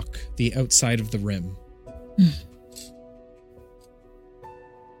stalk the outside of the rim.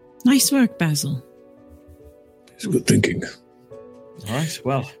 Nice work, Basil. It's good thinking. All right,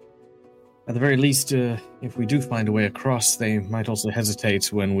 well, at the very least, if we do find a way across, they might also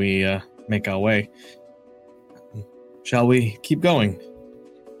hesitate when we make our way. Shall we keep going?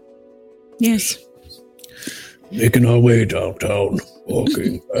 Yes. Making our way downtown,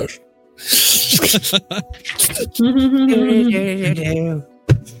 walking fast.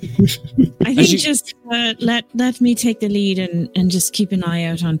 I think just let me take the lead and just keep an eye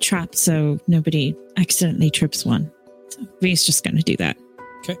out on traps so nobody accidentally trips one. So V's just going to do that.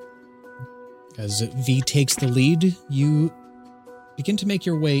 Okay. As V takes the lead, you begin to make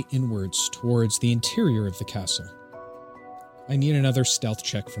your way inwards towards the interior of the castle. I need another stealth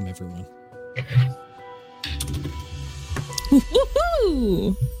check from everyone.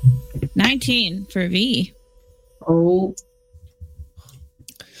 Woohoo! 19 for V. Oh.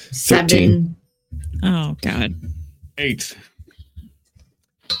 13. 7. Oh, God. 8.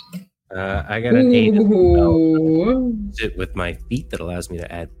 I got an 8 Ooh. sit with my feet that allows me to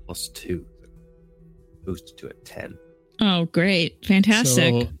add +2. Boosted to a 10. Oh, great.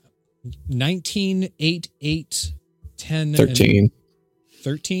 Fantastic. So 19, 8, 8, 10, 13. and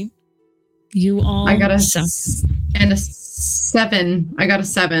 13? You all I got a suck. and a 7. I got a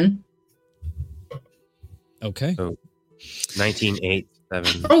 7. Okay. 19, 8,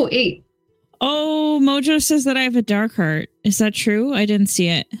 7. Oh, 8. Oh, Mojo says that I have a dark heart. Is that true? I didn't see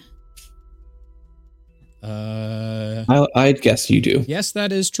it. I'd guess you do. Yes,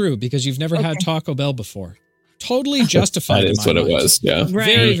 that is true, because you've never had Taco Bell before. Totally justified. That in is my what it mind. was, yeah. Right.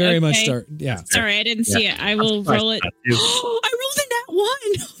 Very, very much okay. dark. Yeah. Sorry, I didn't see it. I will roll it. I rolled a nat 1.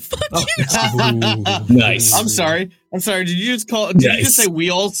 Fuck you. Nice. I'm sorry. Did you just call? Did you just say we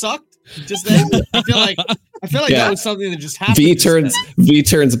all sucked? Just then? I feel like Yeah. that was something that just happened. V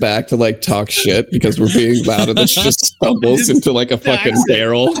turns back to like talk shit because we're being loud, and then she just stumbles into like a fucking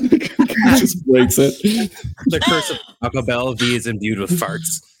barrel. Just breaks it. The curse of Taco Bell. V is imbued with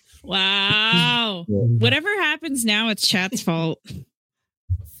farts. Wow. Whatever happens now, it's chat's fault.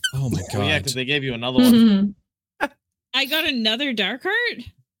 Oh my god. Yeah, because they gave you another one. I got another dark heart?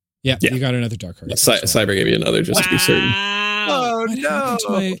 Yeah, Yeah. you got another dark heart. Cyber gave you another just to be certain. Wow. What happened to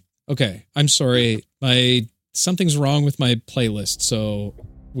my- Okay, I'm sorry. Something's wrong with my playlist, so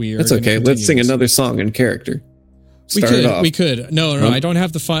we are. That's gonna okay. Let's continue sing this. another song in character. We Start it could. off. We could. No. Huh? I don't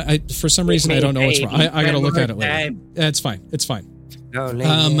have the file. For some reason, I don't know what's wrong. I gotta look at it later. It's fine. It's fine.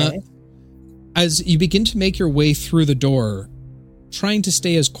 As you begin to make your way through the door, trying to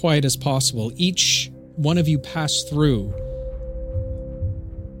stay as quiet as possible, each one of you pass through,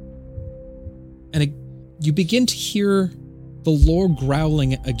 and you begin to hear the lore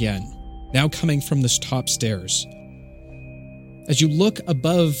growling again, now coming from this top stairs. As you look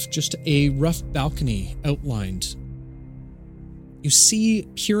above just a rough balcony outlined, you see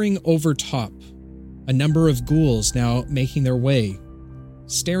peering over top a number of ghouls now making their way,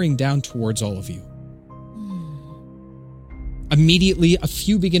 staring down towards all of you. Immediately, a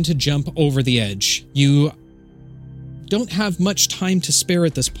few begin to jump over the edge. You don't have much time to spare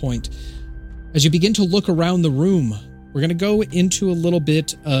at this point. As you begin to look around the room, we're going to go into a little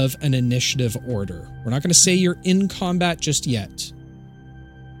bit of an initiative order. We're not going to say you're in combat just yet,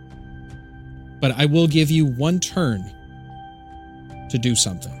 but I will give you one turn to do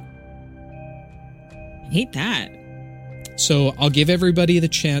something. I hate that. So I'll give everybody the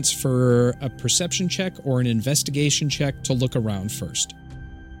chance for a perception check or an investigation check to look around first.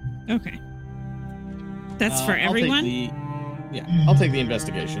 Okay. That's for everyone? I'll take the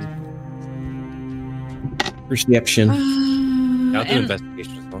investigation. Perception. I'll do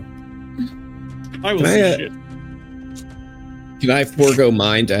investigation as well. I will see shit. Can I forego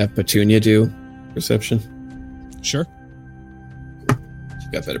mine to have Petunia do perception? Sure.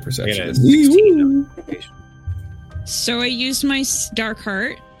 You got better perception. So I used my dark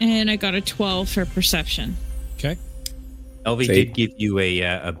heart, and I got a 12 for perception. Okay. LV did give you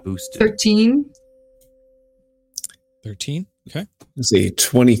a boost. 13. 13. Okay. Let's see,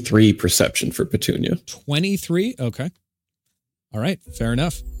 23 perception for Petunia. 23. Okay. All right. Fair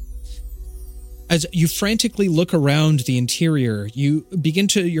enough. As you frantically look around the interior,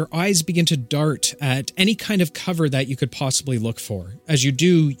 your eyes begin to dart at any kind of cover that you could possibly look for. As you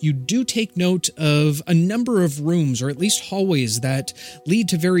do take note of a number of rooms, or at least hallways, that lead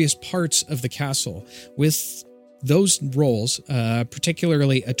to various parts of the castle. With those rolls,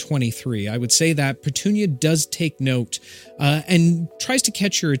 particularly a 23, I would say that Petunia does take note and tries to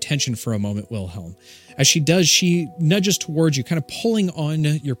catch your attention for a moment, Wilhelm. As she does, she nudges towards you, kind of pulling on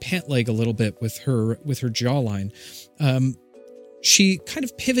your pant leg a little bit with her jawline. She kind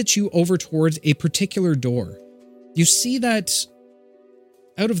of pivots you over towards a particular door. You see that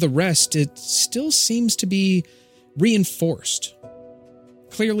out of the rest, it still seems to be reinforced.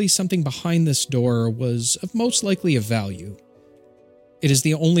 Clearly, something behind this door was of most likely of value. It is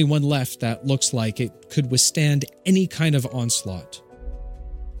the only one left that looks like it could withstand any kind of onslaught.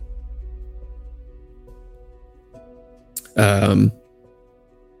 All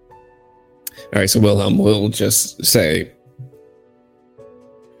right, so Wilhelm will just say,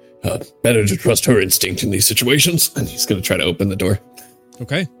 better to trust her instinct in these situations. and he's going to try to open the door.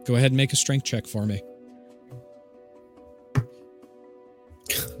 Okay, go ahead and make a strength check for me.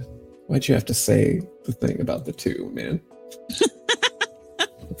 Why'd you have to say the thing about the 2, man?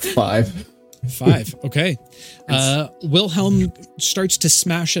 5. 5. Okay. Wilhelm starts to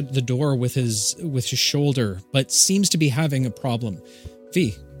smash at the door with his shoulder, but seems to be having a problem.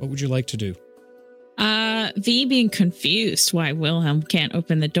 V, what would you like to do? V, being confused why Wilhelm can't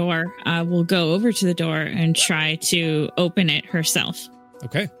open the door, will go over to the door and try to open it herself.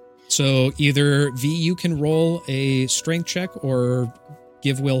 Okay. So either V, you can roll a strength check, or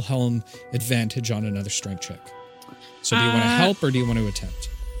give Wilhelm advantage on another strength check. So do you want to help, or do you want to attempt?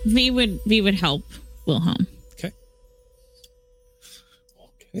 V would help Wilhelm. Okay.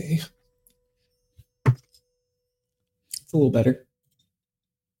 Okay. It's a little better.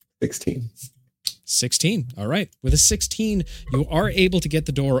 16. 16. All right. With a 16, you are able to get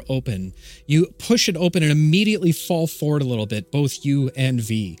the door open. You push it open and immediately fall forward a little bit, both you and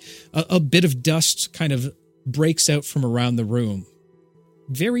V. A bit of dust kind of breaks out from around the room.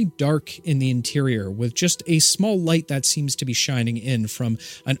 Very dark in the interior, with just a small light that seems to be shining in from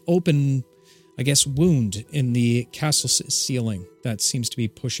an open, I guess, wound in the castle ceiling that seems to be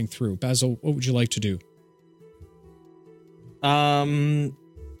pushing through. Basil, what would you like to do?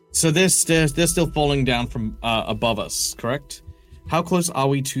 So they're still falling down from above us, correct? How close are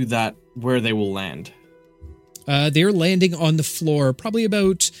we to that where they will land? They're landing on the floor, probably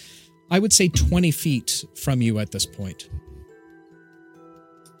about, I would say, 20 feet from you at this point.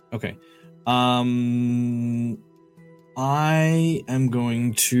 Okay. I am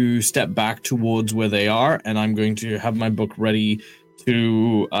going to step back towards where they are, and I'm going to have my book ready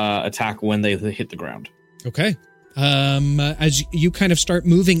to attack when they hit the ground. Okay. As you kind of start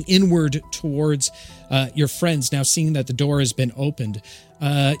moving inward towards your friends, now seeing that the door has been opened,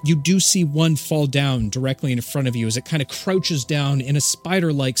 you do see one fall down directly in front of you as it kind of crouches down in a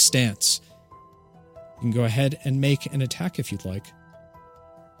spider-like stance. You can go ahead and make an attack if you'd like.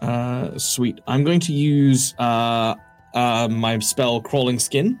 Sweet. I'm going to use my spell Crawling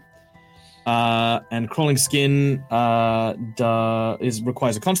Skin. And Crawling Skin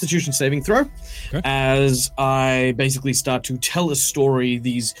requires a Constitution saving throw. Okay. As I basically start to tell a story,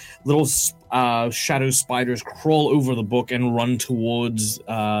 these little shadow spiders crawl over the book and run towards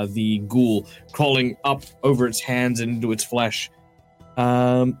the ghoul, crawling up over its hands and into its flesh.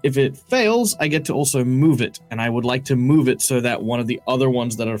 If it fails, I get to also move it, and I would like to move it so that one of the other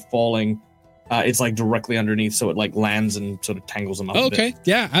ones that are falling, it's like directly underneath, so it like lands and sort of tangles them up. Okay,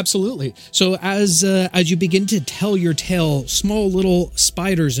 yeah, absolutely. So as you begin to tell your tale, small little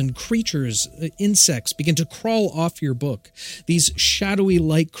spiders and creatures, insects begin to crawl off your book. These shadowy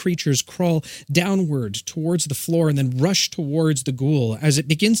like creatures crawl downward towards the floor and then rush towards the ghoul. As it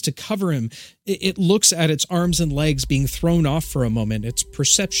begins to cover him, it looks at its arms and legs being thrown off for a moment. Its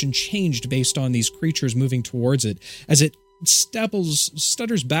perception changed based on these creatures moving towards it. As it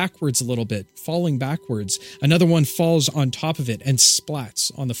stutters backwards a little bit, falling backwards. Another one falls on top of it and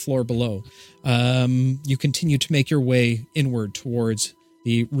splats on the floor below. You continue to make your way inward towards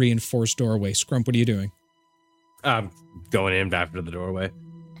the reinforced doorway. Scrump, what are you doing? I'm going in after the doorway.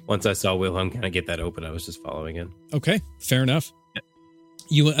 Once I saw Wilhelm kind of get that open, I was just following in. Okay, fair enough. Yep.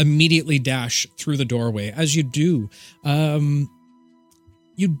 You immediately dash through the doorway. As you do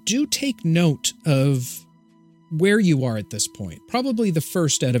take note of where you are at this point, probably the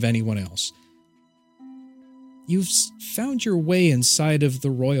first out of anyone else. You've found your way inside of the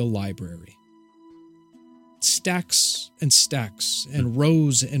Royal Library. Stacks and stacks and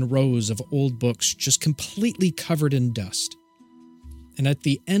rows of old books just completely covered in dust. And at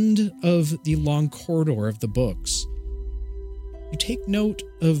the end of the long corridor of the books, you take note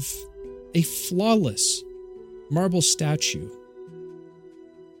of a flawless marble statue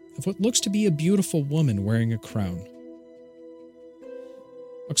of what looks to be a beautiful woman wearing a crown.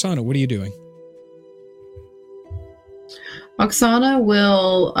 Oksana, what are you doing? Oksana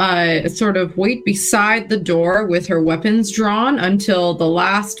will sort of wait beside the door with her weapons drawn until the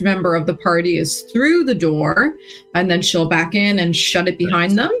last member of the party is through the door, and then she'll back in and shut it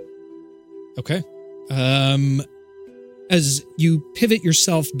behind them. Okay. As you pivot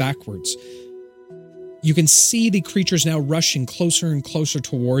yourself backwards, you can see the creatures now rushing closer and closer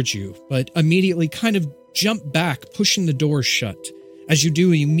towards you, but immediately kind of jump back, pushing the door shut. As you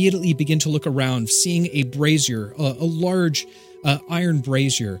do, you immediately begin to look around, seeing a brazier, a large iron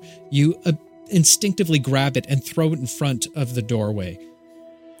brazier. You instinctively grab it and throw it in front of the doorway.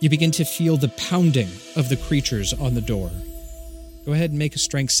 You begin to feel the pounding of the creatures on the door. Go ahead and make a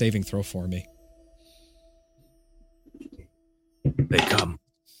strength saving throw for me. They come.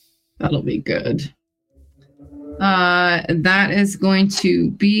 That'll be good. That is going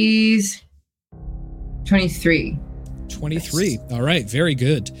to be 23. 23. All right, very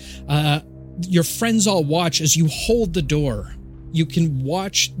good. Your friends all watch as you hold the door. You can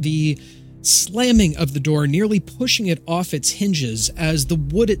watch the slamming of the door, nearly pushing it off its hinges as the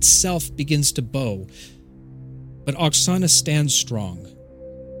wood itself begins to bow. But Oksana stands strong.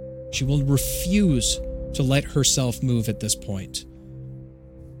 She will refuse to let herself move at this point.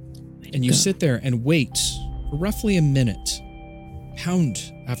 And you sit there and wait for roughly a minute, pound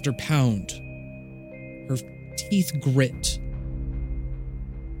after pound. Her teeth grit.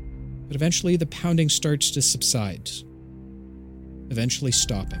 But eventually the pounding starts to subside, eventually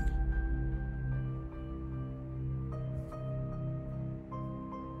stopping.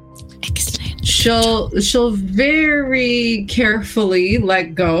 Excellent. She'll very carefully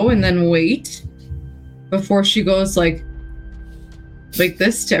let go and then wait before she goes like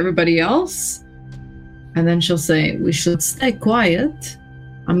this to everybody else. And then she'll say, "We should stay quiet.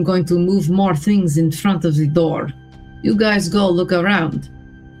 I'm going to move more things in front of the door. You guys go look around."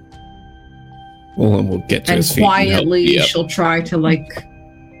 Well, and we'll get to and his feet. quietly, Yep. she'll try to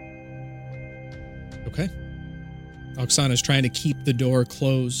Okay. Oksana's trying to keep the door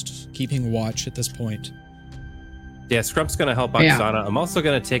closed, keeping watch at this point. Yeah, Scrump's going to help Yeah. Oksana. I'm also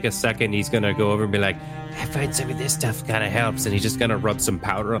going to take a second. He's going to go over and be like, I find some of this stuff kind of helps. And he's just going to rub some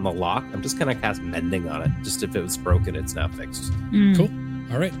powder on the lock. I'm just going to cast mending on it. Just if it was broken, it's now fixed. Cool.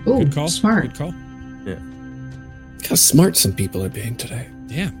 All right. Ooh, good call. smart. Good call. Yeah. Look how smart some people are being today.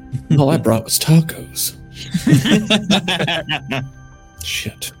 Yeah. All I brought was tacos.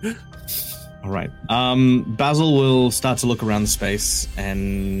 Shit. All right. Basil will start to look around the space,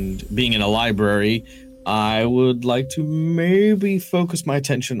 and being in a library, I would like to maybe focus my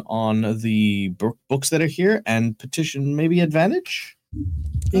attention on the books that are here and petition maybe advantage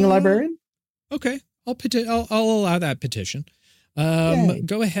being a librarian. Okay. I'll allow that petition.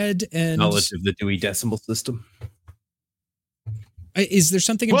 Go ahead and Knowledge of the Dewey Decimal System. Is there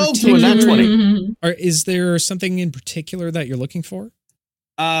something in 12 to a nat particular? 20. Or is there something in particular that you're looking for?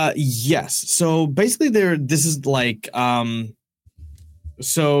 Yes. So basically this is like,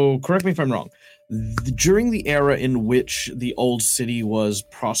 so correct me if I'm wrong. During the era in which the old city was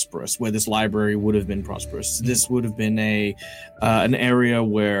prosperous, where this library would have been prosperous, this would have been an area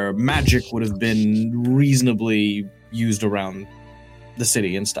where magic would have been reasonably used around the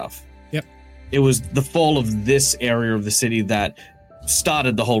city and stuff. Yep. It was the fall of this area of the city that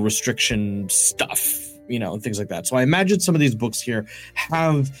started the whole restriction stuff, and things like that. So I imagine some of these books here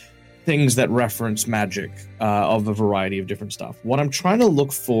have things that reference magic of a variety of different stuff. What I'm trying to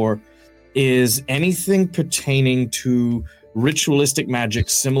look for is anything pertaining to ritualistic magic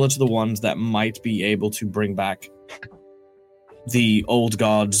similar to the ones that might be able to bring back the old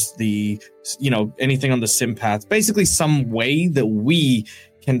gods, anything on the sympath, basically some way that we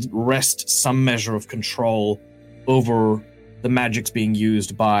can wrest some measure of control over the magics being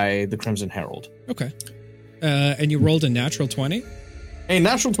used by the Crimson Herald. Okay. And you rolled a natural 20? A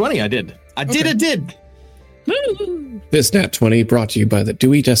natural 20, I did. I did. This nat 20 brought to you by the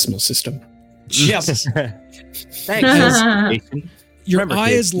Dewey Decimal System. Yes. Thanks. Your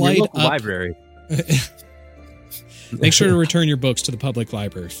eyes light your up. local library. Make sure to return your books to the public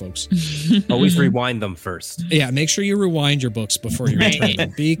library, folks. Always rewind them first. Yeah, make sure you rewind your books before you return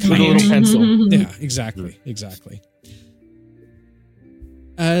them. Be With a kind. little pencil. Yeah, exactly.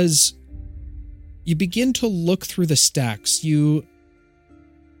 As you begin to look through the stacks,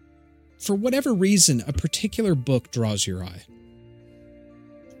 for whatever reason, a particular book draws your eye.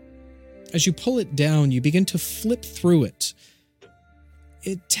 As you pull it down, you begin to flip through it.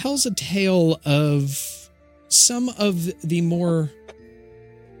 It tells a tale of some of the more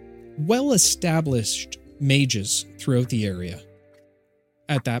well-established mages throughout the area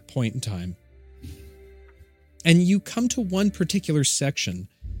at that point in time. And you come to one particular section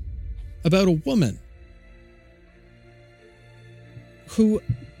about a woman who,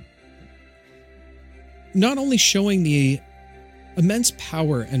 not only showing the immense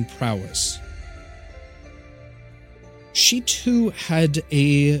power and prowess, she too had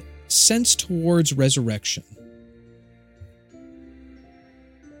a sense towards resurrection.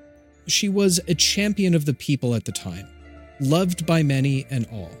 She was a champion of the people at the time, loved by many and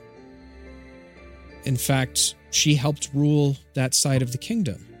all. In fact, she helped rule that side of the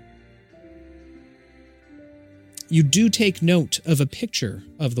kingdom. You do take note of a picture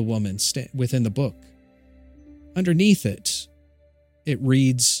of the woman within the book. Underneath it, it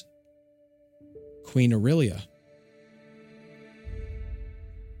reads Queen Aurelia.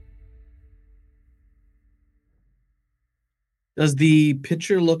 Does the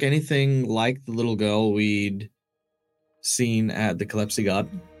picture look anything like the little girl we'd seen at the Calypso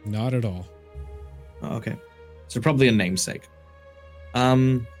Garden? Not at all. Oh, okay. So probably a namesake.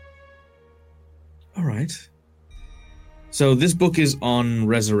 All right. So this book is on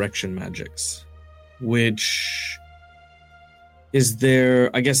resurrection magics, which is there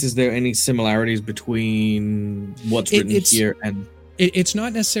any similarities between what's written here and... It's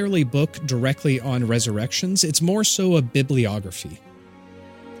not necessarily a book directly on resurrections. It's more so a bibliography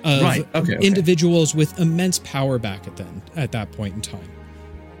of individuals with immense power back at that point in time.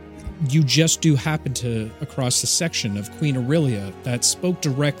 You just do happen to across the section of Queen Aurelia that spoke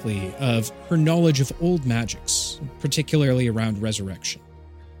directly of her knowledge of old magics, particularly around resurrection.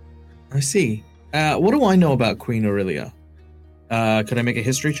 I see. What do I know about Queen Aurelia? Could I make a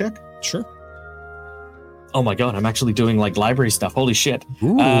history check? Sure. Oh my god, I'm actually doing library stuff. Holy shit.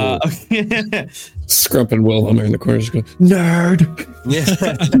 Scrump and Wilhelm are in the corner just going, nerd! Yeah.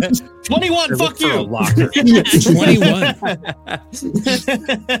 21, fuck you! 21.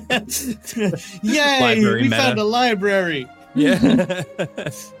 Yay, Library we meta. found a library. Yeah.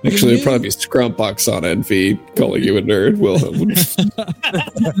 Actually, it'd probably be Scrump Oksana and V calling you a nerd. Wilhelm.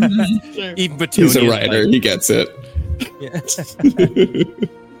 Even He's a Petunia's writer. He gets it. Yeah.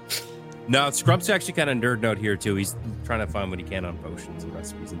 No, Scrump's actually kind of nerd note here too. He's trying to find what he can on potions and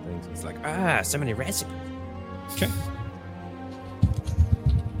recipes and things. He's like, so many recipes. Okay.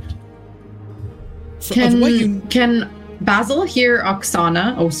 Can Basil hear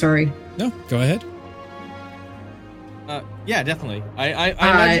Oksana? Oh, sorry. No, go ahead. Yeah, definitely.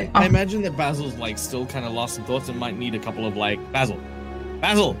 I imagine that Basil's still kind of lost in thoughts and might need a couple of Basil,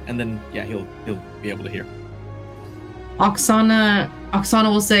 and then he'll be able to hear. Oksana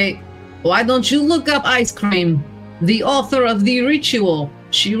will say, "Why don't you look up ice cream? The author of the ritual,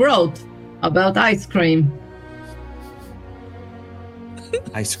 she wrote about ice cream."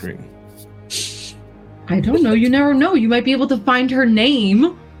 Ice cream. I don't know. You never know. You might be able to find her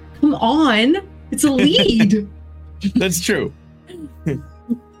name. Come on. It's a lead. That's true.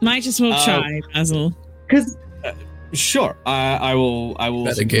 Might just well try, Basil. Because sure, I will.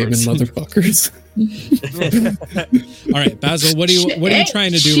 Metagaming motherfuckers. All right, Basil, what are you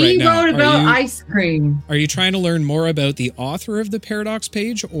trying to do right now? She wrote about ice cream. Are you trying to learn more about the author of the Paradox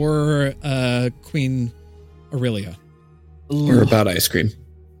page or Queen Aurelia? Or about ice cream.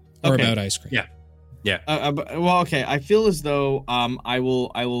 Or Okay. about ice cream. Yeah. Yeah. Well, okay. I feel as though I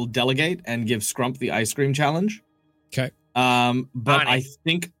will delegate and give Scrump the ice cream challenge. Okay. But I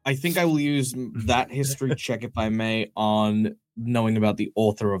think I will use that history check, if I may, on knowing about the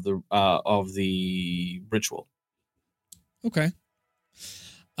author of the ritual. Okay.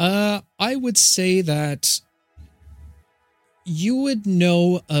 I would say that you would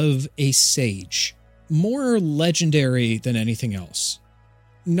know of a sage, more legendary than anything else.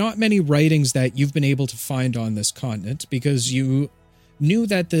 Not many writings that you've been able to find on this continent because you knew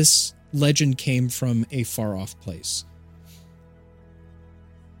that this legend came from a far-off place.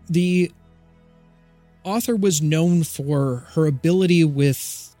 The author was known for her ability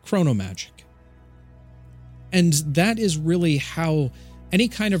with chronomagic. And that is really how any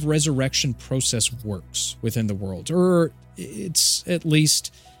kind of resurrection process works within the world, or it's at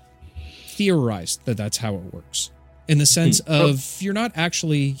least theorized that that's how it works. In the sense of you're not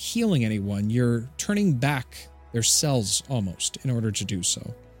actually healing anyone, you're turning back their cells almost in order to do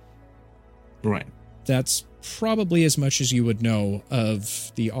so. Right. That's probably as much as you would know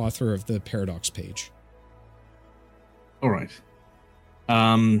of the author of the Paradox page. All right.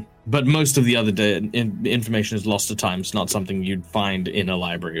 But most of the other information is lost to time. It's not something you'd find in a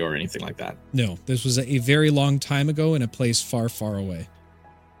library or anything like that. No, this was a very long time ago in a place far, far away.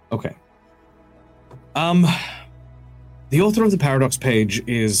 Okay. The author of the Paradox page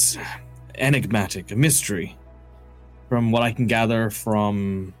is enigmatic, a mystery. From what I can gather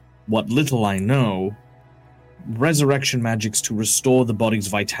from what little I know, resurrection magics to restore the body's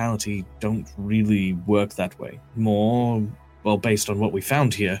vitality don't really work that way. More, well, based on what we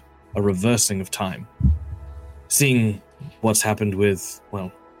found here, a reversing of time. Seeing what's happened with,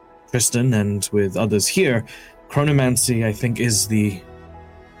 well, Tristan and with others here, chronomancy, I think, is the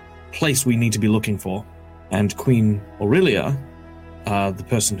place we need to be looking for. And Queen Aurelia, the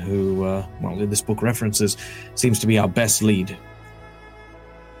person who, well, in this book references, seems to be our best lead.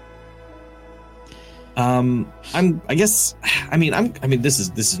 I guess this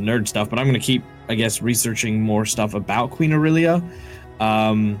is nerd stuff, but I'm going to keep, I guess, researching more stuff about Queen Aurelia.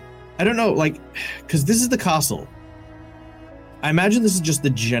 I don't know, like, because this is the castle. I imagine this is just the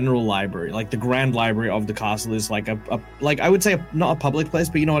general library, like the grand library of the castle is like like I would say not a public place,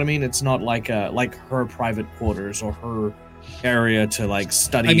 but you know what I mean. It's not like her private quarters or her area to like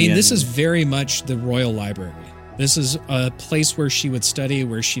study. I mean, this is very much the royal library. This is a place where she would study,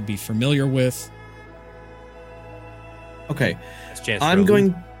 where she'd be familiar with. Okay, I'm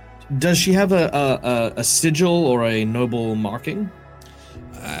going. Does she have a sigil or a noble marking?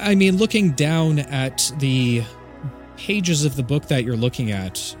 I mean, looking down at the pages of the book that you're looking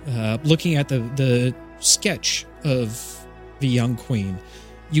at the sketch of the young queen,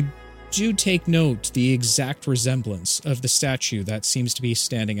 you do take note the exact resemblance of the statue that seems to be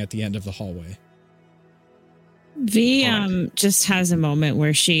standing at the end of the hallway. V just has a moment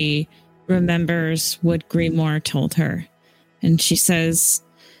where she remembers what Grimoire told her. And she says,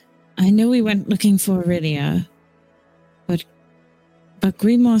 I know we went looking for Aurelia, but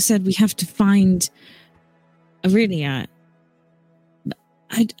Grimoire said we have to find Aurelia.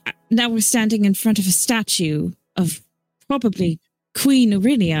 Now we're standing in front of a statue of probably Queen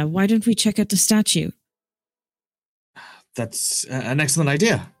Aurelia. Why don't we check out the statue? That's an excellent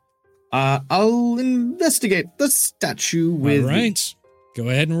idea. I'll investigate the statue with... All right. Go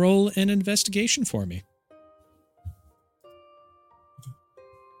ahead and roll an investigation for me.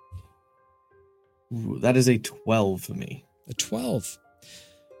 Ooh, that is a 12 for me. A 12.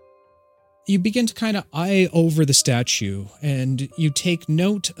 You begin to kind of eye over the statue, and you take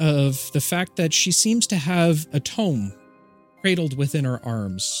note of the fact that she seems to have a tome cradled within her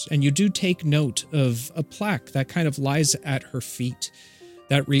arms, and you do take note of a plaque that kind of lies at her feet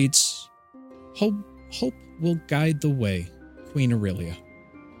that reads, Hope will guide the way, Queen Aurelia.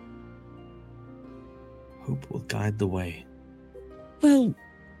 Hope will guide the way. Well,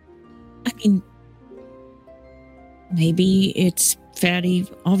 I mean, maybe it's fairly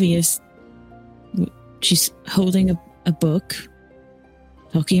obvious. She's holding a book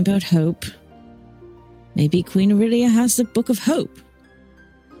talking about hope. Maybe Queen Aurelia has the Book of Hope.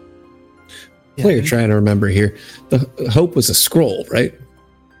 Yeah. What you're trying to remember here, the hope was a scroll, right?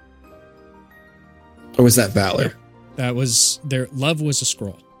 Or was that valor? That was their love was a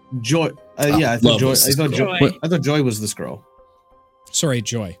scroll. Joy. I thought joy was the scroll. Sorry,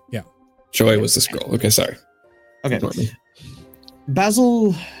 joy. Yeah. Joy was the scroll. Okay, sorry. Okay.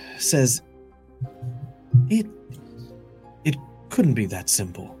 Basil says it couldn't be that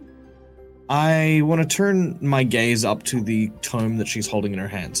simple. I want to turn my gaze up to the tome that she's holding in her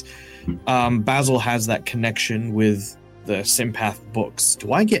hands. Basil has that connection with the Sympath books.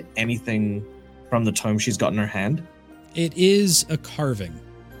 Do I get anything from the tome she's got in her hand? It is a carving.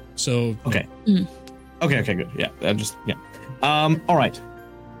 So Okay. Okay, good. Yeah, all right.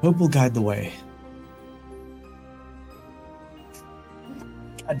 Hope will guide the way.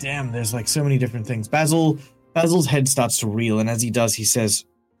 God damn, there's like so many different things. Basil's head starts to reel, and as he does, he says,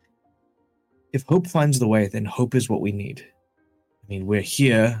 if hope finds the way, then hope is what we need. I mean, we're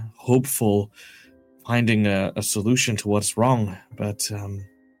here, hopeful, finding a solution to what's wrong, but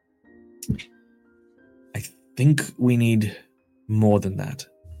I think we need more than that.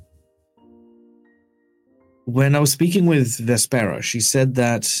 When I was speaking with Vespera, she said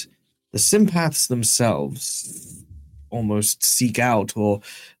that the sympaths themselves almost seek out or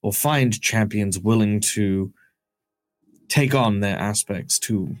find champions willing to take on their aspects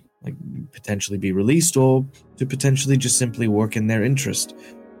to like potentially be released or to potentially just simply work in their interest.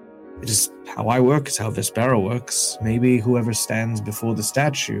 It is how I work, it's how Vespera works. Maybe whoever stands before the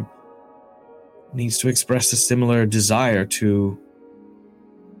statue needs to express a similar desire to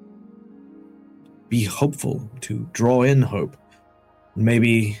be hopeful, to draw in hope.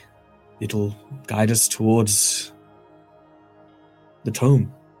 Maybe it'll guide us towards the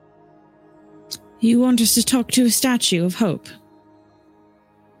tome. You want us to talk to a statue of hope?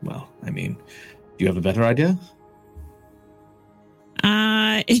 Well, I mean, do you have a better idea?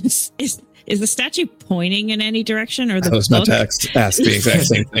 Is the statue pointing in any direction, or the I was about to ask the exact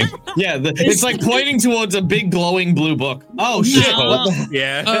same thing. Yeah, it's like pointing towards a big glowing blue book. Oh shit! No.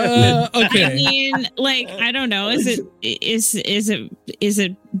 Yeah. Okay. I mean, like, I don't know. Is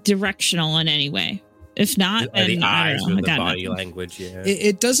it directional in any way? If not, then The I eyes don't know. or I the got body nothing. language, yeah.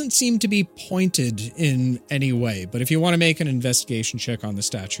 It doesn't seem to be pointed in any way, but if you want to make an investigation check on the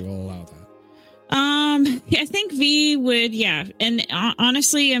statue, I'll allow that. I think V would, yeah. And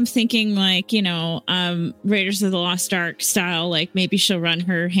honestly, I'm thinking like, Raiders of the Lost Ark style, like maybe she'll run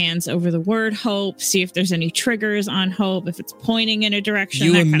her hands over the word hope, see if there's any triggers on hope, if it's pointing in a direction.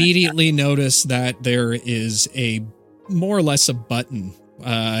 You that kind of immediately notice that there is a more or less a button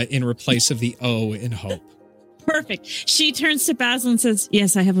in replace of the O in hope. Perfect. She turns to Basil and says,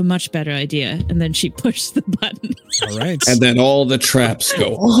 yes, I have a much better idea. And then she pushes the button. All right. And then all the traps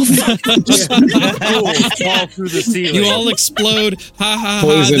go off. Fall through the ceiling. You all explode. Ha ha ha.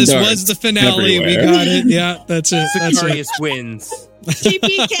 Poison This darts was the finale. We everywhere. got it. Yeah, that's it. That's it. Sicarius wins.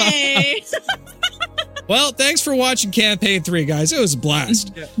 TPK. Well, thanks for watching Campaign 3, guys. It was a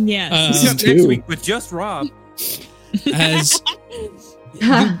blast. Yes. Next Two. week with just Rob. As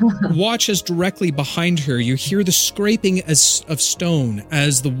you watch as directly behind her, you hear the scraping of stone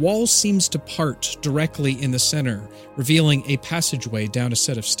as the wall seems to part directly in the center, revealing a passageway down a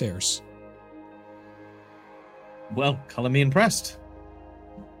set of stairs. Well, color me impressed.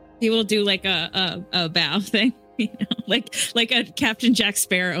 He will do like a bow thing, like a Captain Jack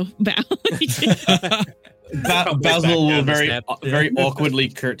Sparrow bow. Basil will down the very steps. very awkwardly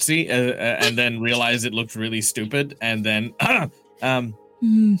curtsy and then realize it looked really stupid and then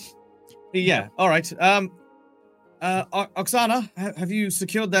yeah, all right. Oksana, have you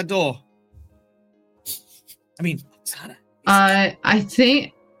secured that door? I mean, Oksana. I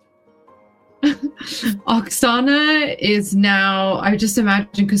think Oksana is now. I just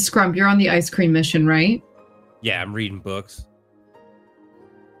imagine because Scrump, you're on the ice cream mission, right? Yeah, I'm reading books.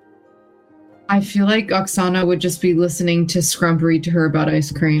 I feel like Oksana would just be listening to Scrump read to her about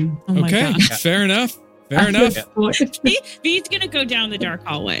ice cream. Oh my Okay, God. fair enough. Fair enough. V's gonna go down the dark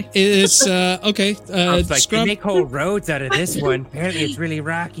hallway. It's okay. It's like, they Scrump, make whole roads out of this one. Apparently, it's really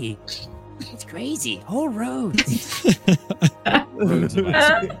rocky. It's crazy. Whole roads.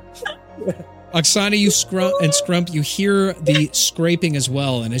 Oksana, you Scrump, you hear the scraping as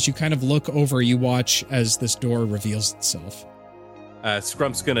well, and as you kind of look over, you watch as this door reveals itself.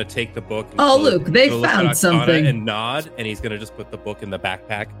 Scrump's gonna take the book. And Oh, go- look, they go look at found Oksana something. And nod, and he's gonna just put the book in the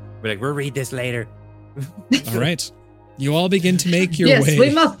backpack. Be like, we'll read this later. All right. You all begin to make your Yes, way. we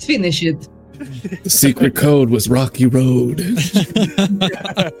must finish it. The secret code was Rocky Road.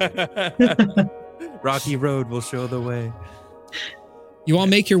 Rocky Road will show the way. You all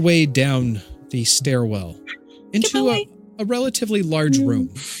make your way down the stairwell into a relatively large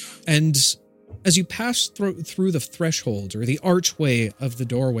room. And as you pass through the threshold or the archway of the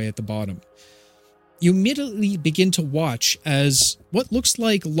doorway at the bottom, you immediately begin to watch as what looks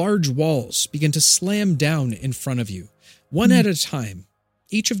like large walls begin to slam down in front of you, one at a time,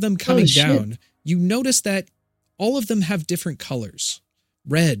 each of them coming down. You notice that all of them have different colors: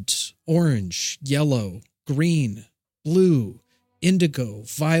 red, orange, yellow, green, blue, indigo,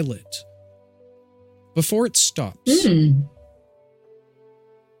 violet. Before it stops,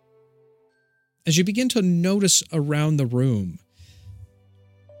 as you begin to notice around the room,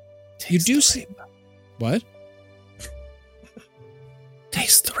 You do see what?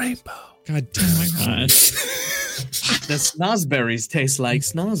 Taste the rainbow. God damn my God. The snozberries taste like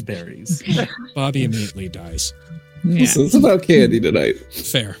snozberries. Bobby immediately dies. Yeah. So it's about candy tonight.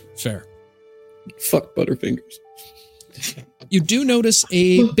 Fair. Fuck Butterfingers. You do notice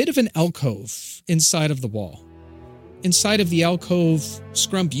a bit of an alcove inside of the wall. Inside of the alcove,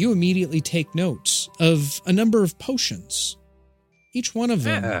 Scrump, you immediately take note of a number of potions. Each one of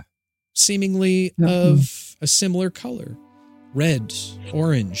them seemingly of a similar color. Red,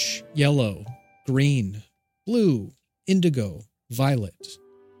 orange, yellow, green, blue, indigo, violet.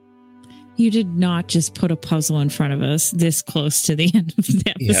 You did not just put a puzzle in front of us this close to the end of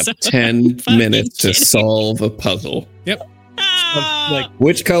the You episode. have 10 minutes to solve a puzzle. Yep. Like,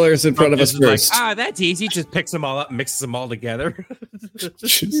 Which color is in front of us first? That's easy. Just picks them all up, mixes them all together.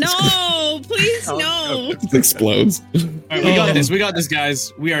 No, please no. It explodes. All right, we got this. We got this,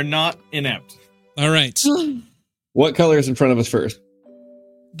 guys. We are not inept. All right. What color is in front of us first?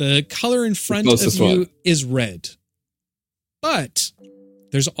 The color in front of closest you one. is red. But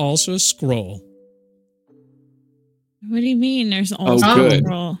there's also a scroll. What do you mean? There's also good. a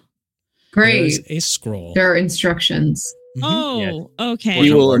scroll. Great. There's a scroll. There are instructions. Mhm. Oh, okay.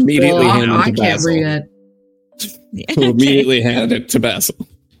 We will immediately Well, hand I it to can't read Basil. it. We'll immediately hand it to Basil.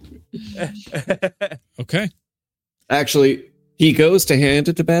 Okay. Actually, he goes to hand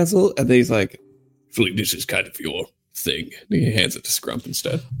it to Basil, and then he's like, I feel like this is kind of your thing. And he hands it to Scrump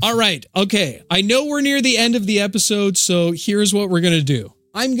instead. All right. Okay. I know we're near the end of the episode, so here's what we're going to do.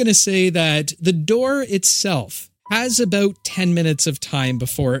 I'm going to say that the door itself has about 10 minutes of time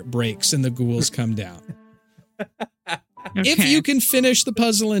before it breaks and the ghouls come down. If you can finish the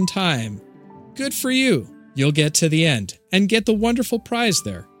puzzle in time, good for you. You'll get to the end and get the wonderful prize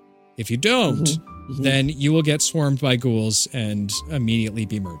there. If you don't, then you will get swarmed by ghouls and immediately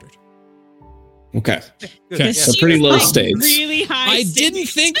be murdered. Okay. Okay. This So pretty seems low like stakes. Really high. I didn't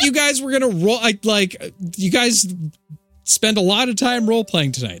think you guys were going to roll. You guys spend a lot of time role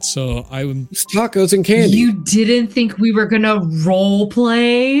playing tonight, so It's tacos and candy. You didn't think we were gonna role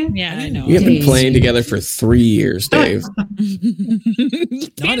play? Yeah, I know. We have been Dave. playing together for 3 years, Dave.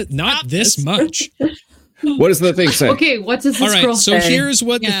 not this much. What does the thing say? Okay, what does the All right, scroll so say? here's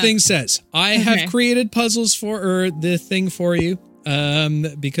what the Yeah. thing says. I Okay. have created puzzles for the thing for you.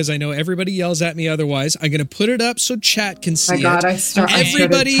 Because I know everybody yells at me otherwise. I'm going to put it up so chat can see My God, it. I started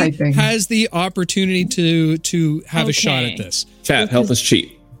Everybody typing. has the opportunity to have a shot Okay. at this. Chat, help us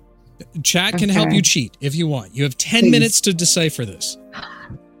cheat. Chat can help Okay. you cheat if you want. You have 10 Please. minutes to decipher this.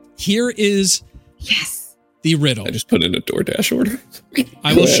 Here is Yes. the riddle. I just put in a DoorDash order.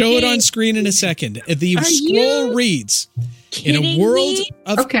 I will Go ahead. show it on screen in a second. The Are scroll you reads, in kidding a world me?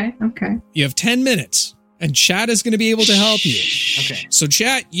 of, Okay. you have 10 minutes and chat is going to be able to help you. Okay. So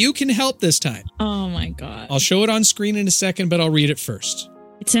chat, you can help this time. Oh my God. I'll show it on screen in a second, but I'll read it first.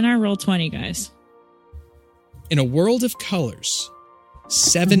 It's in our roll 20, guys. In a world of colors,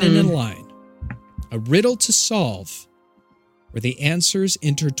 7 in a line, a riddle to solve where the answers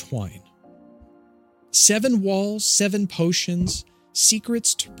intertwine. 7 walls, 7 potions,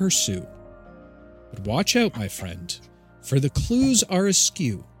 secrets to pursue. But watch out, my friend, for the clues are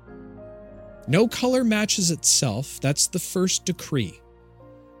askew. No color matches itself, that's the first decree.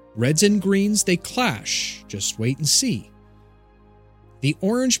 Reds and greens, they clash, just wait and see. The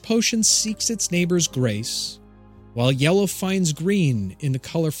orange potion seeks its neighbor's grace, while yellow finds green in the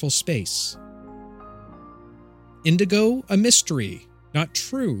colorful space. Indigo, a mystery, not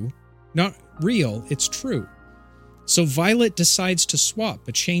true, not real, it's true. So violet decides to swap,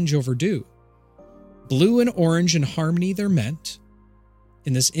 a change overdue. Blue and orange in harmony they're meant.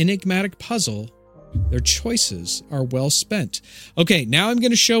 In this enigmatic puzzle, their choices are well spent. Okay, now I'm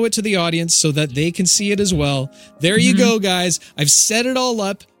going to show it to the audience so that they can see it as well. There you go, guys. I've set it all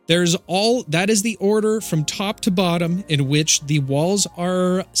up. That is the order from top to bottom in which the walls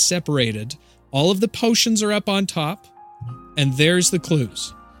are separated. All of the potions are up on top, and there's the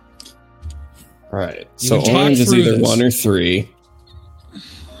clues. All right. You So can talk orange is through either this. 1 or 3.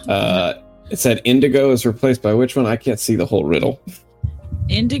 It said indigo is replaced by which one? I can't see the whole riddle.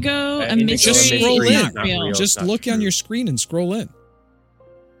 Indigo, a Indigo, mystery, Just scroll in. not real. Just not look on true. your screen and scroll in.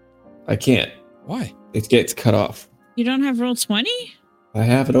 I can't. Why? It gets cut off. You don't have roll 20? I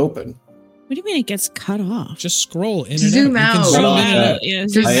have it open. What do you mean it gets cut off? Just scroll in Zoom and out. You out. can Zoom zoom out. in and out. Yeah,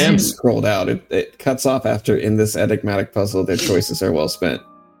 Just- I am scrolled out. It cuts off after in this enigmatic puzzle. Their choices are well spent.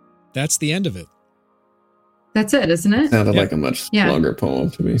 That's the end of it. That's it, isn't it? Sounded Yeah. like a much Yeah. longer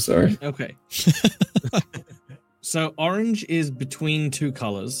poem to me. Sorry. Okay. So orange is between 2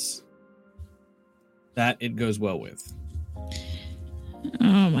 colors that it goes well with.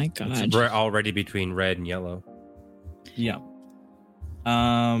 Oh my It's god. already between red and yellow. Yeah.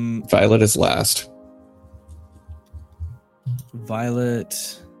 Violet is last.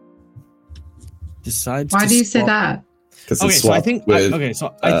 Violet decides. Why to do you say swap- that? Because Okay, it's so I swapped think. with I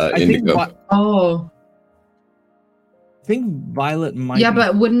think. Indigo. I think Violet might. Yeah, be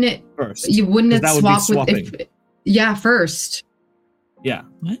but wouldn't it? first. You wouldn't 'Cause it that would be swap with? swapping. Yeah, first. Yeah.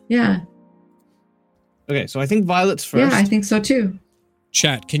 Yeah, Okay, so I think Violet's first. yeah, I think so too.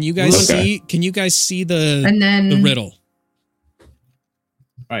 Chat, can you guys Okay. see? Can you guys see the And then the riddle?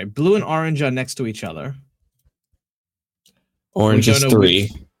 All right, blue and orange are next to each other. Orange We is don't know 3.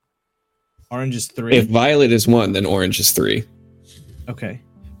 Orange is 3. If Violet is 1, then orange is 3. Okay,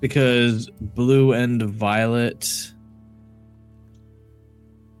 because blue and violet.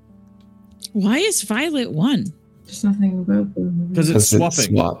 Why is Violet 1? there's nothing about them. Because it's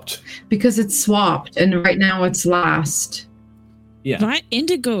swapping. swapped. Because it's swapped, and right now it's last. Yeah.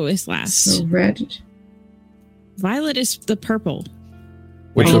 Indigo is last. So red. Violet is the purple.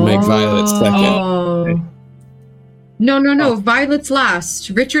 Which would make Violet second. Oh. No. Violet's last.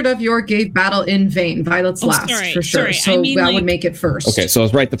 Richard of York gave battle in vain. Violet's Oh, last sorry, for sure. sorry. So I mean, that like- would make it first. Okay, so I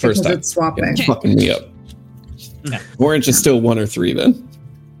was right the first because time. it's swapping. It's fucking me up. Orange is still 1 or 3 then.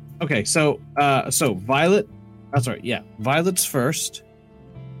 Okay, so Violet. That's right. Yeah, Violet's first.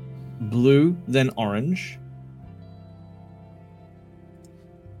 Blue, then orange.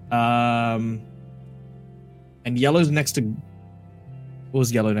 And yellow's next to. What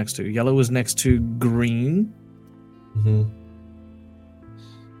was yellow next to? Yellow was next to green. Mm-hmm.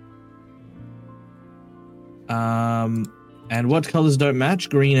 And what colors don't match?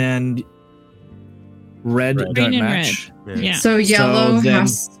 Green and red Red. don't Green and match. Yeah. So yellow then-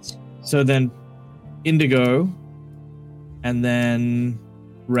 has. So then, indigo, and then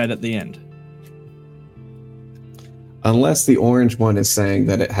red at the end. Unless the orange one is saying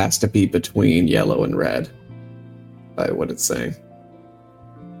that it has to be between yellow and red. By what it's saying.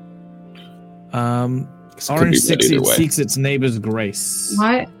 Orange could be seeks, either way. seeks its neighbor's grace.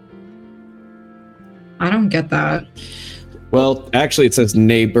 What? I don't get that. Well, actually, it says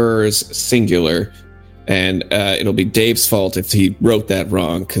neighbors singular, and it'll be Dave's fault if he wrote that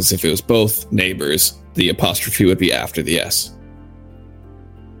wrong. Because if it was both neighbors, the apostrophe would be after the S.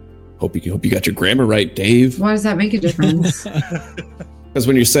 Hope you got your grammar right, Dave. Why does that make a difference? Because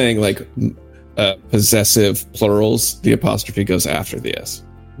when you're saying like possessive plurals, the apostrophe goes after the S.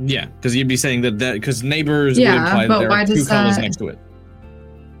 Yeah, because you'd be saying that because neighbors would Yeah, imply that but there why are two does colors that- next to it.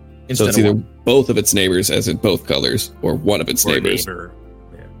 So Instead it's of either one. both of its neighbors, as in both colors, or one of its Or neighbors. neighbor.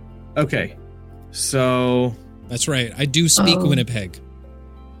 Okay, so That's right. I do speak Oh. Winnipeg.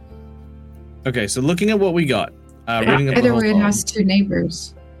 so looking at what we got, reading up the Either whole way, it poem. has two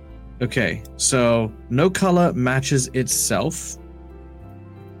neighbors. Okay, so no color matches itself.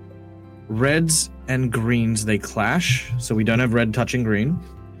 Reds and greens, they clash, so we don't have red touching green.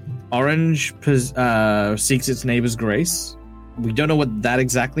 Orange seeks its neighbor's grace. We don't know what that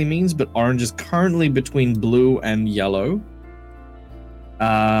exactly means, but orange is currently between blue and yellow.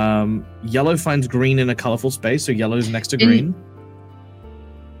 Yellow finds green in a colorful space, so yellow is next to green.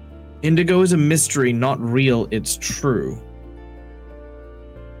 Indigo is a mystery, not real, it's true.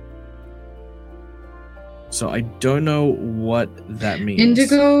 So I don't know what that means.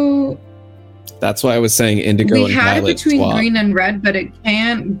 Indigo. That's why I was saying indigo We and had it violet between swap. green and red, but it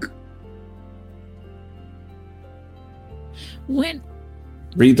can't. When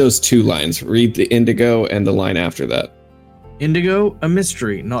Read those two lines. Read the indigo and the line after that. Indigo, a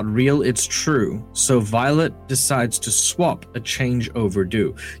mystery, not real, it's true. So Violet decides to swap, a change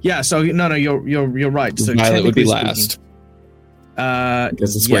overdue. Yeah, so no, you're right. So Violet would be technically last. speaking,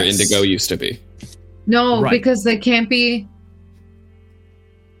 Because it's where yes. indigo used to be. No, Right. because they can't be.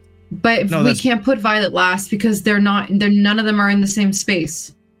 But No, we that's- can't put Violet last because they're not. None of them are in the same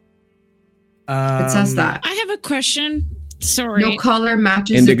space. It says that. I have a question. Sorry. No color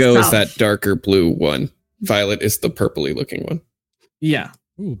matches Indigo itself. is that darker blue one. Violet is the purpley looking one. Yeah.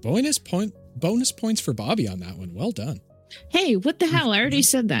 Ooh, bonus points for Bobby on that one. Well done. Hey, what the hell? I already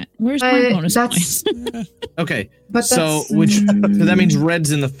said that. Where's my bonus that's- points? Okay. But So that's, so that means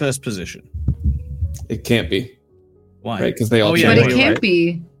red's in the first position. It can't be. Why? Right, because they all Oh, yeah, but change. it you're can't right.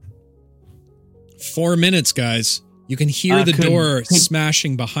 be. 4 minutes, guys. You can hear the Could- door could-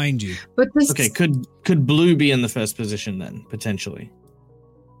 smashing behind you. But this. Okay, could blue be in the first position then, potentially?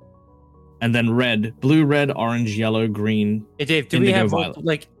 And then red, blue, red, orange, yellow, green. Hey Dave, do we Indigo, have violet.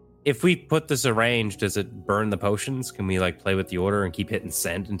 like if we put this arranged, does it burn the potions? Can we like play with the order and keep hitting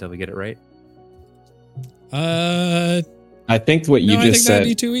send until we get it right? I think what you No, I just think that'd said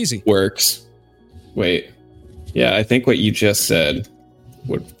be too easy. works. Wait. Yeah, I think what you just said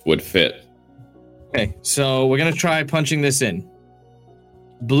would fit. Okay, so we're gonna try punching this in.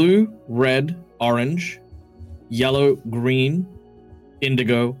 Blue, red, orange, yellow, green,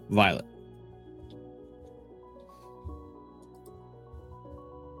 indigo, violet.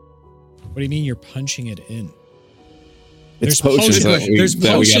 What do you mean you're punching it in? It's There's potions. there's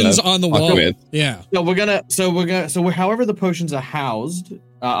potions on the wall. With. Yeah. So however the potions are housed,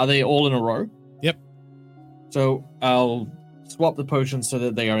 are they all in a row? Yep. So I'll swap the potions so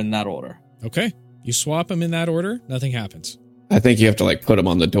that they are in that order. Okay. You swap them in that order, nothing happens. I think you have to like put them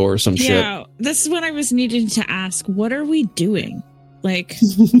on the door or some shit. Yeah, this is what I was needing to ask. What are we doing? Like,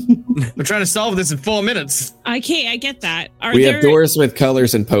 We're trying to solve this in 4 minutes. okay, I get that. We have doors with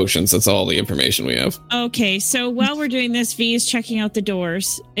colors and potions. That's all the information we have. Okay, so while we're doing this, V is checking out the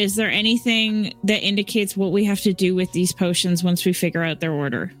doors. Is there anything that indicates what we have to do with these potions once we figure out their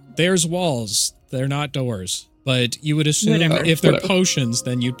order? There's walls. They're not doors. But you would assume if they're potions,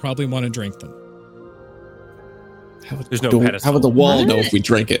 then you'd probably want to drink them. There's no pedestal. How would the wall know if we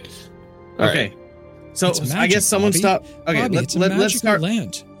drink it? All Okay. right. So It's I guess someone Bobby. stop. Okay, Bobby, let's it's a start.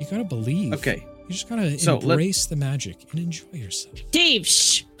 land. You gotta believe. Okay. You just gotta So, embrace the magic and enjoy yourself. Dave,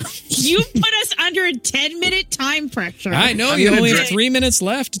 shh. You put us under a 10-minute time pressure. I know, I'm you gonna only have drink- 3 minutes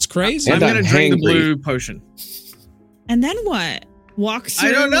left. It's crazy. And I'm I'm gonna drink the hangry. blue potion. And then what? Walk through.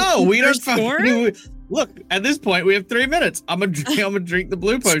 I don't know. We don't first door? fucking look. At this point, we have 3 minutes. I'm gonna drink the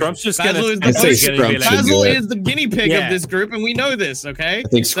blue potion. Scrump's just Basil gonna. is I'd say the, Scrump should Basil do it. is the guinea pig Yeah. of this group, and we know this. Okay. I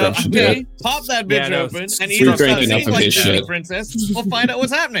think Scrump should do okay. it. Pop that bitch Yeah, no, open and Scrump either drank start enough saying of like his Disney shit. princess. We'll find out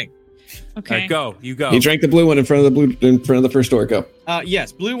what's happening. Okay. All right, go. You go. You drank the blue one in front of the first door. Go.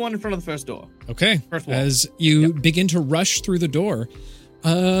 Yes, blue one in front of the first door. Okay. First wall. As you begin to rush through the door,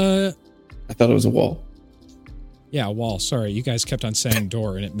 I thought it was a wall. yeah, wall. Sorry, you guys kept on saying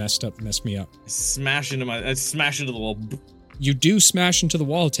door, and it messed me up. I smash into the wall. You do smash into the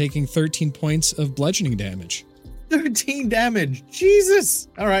wall, taking 13 points of bludgeoning damage. 13 damage. Jesus.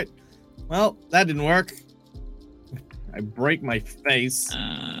 All right. Well, that didn't work. I break my face.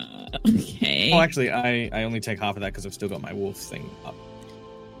 Okay. Oh, actually, I only take half of that because I've still got my wolf thing up.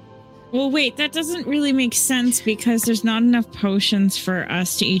 Well, wait, that doesn't really make sense because there's not enough potions for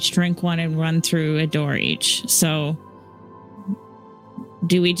us to each drink one and run through a door each. So,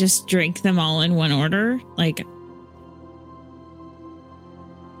 do we just drink them all in one order? Like,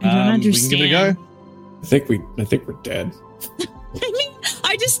 I don't understand. We can give it a go. I think we're dead. I mean,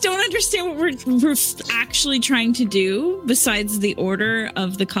 I just don't understand what we're actually trying to do besides the order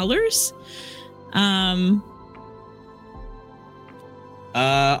of the colors. I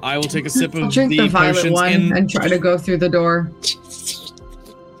will take a sip of I'll drink the violet potions one and try to go through the door.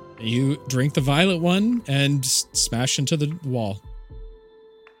 You drink the violet one and smash into the wall.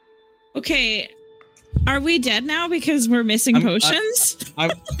 Okay, are we dead now because we're missing potions?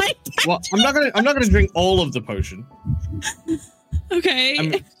 I'm not gonna drink all of the potion.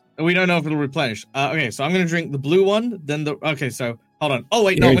 Okay. We don't know if it'll replenish. Okay, so I'm gonna drink the blue one, then the. Okay, so hold on. Oh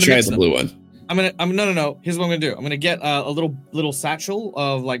wait, no, You're I'm gonna gonna try mix the them. blue one. No. Here's what I'm gonna do. I'm gonna get a little satchel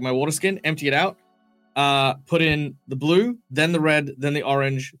of like my water skin, empty it out, put in the blue, then the red, then the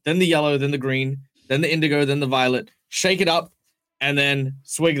orange, then the yellow, then the green, then the indigo, then the violet. Shake it up, and then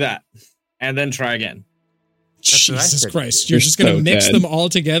swig that, and then try again. Jesus Christ! You're You're just gonna so mix dead. them all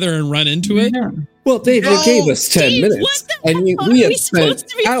together and run into it? Well, Dave, you gave us 10 Steve, minutes, what the and hell we are have we spent supposed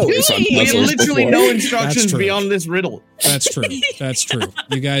to be hours on doing? We have puzzles literally before. no That's instructions true. beyond this riddle. That's true. That's true.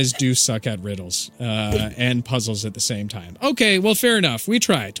 You guys do suck at riddles and puzzles at the same time. Okay, well, fair enough. We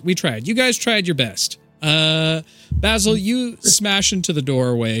tried. You guys tried your best. Basil, you smash into the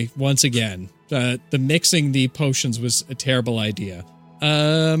doorway once again. The mixing the potions was a terrible idea.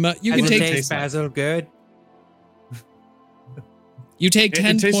 You can take taste Basil good. you take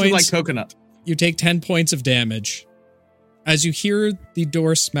 10 It tastes points. like coconut. You take 10 points of damage as you hear the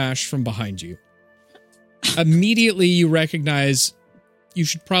door smash from behind you. Immediately, you recognize you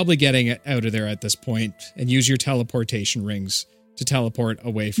should probably get out of there at this point and use your teleportation rings to teleport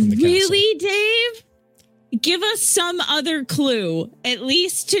away from the castle. Really, Dave? Give us some other clue, at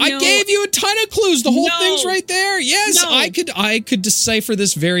least to know. I gave you a ton of clues. The whole No. thing's right there. Yes, No. I could decipher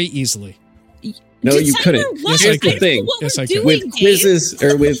this very easily. No, you Decipher couldn't. what? Here's I the don't thing. know what Yes, we're I could. doing, With Dave. quizzes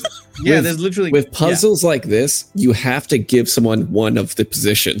or with Yeah, with, there's literally with puzzles like this, you have to give someone one of the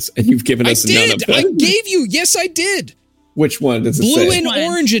positions, and you've given I us none of did. them. I gave you. Yes, I did. Which one does it Blue say? and One.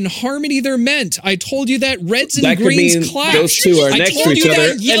 orange in harmony they're meant. I told you that reds and That could greens mean clash. those two are I next to told each you other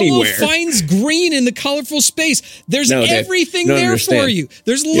that yellow anywhere. finds green in the colorful space. There's No, Dave, everything you don't there for understand. you.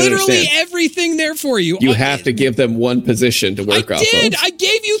 There's You literally understand. everything there for you. You have to give them one position to work I off did. of. I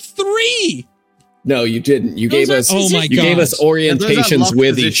gave you 3. No, you didn't. You Those gave are us. Oh my You gave God. us orientations locked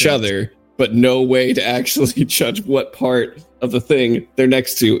with each positions. other, but no way to actually judge what part of the thing they're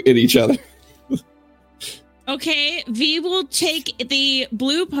next to in each other. Okay, V will take the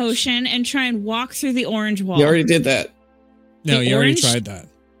blue potion and try and walk through the orange wall. You already did that. No, The you already orange- tried that.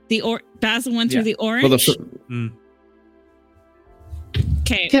 Basil went through the orange. Well, the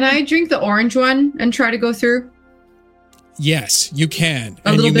Okay. Can I drink the orange one and try to go through? Yes, you can. A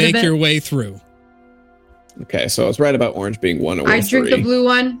And little you bit of make it? your way through. okay, so I was right about orange being 1 away I drink 3, the blue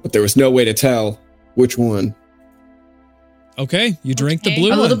one. but there was no way to tell which one. Okay, you drink the Okay. blue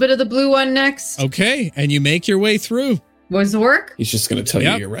A one. little bit of the blue one next. Okay, and you make your way through. Was it work? He's just going to tell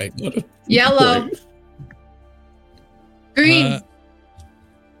Yep. you you're right. What a Yellow. point. Green.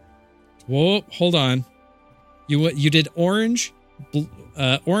 Whoa, hold on. You did orange,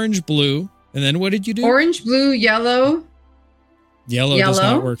 orange, blue, and then what did you do? Orange, blue, yellow. Yellow does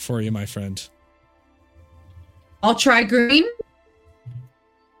Yellow. not work for you, my friend. I'll try green.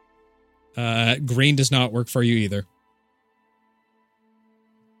 Green does not work for you either.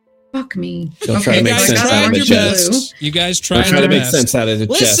 Fuck me. Don't try to You make guys sense out tried of your the chest. best. You guys Don't tried try your to make best. sense out of the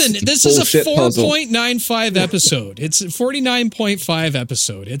chest. Listen, It's a this is a bullshit puzzle. 4.95 episode. It's a 49.5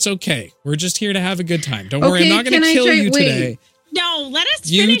 episode. It's okay. We're just here to have a good time. Don't worry, I'm Okay, not going can to I kill try- you wait. today. No, let us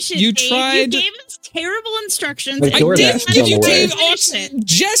You- finish it. you Dave. tried- You gave us terrible instructions. Like and DoorDash you is didn't on the let us way. finish it.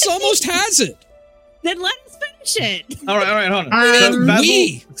 Jess almost has it. Then let us finish it. All right, hold on. So, Basil,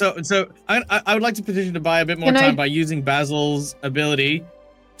 we- so I would like to petition to buy a bit more Can I- time by using Basil's ability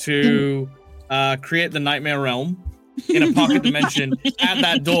to create the Nightmare Realm in a pocket dimension at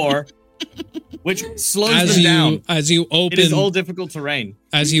that door, which slows them down. As you It is all open difficult terrain.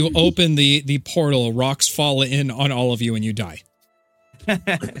 as you open the portal, rocks fall in on all of you and you die.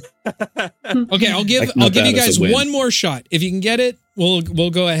 Okay, I'll give I count you that as guys a win. one more shot. If you can get it, we'll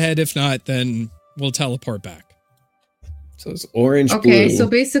go ahead. If not, then we'll teleport back. So it's orange, Okay, blue. so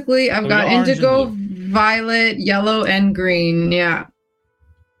basically I've So got we got orange and indigo, violet, yellow, and green. Yeah.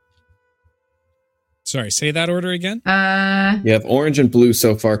 Sorry, say that order again. You have orange and blue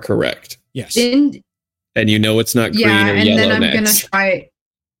so far correct. Yes. In And you know it's not green yeah, or and yellow then I'm next. gonna try.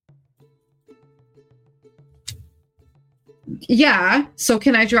 Yeah. So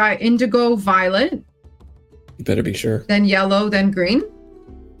can I try indigo, violet, You better be sure. then yellow, then green?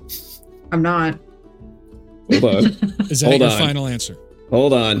 I'm not. Hold on. Is that Hold your on. final answer?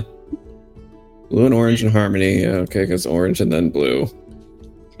 Hold on. Blue and orange in harmony. Okay, because orange and then blue.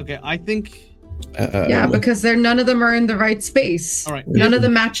 Okay, I think. Yeah, because none of them are in the right space. All right. None of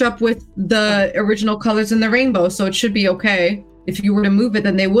them match up with the original colors in the rainbow, so it should be okay. If you were to move it,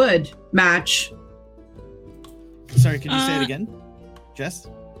 then they would match. Sorry, can you say it again, Jess?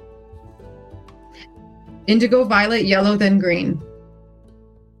 Indigo, violet, yellow, then green.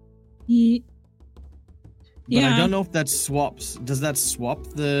 But I Yeah. don't know if that swaps. Does that swap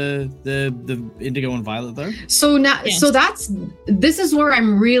the indigo and violet though? So now, Yes. this is where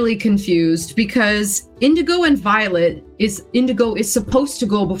I'm really confused because indigo and violet indigo is supposed to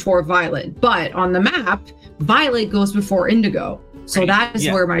go before violet, but on the map, violet goes before indigo. So Right. that is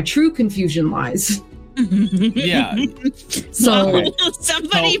Yeah. where my true confusion lies. Yeah. So Well,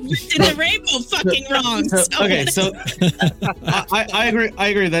 somebody did the rainbow fucking wrong. Okay, so I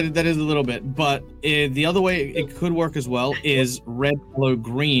agree that is a little bit, but the other way it could work as well is red, yellow,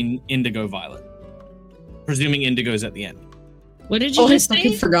 green, indigo, violet. Presuming indigo's at the end. What did you I just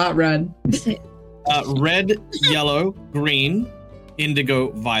fucking say? forgot red. Red, yellow, green,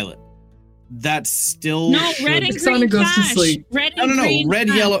 indigo, violet. That's still No, red and Oksana green goes to clash. sleep. Red No, and green red,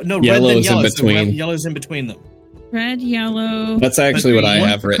 clash. yellow, no, red Yellow's then in yellow. So red, between. yellow's in between them. Red, yellow, That's actually what I What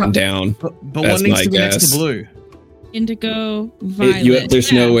have written down. But That's one needs my to be next guess. to blue. indigo, violet. There's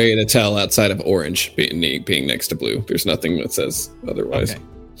Yeah. no way to tell outside of orange being next to blue. There's nothing that says otherwise. Okay.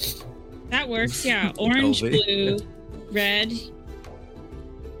 That works, yeah. Orange, Elvie. blue, red,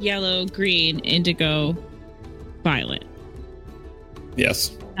 yellow, green, indigo, violet.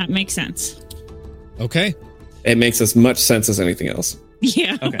 Yes. That makes sense. Okay. It makes as much sense as anything else.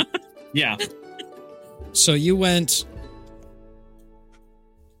 Yeah. Okay. Yeah. So you went.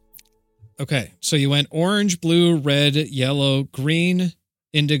 Okay. So you went orange, blue, red, yellow, green,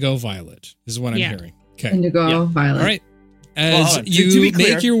 indigo, violet. Is what I'm Yeah. hearing. Okay. Indigo, Yeah. violet. All right. Well, As hold on. To you be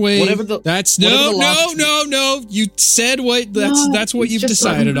clear, make your way, whatever the- that's whatever no. the last- No. You said what? That's what you've just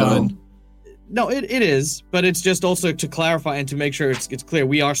let decided them go. on. No, it is, but it's just also to clarify and to make sure it's clear.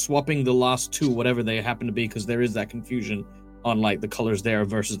 We are swapping the last two, whatever they happen to be, because there is that confusion on like the colors there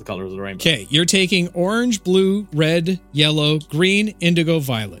versus the color of the rainbow. Okay, you're taking orange, blue, red, yellow, green, indigo,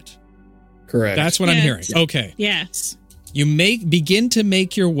 violet. Correct. That's what I'm Yeah. hearing. Okay. Yes. You begin to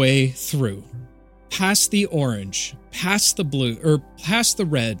make your way through. past the orange, past the blue, or past the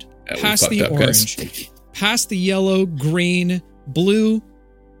red, Yeah, we past fucked the up, guys. orange, past the yellow, green, blue,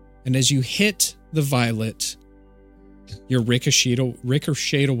 and as you hit the violet, you're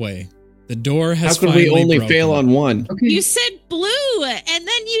ricocheted away. The door has How could we finally only broken. fail on one? Okay. You said blue, and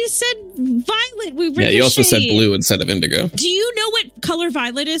then you said violet. We Yeah, you also said ricocheted. blue instead of indigo. Do you know what color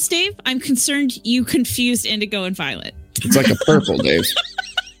violet is, Dave? I'm concerned you confused indigo and violet. It's like a purple, Dave.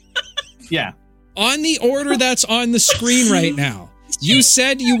 Yeah. On the order that's on the screen right now, you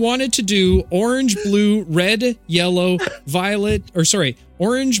said you wanted to do orange, blue, red, yellow, violet, or sorry,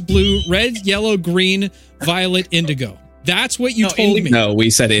 orange, blue, red, yellow, green, violet, indigo. That's what you told me. No, we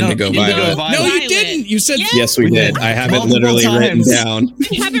said indigo violet. No, you didn't. You said Yes, we did. I have it Multiple literally written times. down.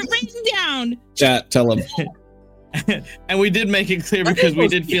 I have it written down. Chat, tell them. And we did make it clear because we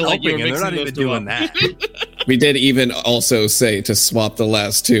did feel like you were Helping, and they're mixing not those even two doing up. that. We did even also say to swap the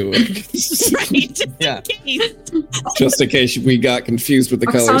last two, Right. Yeah. just in case we got confused with the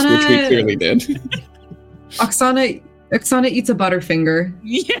colors, which we Oksana- clearly did. Oksana eats a Butterfinger,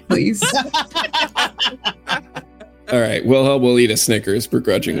 Yeah. please. All right, Wilhelm will eat a Snickers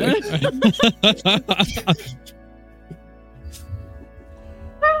begrudgingly.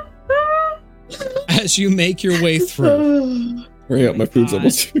 as you make your way through. Hurry up, my food's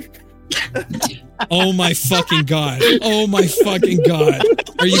almost here. Oh my fucking god. Oh my fucking god.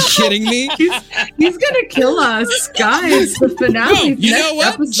 Are you kidding me? He's gonna kill us, guys. The No, finale. you know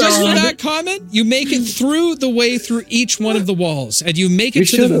what? Episode. Just for that comment, you make it through the way through each one of the walls, and you make We it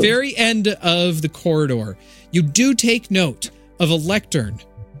to the should've. very end of the corridor. You do take note of a lectern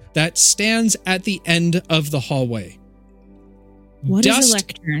that stands at the end of the hallway. What is Dust- a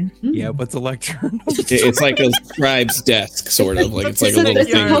lectern? Yeah, what's a lectern? It's like a scribe's desk, sort of. Like it's like a little It's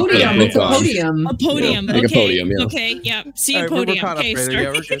a thing. you put podium. book It's a on. podium. A podium. Yeah, like a okay. podium, yeah. Okay. Yeah. See All a right, we're podium. caught up, Okay. Brandon. Sorry.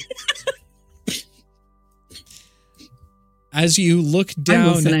 Yeah, we're good. As you look I'm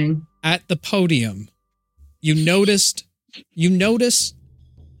down listening. at the podium, you notice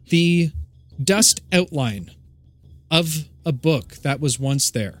the dust outline of a book that was once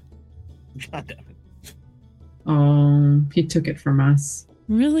there. God damn it. Oh, he took it from us.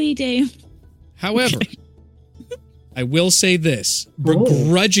 Really, Dave? However, I will say this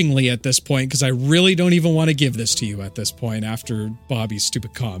begrudgingly at this point, because I really don't even want to give this to you at this point after Bobby's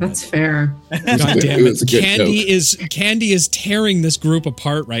stupid comment. That's fair. God It damn was a it. good Candy is tearing this group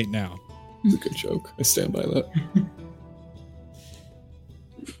apart right now. It's a good joke. I stand by that.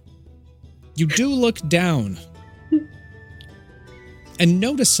 You do look down and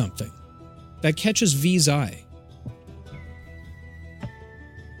notice something that catches V's eye.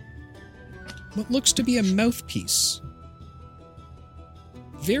 What looks to be a mouthpiece.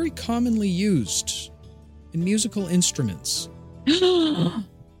 Very commonly used in musical instruments. A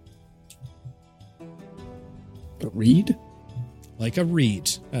reed? Like a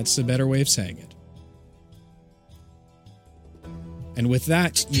reed. That's the better way of saying it. And with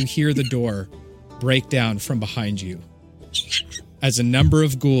that, you hear the door break down from behind you as a number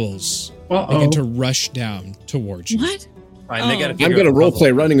of ghouls begin to rush down towards you. What? Fine, they gotta I'm figure going to out the puzzle.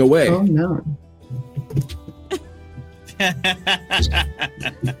 roleplay running away. Oh no.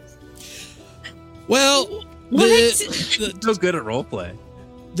 Well, So good at roleplay.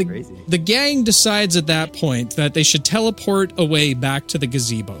 Crazy. the gang decides at that point that they should teleport away back to the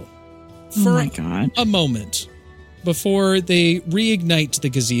gazebo Oh for my god. a moment before they reignite the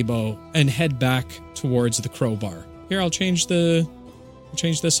gazebo and head back towards the crowbar. Here, I'll change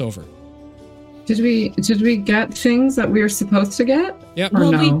this over. Did we get things that we were supposed to get? Yep. Or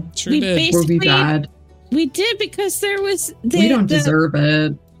Well, no? Sure we did. Were we basically bad? we did because there was We don't deserve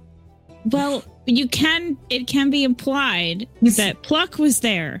it. Well, it can be implied He's- that Pluck was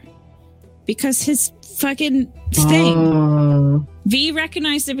there because his fucking thing. Oh. V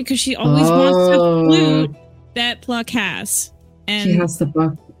recognized it because she always wants the flute that Pluck has. And He has the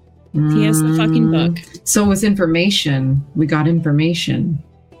book. he has the fucking book. So it was information. We got information.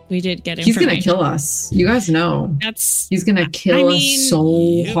 We did get He's information. gonna kill us. You guys know. That's He's gonna kill us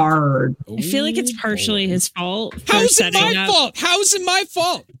so hard. I feel like it's partially his fault. for How's it setting my up- fault? How's it my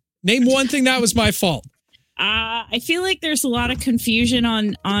fault? Name one thing that was my fault. I feel like there's a lot of confusion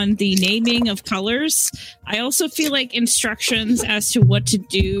on the naming of colors. I also feel like instructions as to what to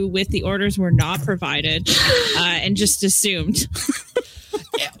do with the orders were not provided and just assumed.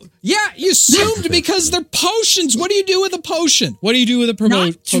 Yeah, you assumed because they're potions. What do you do with a potion? What do you do with a potion?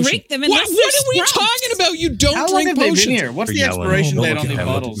 Not drink them What unless are they're we scrubbed. talking about? You don't How long drink have they potions. been here? What's For the yellow. expiration Oh, date look on at these him,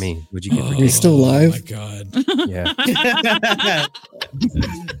 look at bottles? me. What'd you get for Are you still Oh alive? my god. Yeah.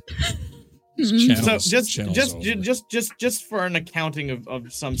 So just for an accounting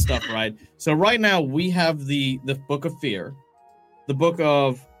of some stuff, right? So right now we have the Book of Fear, the Book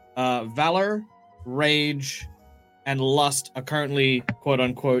of Valor, Rage, and Lust are currently, quote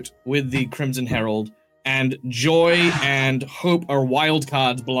unquote, with the Crimson Herald, and Joy and Hope are wild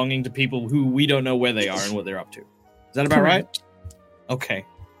cards belonging to people who we don't know where they are and what they're up to. Is that about right? Okay,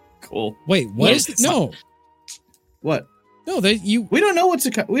 cool. Wait, what is it? No. What? No, we don't know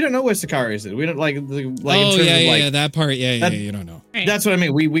we don't know where Sicarius is. We don't like that part. Yeah, you don't know. Right. That's what I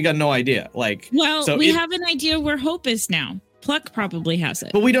mean. We got no idea. We have an idea where Hope is now. Pluck probably has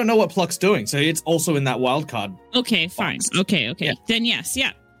it. But we don't know what Pluck's doing, so it's also in that wild card. Okay, fine. box. Okay. Yeah. Then yes,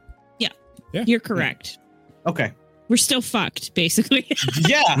 yeah. You're correct. Okay. We're still fucked, basically.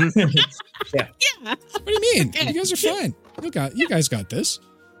 Yeah. Yeah. What do you mean? Okay. You guys are fine. You guys got this.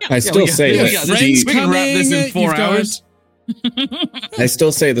 I still say that friends we can wrap this in 4 hours. I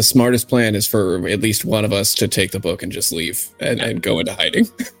still say the smartest plan is for at least one of us to take the book and just leave and go into hiding.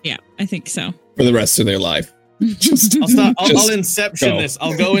 Yeah, I think so. For the rest of their life. I'll inception this.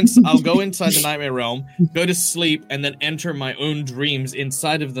 I'll go inside the nightmare realm, go to sleep, and then enter my own dreams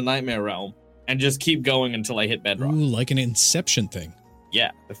inside of the nightmare realm, and just keep going until I hit bedrock. Ooh, like an inception thing.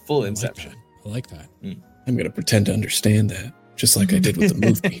 Yeah, the full inception. I like that. I'm gonna pretend to understand that, just like I did with the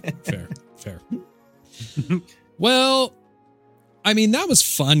movie. Fair. Well, I mean, that was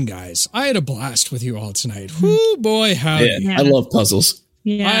fun, guys. I had a blast with you all tonight. Whoo, boy, howdy. Yeah, I love puzzles.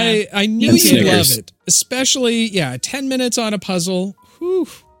 Yeah. I knew you'd love it. Especially, 10 minutes on a puzzle. Whew.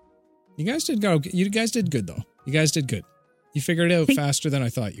 You guys did good, though. You guys did good. You figured it out faster than I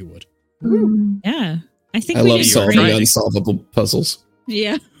thought you would. Yeah. I think I love solving unsolvable puzzles.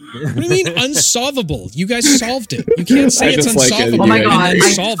 Yeah. What do you mean unsolvable? You guys solved it. You can't say it's unsolvable. Oh my god,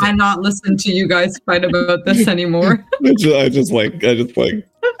 I cannot listen to you guys fight about this anymore. I just like Bobby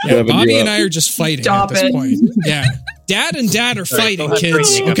and I are just fighting at this point. Yeah. Dad and Dad are fighting,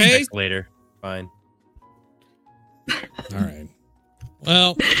 kids. Okay? Later. Fine. All right.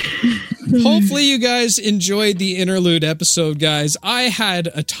 Well, hopefully you guys enjoyed the interlude episode, guys. I had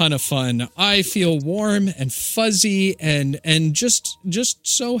a ton of fun. I feel warm and fuzzy and just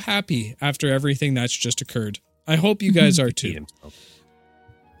so happy after everything that's just occurred. I hope you guys are too.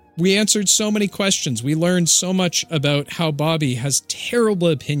 We answered so many questions. We learned so much about how Bobby has terrible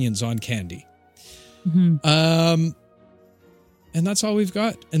opinions on candy. And that's all we've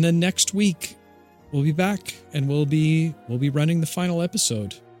got. And then next week we'll be back and we'll be running the final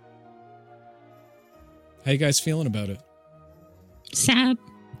episode. How you guys feeling about it? Sad.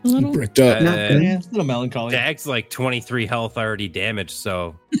 A little. Bricked up. It's a little melancholy. Dag's like 23 health already damaged,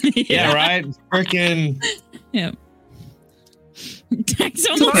 so. Yeah, right? Freaking. Yeah. Dag's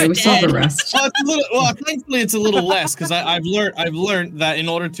almost we saw the rest. Thankfully it's a little less, because I've learned that in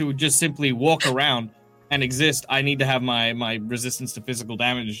order to just simply walk around and exist, I need to have my resistance to physical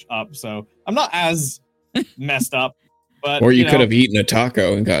damage up. So I'm not as messed up. But or you could have eaten a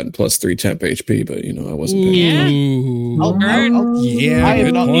taco and gotten plus 3 temp HP, but I wasn't paying. Good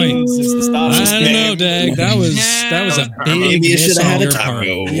point. Since the start of this I don't know, Dag. That was a big miss on your part.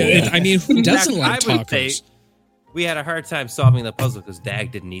 Yeah, I mean, who doesn't like tacos? We had a hard time solving the puzzle because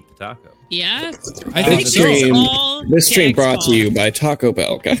Dag didn't eat the taco. Yeah. I think this stream brought to you by Taco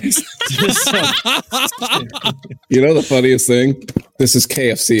Bell, guys. You know the funniest thing? This is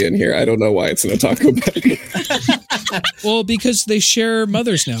KFC in here. I don't know why it's in a Taco Bell. Well, because they share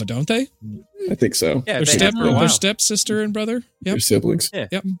mothers now, don't they? I think so. Yeah, their stepsister and brother. Yep. They're siblings. Yeah.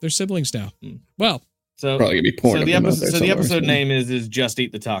 Yep, they're siblings now. Well, so probably gonna be porn. So the episode name is Just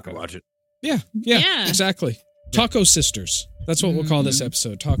Eat the Taco. Watch it. Yeah, exactly. Taco Sisters. That's what we'll call this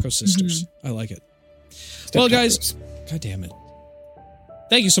episode. Taco Sisters. I like it. Well, guys, God damn it.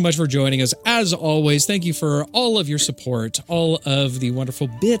 Thank you so much for joining us. As always, thank you for all of your support, all of the wonderful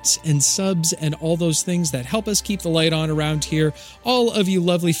bits and subs and all those things that help us keep the light on around here. All of you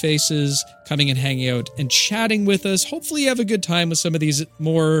lovely faces coming and hanging out and chatting with us. Hopefully you have a good time with some of these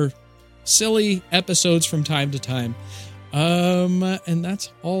more silly episodes from time to time. And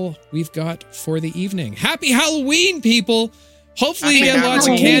that's all we've got for the evening. Happy Halloween, people! Hopefully you get lots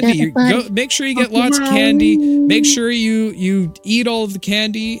of candy. Make sure you get lots of candy. Make sure you eat all of the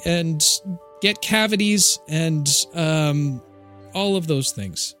candy and get cavities and all of those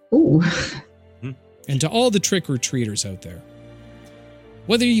things. Ooh. And to all the trick-or-treaters out there,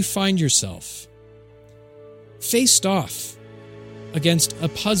 whether you find yourself faced off against a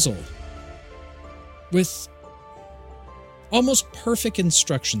puzzle with almost perfect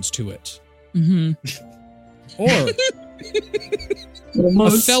instructions to it. Or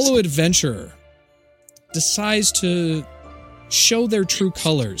a fellow adventurer decides to show their true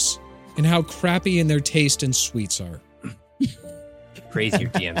colors and how crappy in their taste and sweets are. Crazy your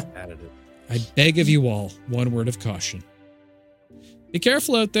DM's added it. I beg of you all, one word of caution. Be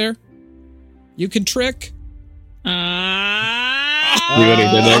careful out there. You can trick. You already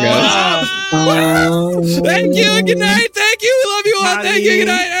did that, guys. Thank you and good night. Thank you. We love you all. Thank you. Good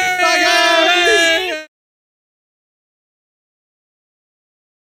night.